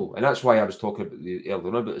 they don't know, and that's why I was talking about earlier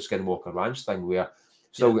on about the Skinwalker Ranch thing, where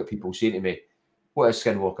still get people saying to me, "What is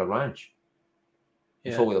Skinwalker Ranch?"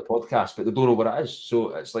 They follow the podcast, but they don't know what it is.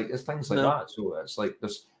 So it's like it's things like that. So it's like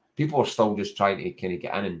there's people are still just trying to kind of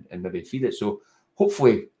get in and maybe feed it. So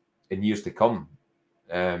hopefully, in years to come,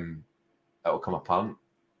 it'll come apparent.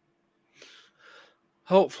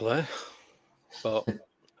 Hopefully, but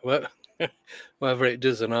whether it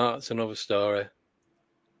does or not, it's another story.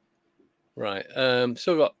 Right.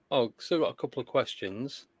 Still got a couple of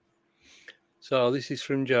questions. So this is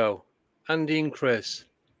from Joe, Andy, and Chris.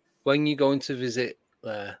 When you going to visit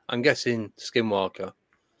there? I'm guessing Skinwalker.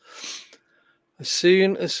 As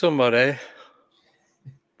soon as somebody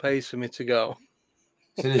pays for me to go.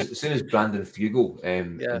 As soon as Brandon Fugel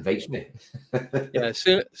invites me. As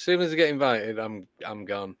soon as I get invited, I'm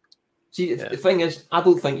gone. See, the thing is, I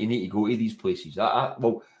don't think you need to go to these places.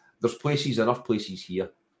 Well, there's enough places here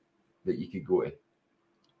that you could go to.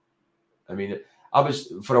 I mean,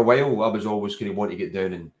 for a while, I was always going to want to get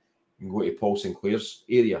down and go to Paul Sinclair's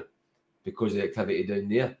area because of the activity down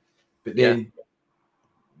there. But then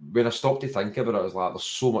when I stopped to think about it, I was like, there's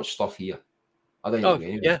so much stuff here. I don't know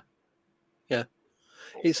anyway. Yeah.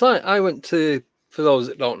 It's like I went to, for those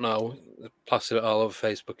that don't know, plastered it all over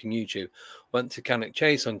Facebook and YouTube, went to Cannock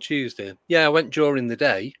Chase on Tuesday. Yeah, I went during the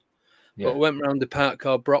day, but I went round the park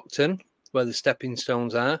called Brockton, where the stepping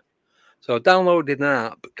stones are. So I downloaded an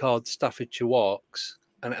app called Staffordshire Walks,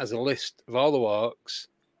 and it has a list of all the walks.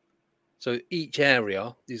 So each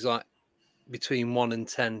area is like between 1 and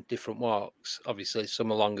 10 different walks. Obviously,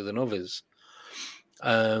 some are longer than others.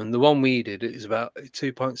 The one we did, it was about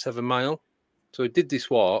 2.7 mile. So we did this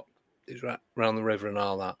walk. It's right around the river and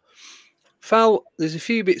all that. There's a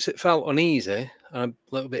few bits that felt uneasy and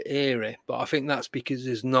a little bit eerie, but I think that's because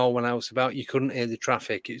there's no one else about. You couldn't hear the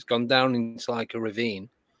traffic. It's gone down into like a ravine.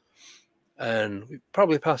 And we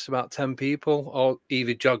probably passed about 10 people, or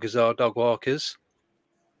either joggers or dog walkers.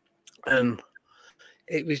 And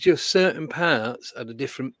it was just certain parts had a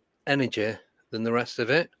different energy than the rest of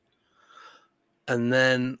it. And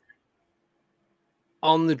then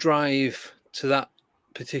on the drive to that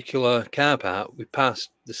particular car park, we passed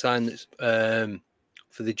the sign that's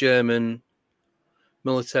for the German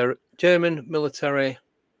military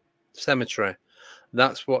cemetery.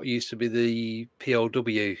 That's what used to be the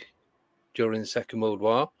POW during the Second World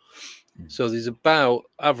War. So there's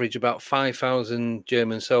average about 5,000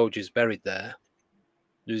 German soldiers buried there.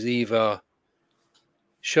 There's either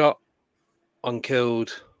shot and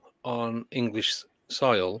killed on English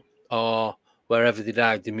soil, or wherever they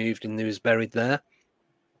died, they moved and they was buried there.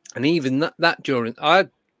 And even that during, I had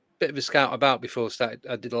a bit of a scout about before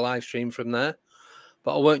I did a live stream from there,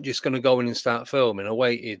 but I weren't just going to go in and start filming. I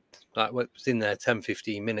waited, was in there 10,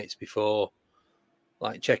 15 minutes before,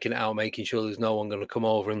 checking it out, making sure there's no one going to come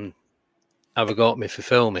over and have a go at me for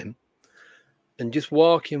filming. And just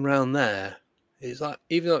walking around there, it's like,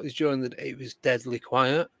 even though it was during the day, it was deadly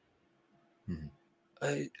quiet.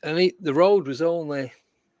 Mm-hmm. The road was only,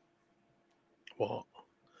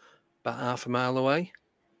 about half a mile away.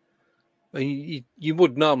 I mean, you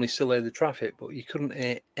would normally still hear the traffic, but you couldn't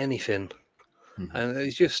hear anything. Mhm. And it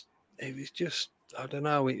was just, I don't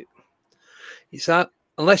know. It's hard,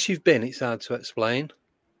 unless you've been, it's hard to explain.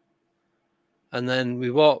 And then we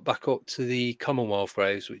walked back up to the Commonwealth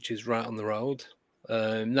Graves, which is right on the road.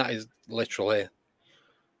 That is literally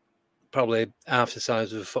probably half the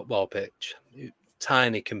size of a football pitch,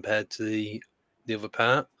 tiny compared to the other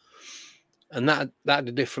part. And that had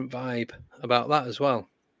a different vibe about that as well.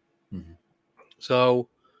 Mhm. So,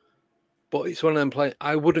 but it's one of them places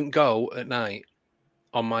I wouldn't go at night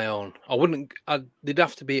on my own. There'd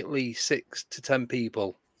have to be at least 6 to 10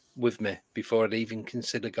 people with me before I'd even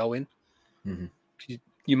consider going. Mhm.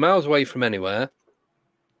 You're miles away from anywhere,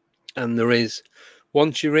 and there is,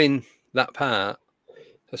 once you're in that part,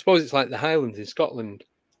 I suppose it's like the Highlands in Scotland.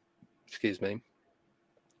 Excuse me.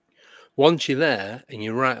 Once you're there and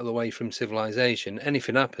you're right away from civilization,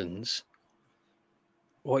 anything happens,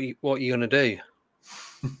 what are you going to do?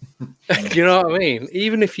 Do you know what I mean?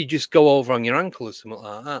 Even if you just go over on your ankle or something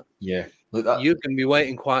like that, Yeah, look, that you're going to be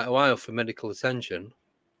waiting quite a while for medical attention.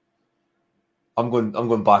 I'm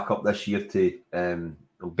going back up this year to Ben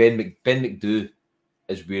McDoo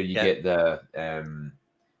is where you get the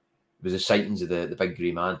was the sightings of the big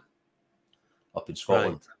grey man up in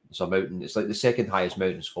Scotland. Right. It's a mountain. It's like the second highest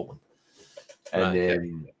mountain in Scotland, and Right,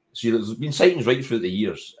 okay. so there's been sightings right through the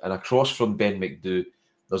years. And across from Ben McDoo,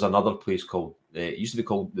 there's another place called it used to be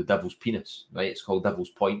called the Devil's Penis, right? It's called Devil's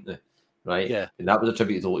Point now, right? Yeah. And that was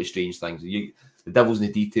attributed to a lot of strange things. The devil's in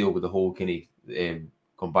the detail with the whole kind of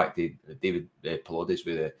come back to David Pilates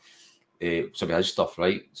with some of his stuff,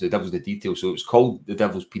 right? So the devil's in the detail. So it was called the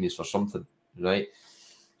Devil's Penis for something, right?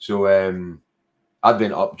 So I'd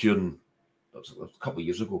been up during it was a couple of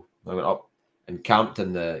years ago. I went up and camped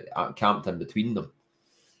in between them.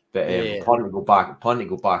 But Yeah. planning to go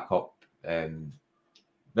back up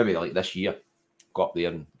maybe like this year. Go up there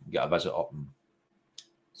and get a visit up and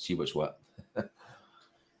see what's what.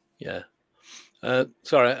 Yeah.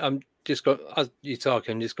 Sorry, I'm just going, as you're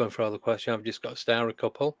talking, just going for other questions. I've just got to stare a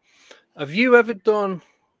couple. Have you ever done,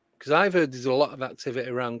 because I've heard there's a lot of activity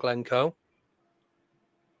around Glencoe.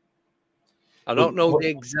 I don't know the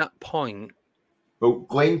exact point. Well,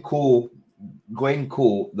 Glencoe,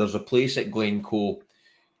 there's a place at Glencoe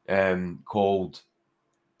called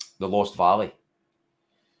the Lost Valley.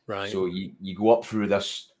 Right. So you go up through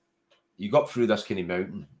this kind of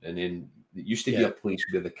mountain, and then it used to be a place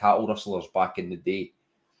where the cattle rustlers back in the day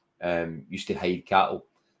used to hide cattle.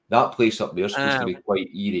 That place up there is supposed to be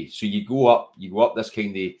quite eerie. So you go up this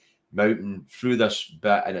kind of mountain through this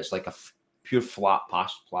bit, and it's like a pure flat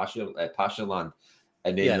pasture land,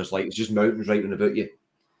 and then there's like it's just mountains right round about you,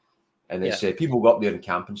 and it's people go up there and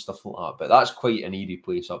camp and stuff like that. But that's quite an eerie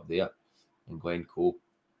place up there in Glencoe.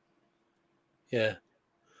 Yeah.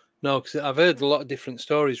 No, because I've heard a lot of different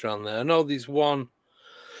stories around there. I know there's one.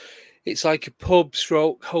 It's like a pub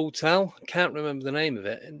stroke hotel. I can't remember the name of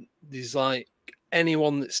it. And there's like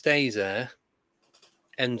anyone that stays there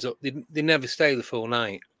ends up, they never stay the full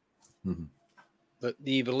night. Mm-hmm. But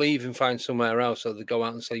they either leave and find somewhere else, or they go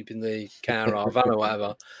out and sleep in the car or van or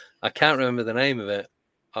whatever. I can't remember the name of it.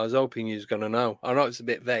 I was hoping you was going to know. I know it's a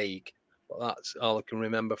bit vague, but that's all I can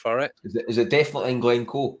remember for it. Is it definitely in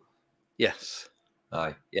Glencoe? Yes.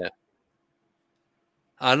 Aye. Yeah.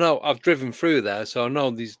 I know. I've driven through there, so I know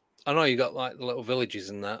these. I know you got like the little villages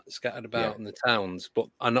and that scattered about in the towns, but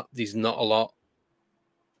there's not a lot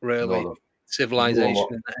really civilization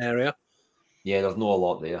in that area. Yeah, there's not a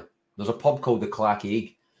lot there. There's a pub called the Clack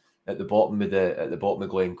Egg at the bottom of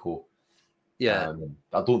Glencoe. Yeah.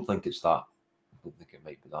 I don't think it's that. I don't think it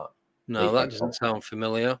might be that. No, that doesn't sound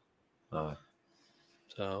familiar. Aye.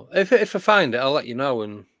 So if I find it, I'll let you know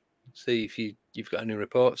and see if you've got any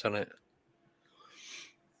reports on it.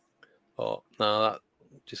 Oh no, that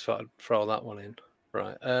just thought I'd throw that one in.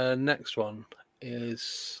 Right. Next one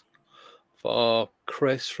is for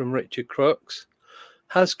Chris from Richard Crooks.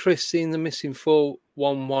 Has Chris seen the Missing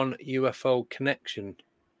 411 UFO Connection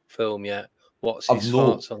film yet? What's his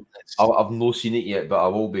thoughts on this? I've not seen it yet, but I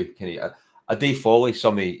will be. I do follow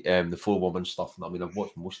some of the 411 stuff. I mean, I've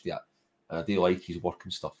watched most of it. And I do like his work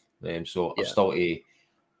and stuff. So I've still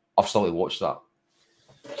to watch that.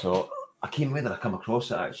 So I can't remember I come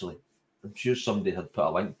across it actually. I'm sure somebody had put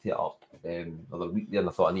a link to it up the other week there, and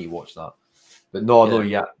I thought I need to watch that. But no, not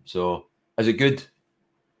yet. So is it good?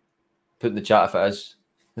 Put in the chat if it is.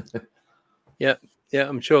 Yeah,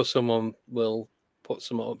 I'm sure someone will put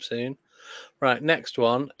some up soon. Right, next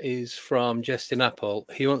one is from Justin Apple.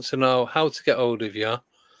 He wants to know how to get hold of you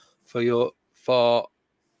for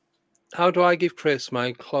How do I give Chris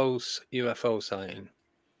my close UFO sighting?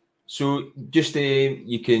 So just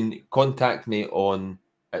you can contact me on,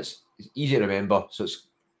 it's easy to remember. So it's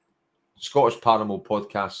Scottish Paranormal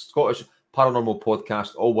Podcast,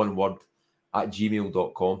 all one word, at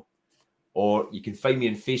gmail.com. Or you can find me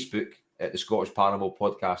on Facebook at the Scottish Paranormal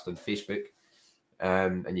Podcast on Facebook.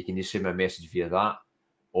 And you can just send me a message via that.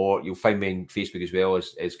 Or you'll find me on Facebook as well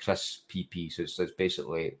as Chris PP. So it's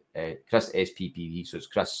basically Chris SPPV. So it's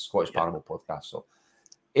Chris Scottish Paranormal Podcast. So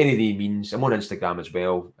any of the means. I'm on Instagram as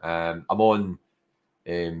well. I'm on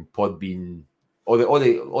Podbean, all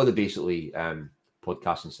the basically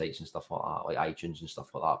podcasting sites and stuff like that, like iTunes and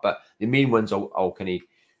stuff like that. But the main ones I'll kind of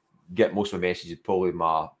get most of my messages probably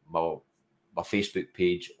my Facebook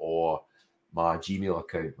page or my Gmail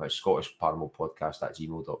account, my Scottish Paranormal Podcast at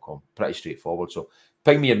gmail.com. Pretty straightforward. So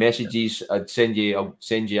ping me your messages. I'll send you.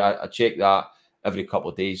 I check that every couple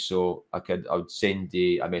of days, so I would send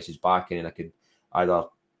you a message back, and then I could either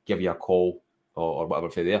give you a call or whatever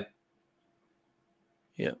for there.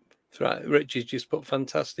 Yeah, that's right. Richard's just put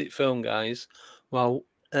fantastic film, guys. Well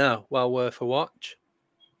worth a watch.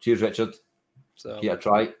 Cheers, Richard. So yeah,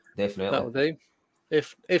 try definitely. That'll do.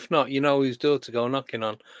 If not, you know whose door to go knocking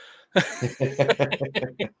on.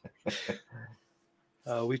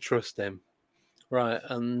 We trust him. Right,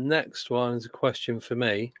 and next one is a question for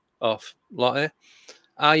me off Lottie.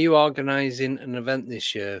 Are you organising an event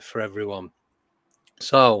this year for everyone?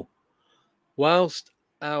 So, whilst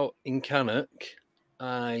out in Cannock,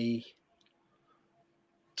 I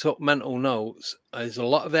took mental notes. There's a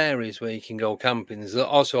lot of areas where you can go camping. There's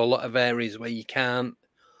also a lot of areas where you can't.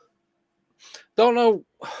 Don't know.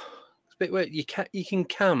 It's a bit weird. You can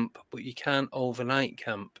camp, but you can't overnight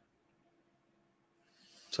camp.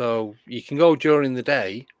 So you can go during the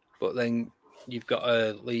day, but then you've got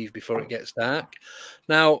to leave before it gets dark.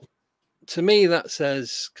 Now, to me, that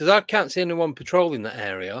says, because I can't see anyone patrolling that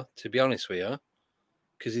area, to be honest with you,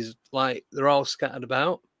 because they're all scattered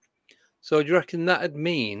about. So do you reckon that'd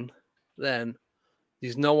mean then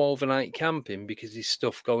there's no overnight camping because there's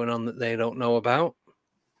stuff going on that they don't know about?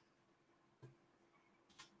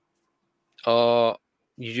 Or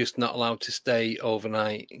you're just not allowed to stay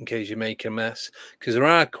overnight in case you make a mess? Because there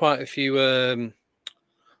are quite a few, is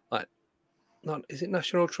it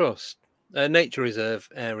National Trust? Nature reserve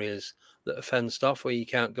areas that are fenced off where you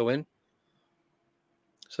can't go in.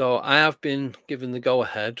 So I have been given the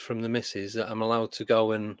go-ahead from the missus that I'm allowed to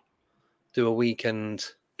go and do a weekend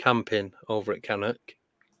camping over at Cannock.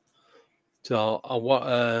 So I want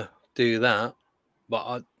to do that,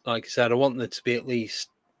 but like I said, I want there to be at least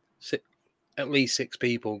 6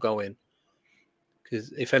 people going,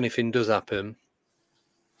 because if anything does happen,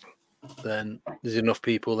 then there's enough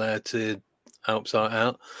people there to help sort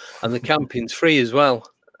out. And the camping's free as well,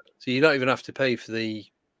 so you don't even have to pay for the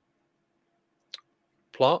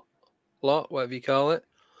lot, whatever you call it.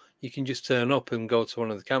 You can just turn up and go to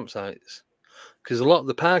one of the campsites. Because a lot of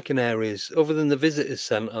the parking areas, other than the visitors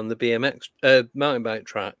centre on the BMX mountain bike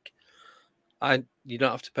track, you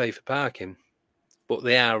don't have to pay for parking, but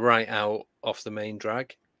they are right out off the main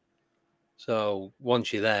drag. So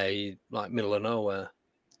once you're there, you're like middle of nowhere.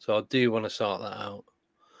 So I do want to sort that out.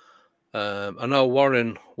 I know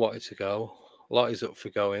Warren wanted to go. Lottie's up for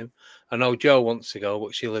going. I know Jo wants to go,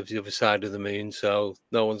 but she lives the other side of the moon, so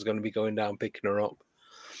no one's going to be going down picking her up.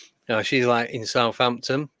 Now she's like in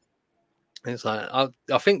Southampton. It's like I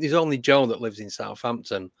think there's only Jo that lives in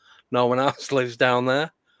Southampton. No one else lives down there.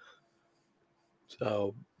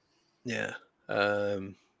 So, yeah.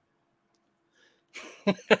 So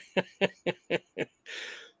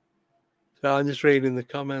I'm just reading the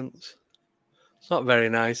comments. It's not very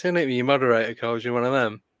nice, isn't it? Your moderator calls you one of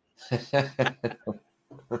them.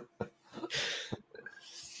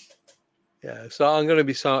 Yeah, so I'm going to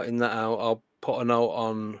be sorting that out. I'll put a note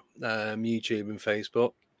on YouTube and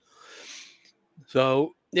Facebook.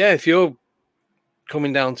 So, yeah, if you're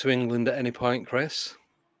coming down to England at any point, Chris.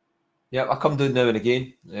 Yeah, I come down now and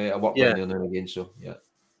again. I work down there now and again, so yeah.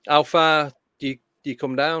 How far do you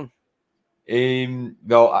come down?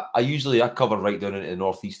 Well, I cover right down into the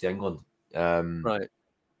northeast of England. Right.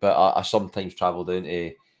 But I sometimes travel down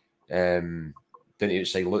to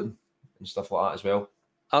outside Luton and stuff like that as well.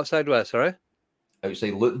 Outside where, sorry?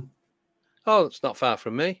 Outside Luton. Oh, it's not far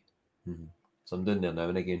from me. Mm-hmm. So I'm down there now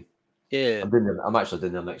and again. Yeah. I'm actually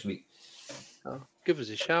down there next week. Oh, give us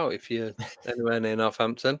a shout if you're anywhere near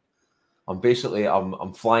Northampton. I'm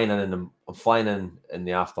flying in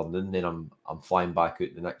the afternoon, then I'm flying back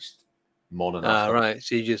out the next morning. After. Right.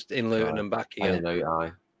 So you're just in Luton and back again. In and out,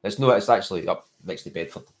 aye. It's actually up next to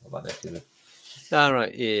Bedford.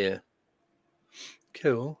 Right. Yeah.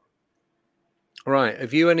 Cool. Right.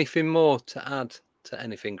 Have you anything more to add to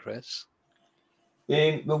anything, Chris?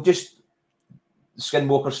 Well, just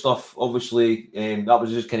Skinwalker stuff. Obviously, that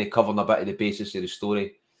was just kind of covering a bit of the basis of the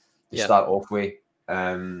story to start off with.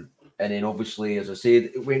 And then obviously, as I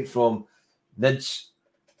said, it went from NIDS,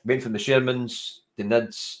 went from the Shermans to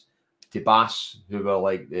NIDS to Bass, who were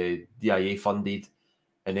like the DIA funded.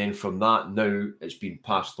 And then from that, now it's been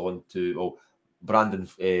passed on to Brandon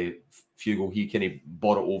Fugel. He kind of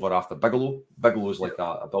bought it over after Bigelow. Bigelow's like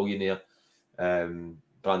a billionaire.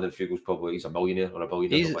 Brandon Fugel's probably he's a millionaire or a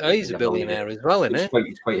billionaire. He's a billionaire as well, isn't he?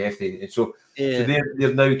 It's quite hefty. And so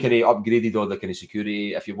they've now kind of upgraded all the kind of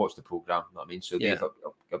security. If you watch the program, you know what I mean. So they've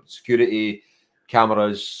up security,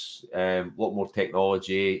 cameras, a lot more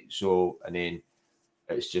technology. So and then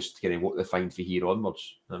it's just kind of what they find for here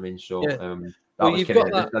onwards. You know what I mean, so that was kind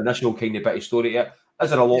of the initial kind of bit of story. Is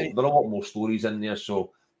there a lot? There are a lot more stories in there.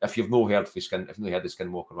 So if you've not heard the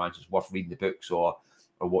Skinwalker Ranch, it's worth reading the books or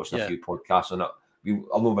watching a few podcasts on it.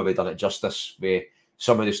 I've not maybe done it justice with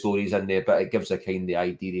some of the stories in there, but it gives a kind of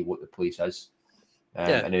idea of what the place is.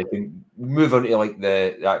 And then we move on to like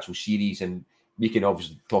the actual series, and we can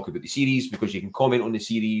obviously talk about the series because you can comment on the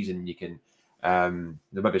series, and you can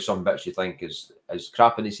there may be some bits you think is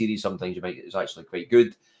crap in the series. Sometimes you might it's actually quite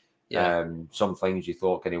good. Some things you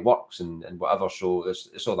thought kind of works and whatever. So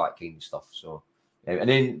it's all that kind of stuff. So and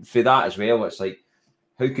then for that as well, it's like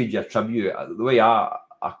how could you attribute the way I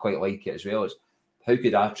quite like it as well is how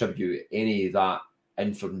could I attribute any of that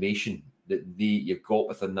information that you've got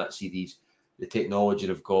within that series, the technology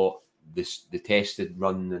they've got, the tested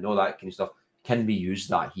run and all that kind of stuff, can we use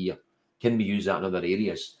that here? Can we use that in other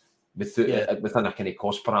areas within a kind of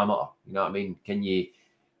cost parameter? You know what I mean? Can you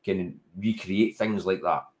recreate things like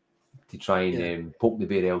that to try and poke the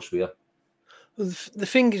bear elsewhere? Well, the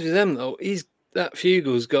thing is with them though, that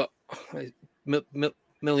Fugel's got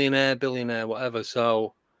millionaire, billionaire, whatever,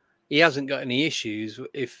 so he hasn't got any issues.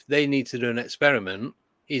 If they need to do an experiment,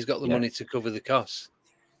 he's got the money to cover the costs.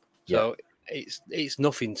 So it's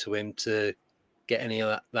nothing to him to get any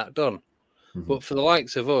of that done. Mm-hmm. But for the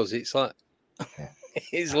likes of us, it's like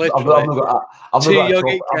it's literally two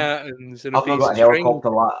yogurt cartons and a piece of string.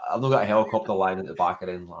 I've not got a helicopter line at the back of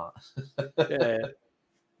him. No,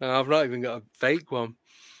 I've not even got a fake one.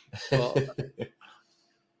 But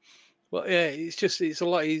it's a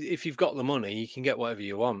lot. If you've got the money, you can get whatever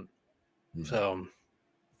you want. Mm-hmm. So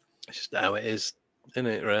it's just how it is, isn't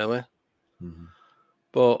it? Really. Mm-hmm.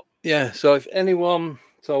 But so if anyone,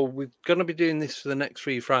 so we're going to be doing this for the next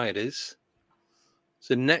 3 Fridays.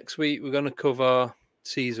 So next week we're going to cover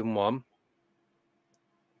season 1.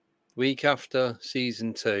 Week after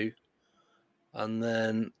season 2, and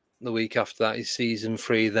then the week after that is season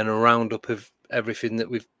 3. Then a roundup of everything that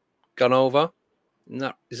we've gone over.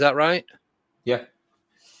 Is that right? Yeah.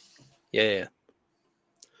 Yeah.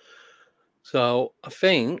 So I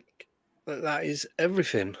think that is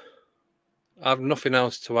everything. I have nothing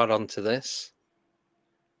else to add on to this.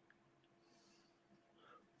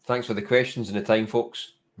 Thanks for the questions and the time,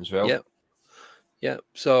 folks, as well. Yep.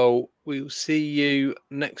 So we'll see you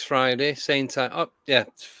next Friday, same time.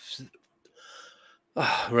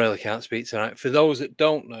 I really can't speak tonight. For those that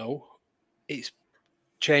don't know, it's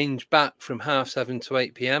changed back from 7:30 to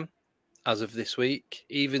 8 p.m. as of this week.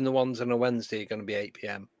 Even the ones on a Wednesday are going to be 8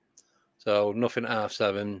 p.m. So nothing at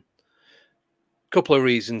 7:30. Couple of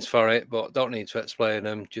reasons for it, but don't need to explain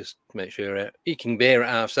them. Just make sure you can be here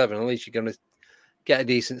at 7:30. At least you're going to get a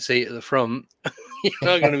decent seat at the front. You're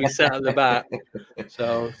not going to be sat at the back.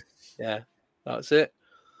 So, that's it.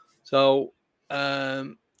 So,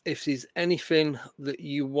 if there's anything that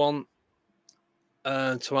you want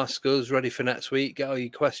to ask us ready for next week, get all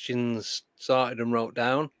your questions sorted and wrote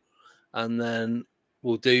down, and then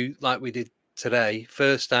we'll do like we did today.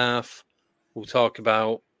 First half, we'll talk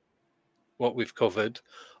about what we've covered.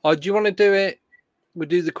 Or do you want to do it? We'll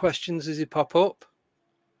do the questions as they pop up.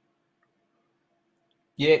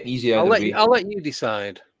 Yeah, easy. I'll let you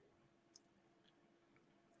decide.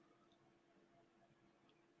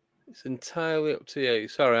 It's entirely up to you.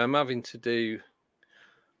 Sorry, I'm having to do.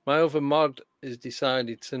 My other mod has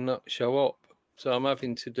decided to not show up, so I'm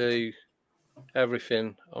having to do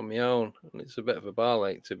everything on my own, and it's a bit of a bar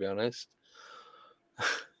ache, to be honest.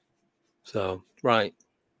 So, right.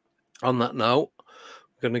 On that note,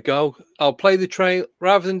 we're going to go. I'll play the trailer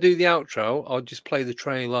rather than do the outro. I'll just play the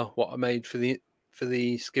trailer. What I made for the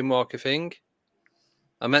Skinwalker thing.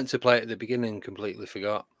 I meant to play it at the beginning, and completely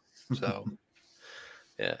forgot. So,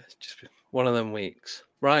 it's just one of them weeks.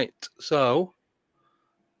 Right. So,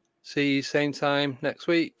 see you same time next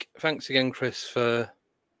week. Thanks again, Chris, for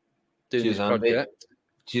doing this project.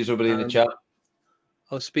 Cheers, everybody in the chat.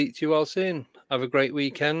 I'll speak to you all soon. Have a great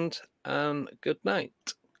weekend and good night.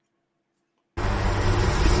 14,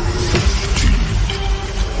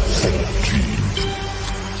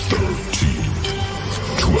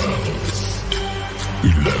 13,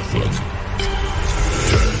 12, 11.